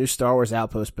Outpost. It's a new Star Wars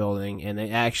Outpost building, and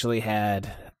they actually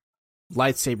had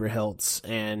lightsaber hilts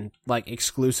and like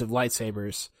exclusive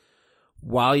lightsabers.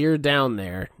 While you're down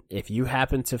there, if you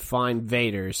happen to find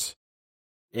Vader's,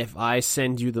 if I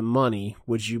send you the money,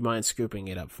 would you mind scooping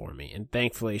it up for me? And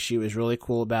thankfully, she was really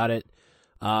cool about it.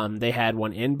 They had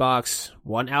one in box,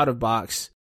 one out of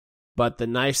box. But the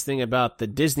nice thing about the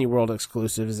Disney World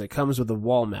exclusive is it comes with a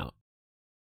wall mount.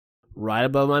 Right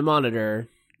above my monitor,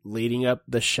 leading up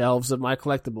the shelves of my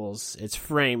collectibles, it's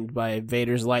framed by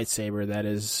Vader's lightsaber that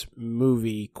is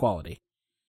movie quality.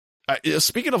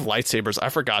 Speaking of lightsabers, I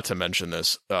forgot to mention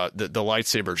this. The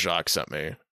lightsaber Jacques sent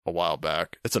me a while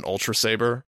back. It's an Ultra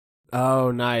Saber.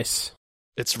 Oh, nice.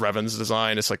 It's Revan's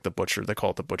design. It's like the Butcher. They call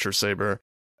it the Butcher Saber.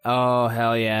 Oh,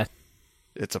 hell yeah.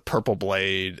 It's a purple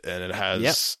blade, and it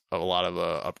has a lot of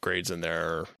upgrades in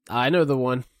there. I know the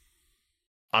one.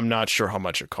 I'm not sure how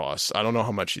much it costs. I don't know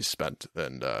how much he spent.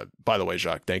 And by the way,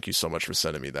 Jacques, thank you so much for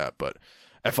sending me that. But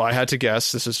if I had to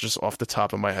guess, this is just off the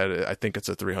top of my head, I think it's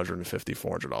a $350,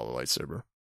 $400 lightsaber.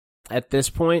 At this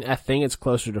point, I think it's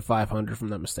closer to $500, if I'm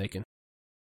not mistaken.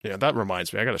 Yeah, that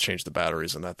reminds me. I got to change the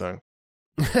batteries in that thing.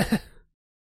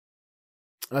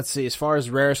 Let's see. As far as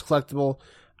rarest collectible,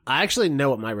 I actually know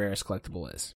what my rarest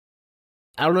collectible is.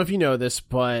 I don't know if you know this,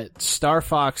 but Star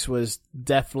Fox was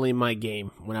definitely my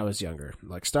game when I was younger.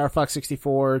 Like Star Fox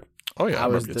 64. Oh, yeah. I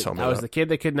was the kid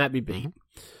that could not be beat.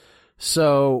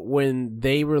 So when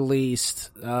they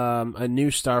released a new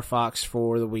Star Fox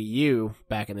for the Wii U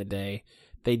back in the day,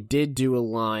 they did do a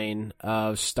line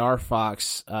of Star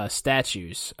Fox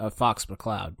statues of Fox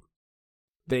McCloud.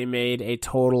 They made a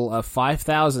total of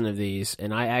 5,000 of these,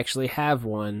 and I actually have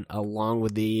one along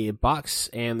with the box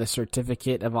and the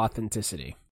certificate of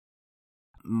authenticity.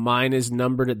 Mine is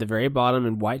numbered at the very bottom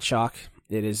in white chalk.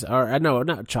 It is, or no,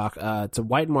 not chalk. It's a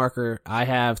white marker. I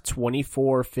have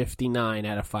 2459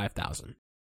 out of 5,000.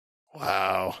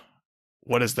 Wow.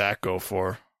 What does that go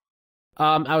for?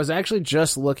 I was actually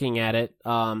just looking at it.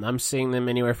 I'm seeing them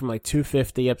anywhere from like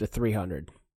 250 up to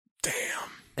 300. Damn.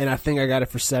 And I think I got it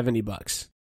for $70.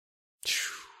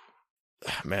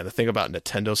 Man, the thing about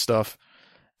Nintendo stuff,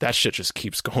 that shit just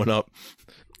keeps going up.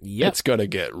 Yep. It's going to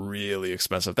get really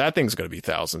expensive. That thing's going to be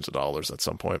thousands of dollars at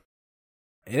some point.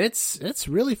 And it's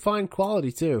really fine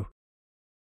quality too.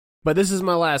 But this is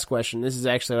my last question. This is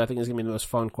actually, I think, is going to be the most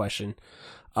fun question.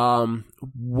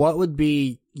 What would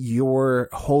be your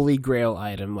holy grail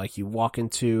item? Like you walk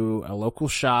into a local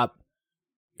shop,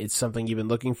 it's something you've been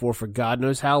looking for God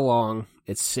knows how long.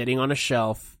 It's sitting on a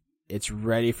shelf. It's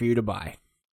ready for you to buy.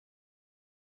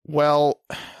 Well,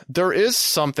 there is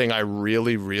something I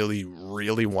really, really,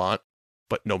 really want,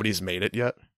 but nobody's made it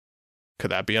yet.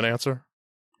 Could that be an answer?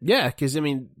 Yeah, because, I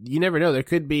mean, you never know. There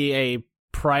could be a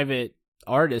private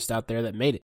artist out there that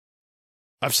made it.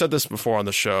 I've said this before on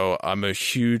the show. I'm a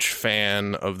huge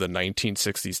fan of the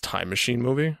 1960s Time Machine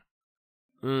movie.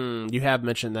 You have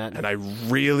mentioned that. And I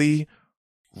really,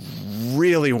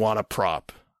 really want a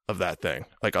prop of that thing.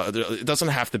 Like, it doesn't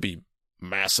have to be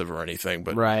massive or anything,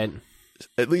 but right.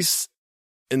 At least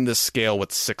in the scale with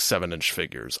 6-7 inch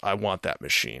figures, I want that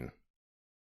machine.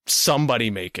 Somebody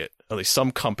make it. At least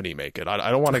some company make it. I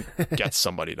don't want to get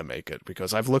somebody to make it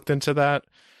because I've looked into that.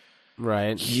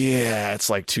 Right. Yeah,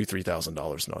 it's like $2,000-$3,000.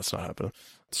 No, it's not happening.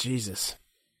 Jesus.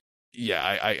 Yeah,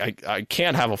 I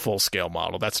can't have a full scale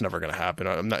model. That's never going to happen.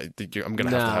 I'm going to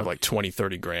have to have like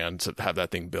 20-30 grand to have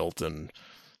that thing built and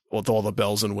with all the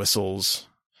bells and whistles.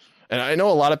 And I know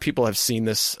a lot of people have seen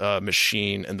this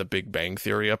machine in the Big Bang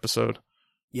Theory episode.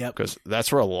 Yep. Because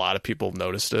that's where a lot of people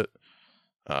noticed it.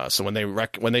 So when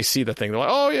they see the thing, they're like,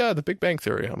 "Oh yeah, the Big Bang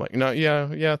Theory." I'm like, "No,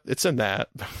 yeah, it's in that."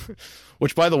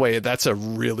 Which, by the way, that's a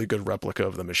really good replica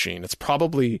of the machine. It's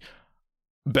probably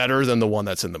better than the one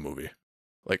that's in the movie.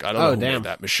 Like, I don't know who made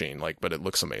that machine, like, but it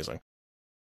looks amazing.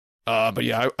 But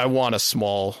yeah, I want a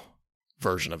small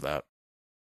version of that.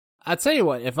 I'll tell you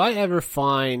what, if I ever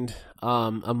find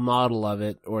a model of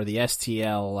it or the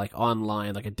STL like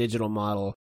online, like a digital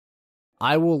model,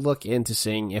 I will look into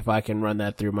seeing if I can run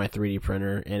that through my 3D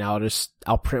printer, and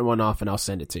I'll print one off and I'll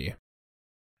send it to you.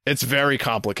 It's very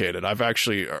complicated. I've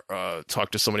actually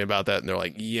talked to somebody about that, and they're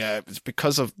like, yeah, it's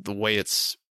because of the way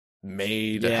it's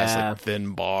made. It has like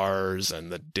thin bars,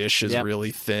 and the dish is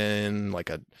really thin.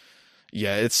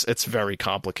 It's very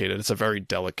complicated. It's a very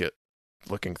delicate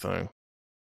looking thing.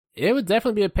 It would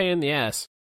definitely be a pain in the ass.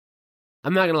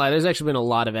 I'm not gonna lie, there's actually been a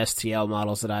lot of STL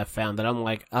models that I've found that I'm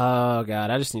like, oh god,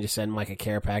 I just need to send like a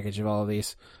care package of all of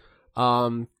these.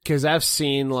 Because I've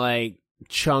seen like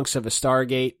chunks of a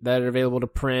Stargate that are available to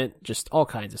print, just all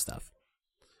kinds of stuff.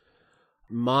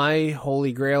 My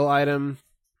holy grail item,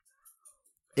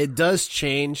 it does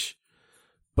change,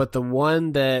 but the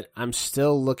one that I'm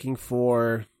still looking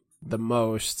for the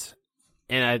most,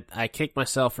 and I kick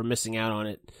myself for missing out on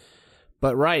it,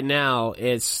 but right now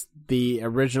it's the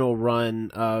original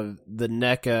run of the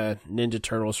NECA Ninja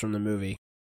Turtles from the movie.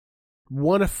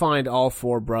 Want to find all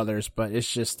four brothers, but it's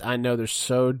just, I know they're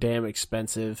so damn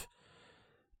expensive.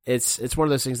 It's one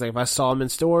of those things, like if I saw them in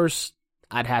stores,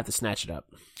 I'd have to snatch it up.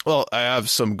 Well, I have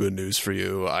some good news for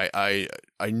you. I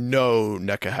know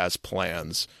NECA has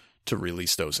plans to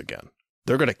release those again.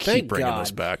 They're going to keep bringing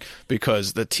those back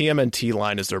because the TMNT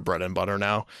line is their bread and butter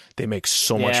now. They make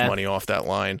so much money off that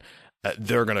line.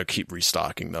 They're going to keep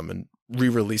restocking them and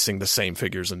re-releasing the same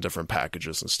figures in different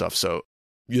packages and stuff. So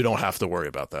you don't have to worry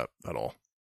about that at all.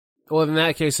 Well, in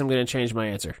that case, I'm going to change my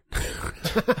answer.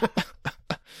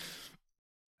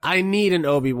 I need an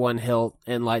Obi-Wan hilt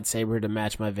and lightsaber to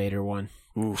match my Vader one.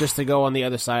 Oof. Just to go on the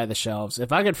other side of the shelves.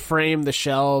 If I could frame the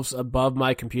shelves above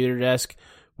my computer desk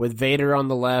with Vader on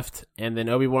the left and then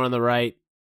Obi-Wan on the right,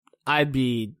 I'd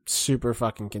be super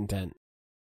fucking content.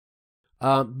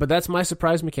 But that's my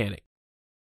surprise mechanic.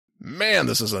 Man,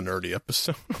 this is a nerdy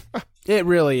episode. It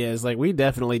really is. Like, we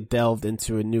definitely delved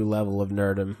into a new level of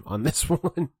nerdom on this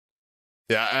one.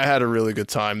 Yeah, I had a really good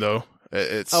time, though.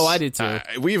 I did too.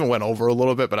 We even went over a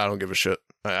little bit, but I don't give a shit.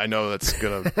 I know that's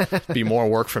going to be more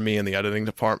work for me in the editing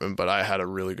department, but I had a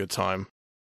really good time.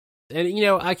 And,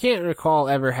 I can't recall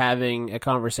ever having a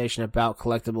conversation about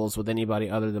collectibles with anybody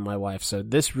other than my wife, so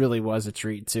this really was a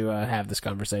treat to have this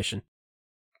conversation.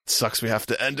 Sucks we have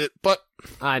to end it, but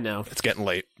I know. It's getting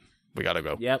late. We got to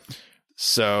go. Yep.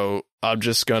 So I'm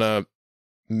just going to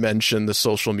mention the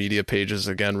social media pages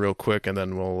again real quick, and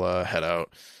then we'll head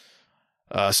out.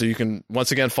 So you can,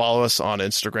 once again, follow us on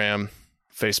Instagram,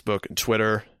 Facebook, and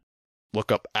Twitter.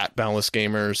 Look up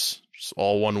 @BoundlessGamers. Just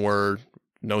all one word.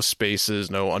 No spaces,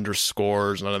 no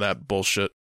underscores, none of that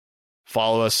bullshit.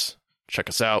 Follow us. Check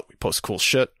us out. We post cool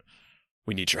shit.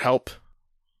 We need your help.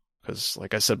 Because,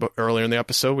 like I said earlier in the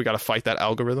episode, we got to fight that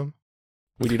algorithm.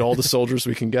 We need all the soldiers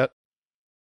we can get.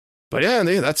 But yeah,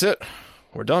 that's it.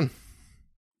 We're done.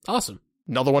 Awesome.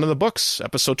 Another one of the books,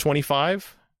 episode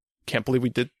 25. Can't believe we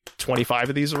did 25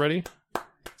 of these already.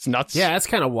 It's nuts. Yeah, that's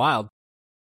kind of wild.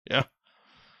 Yeah.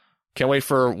 Can't wait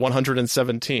for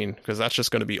 117, because that's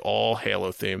just going to be all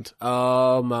Halo themed.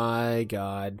 Oh my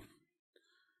god.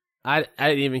 I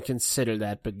didn't even consider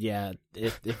that, but yeah,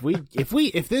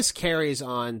 if this carries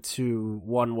on to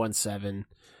 117,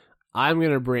 I'm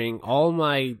going to bring all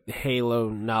my Halo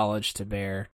knowledge to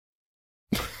bear.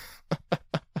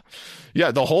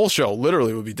 Yeah, the whole show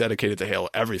literally would be dedicated to Halo.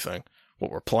 Everything.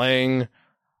 What we're playing,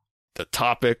 the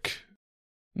topic,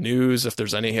 news, if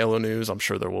there's any Halo news, I'm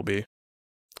sure there will be.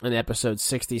 And episode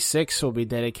 66 will be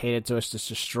dedicated to us just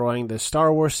destroying the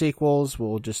Star Wars sequels.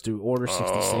 We'll just do Order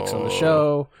 66 on the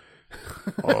show.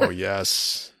 Oh,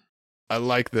 yes. I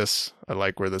like this. I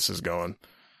like where this is going.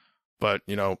 But,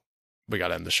 we got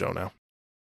to end the show now.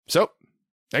 So,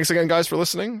 thanks again, guys, for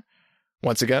listening.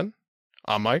 Once again,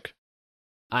 I'm Mike.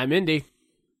 I'm Indy.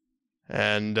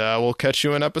 And we'll catch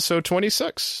you in episode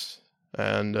 26.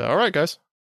 And all right, guys.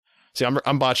 See,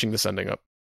 I'm botching this ending up.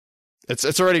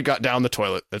 It's already got down the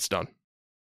toilet. It's done.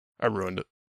 I ruined it.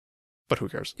 But who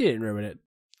cares? You didn't ruin it.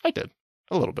 I did.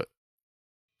 A little bit.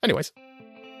 Anyways.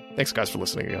 Thanks, guys, for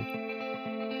listening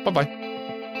again. Bye-bye.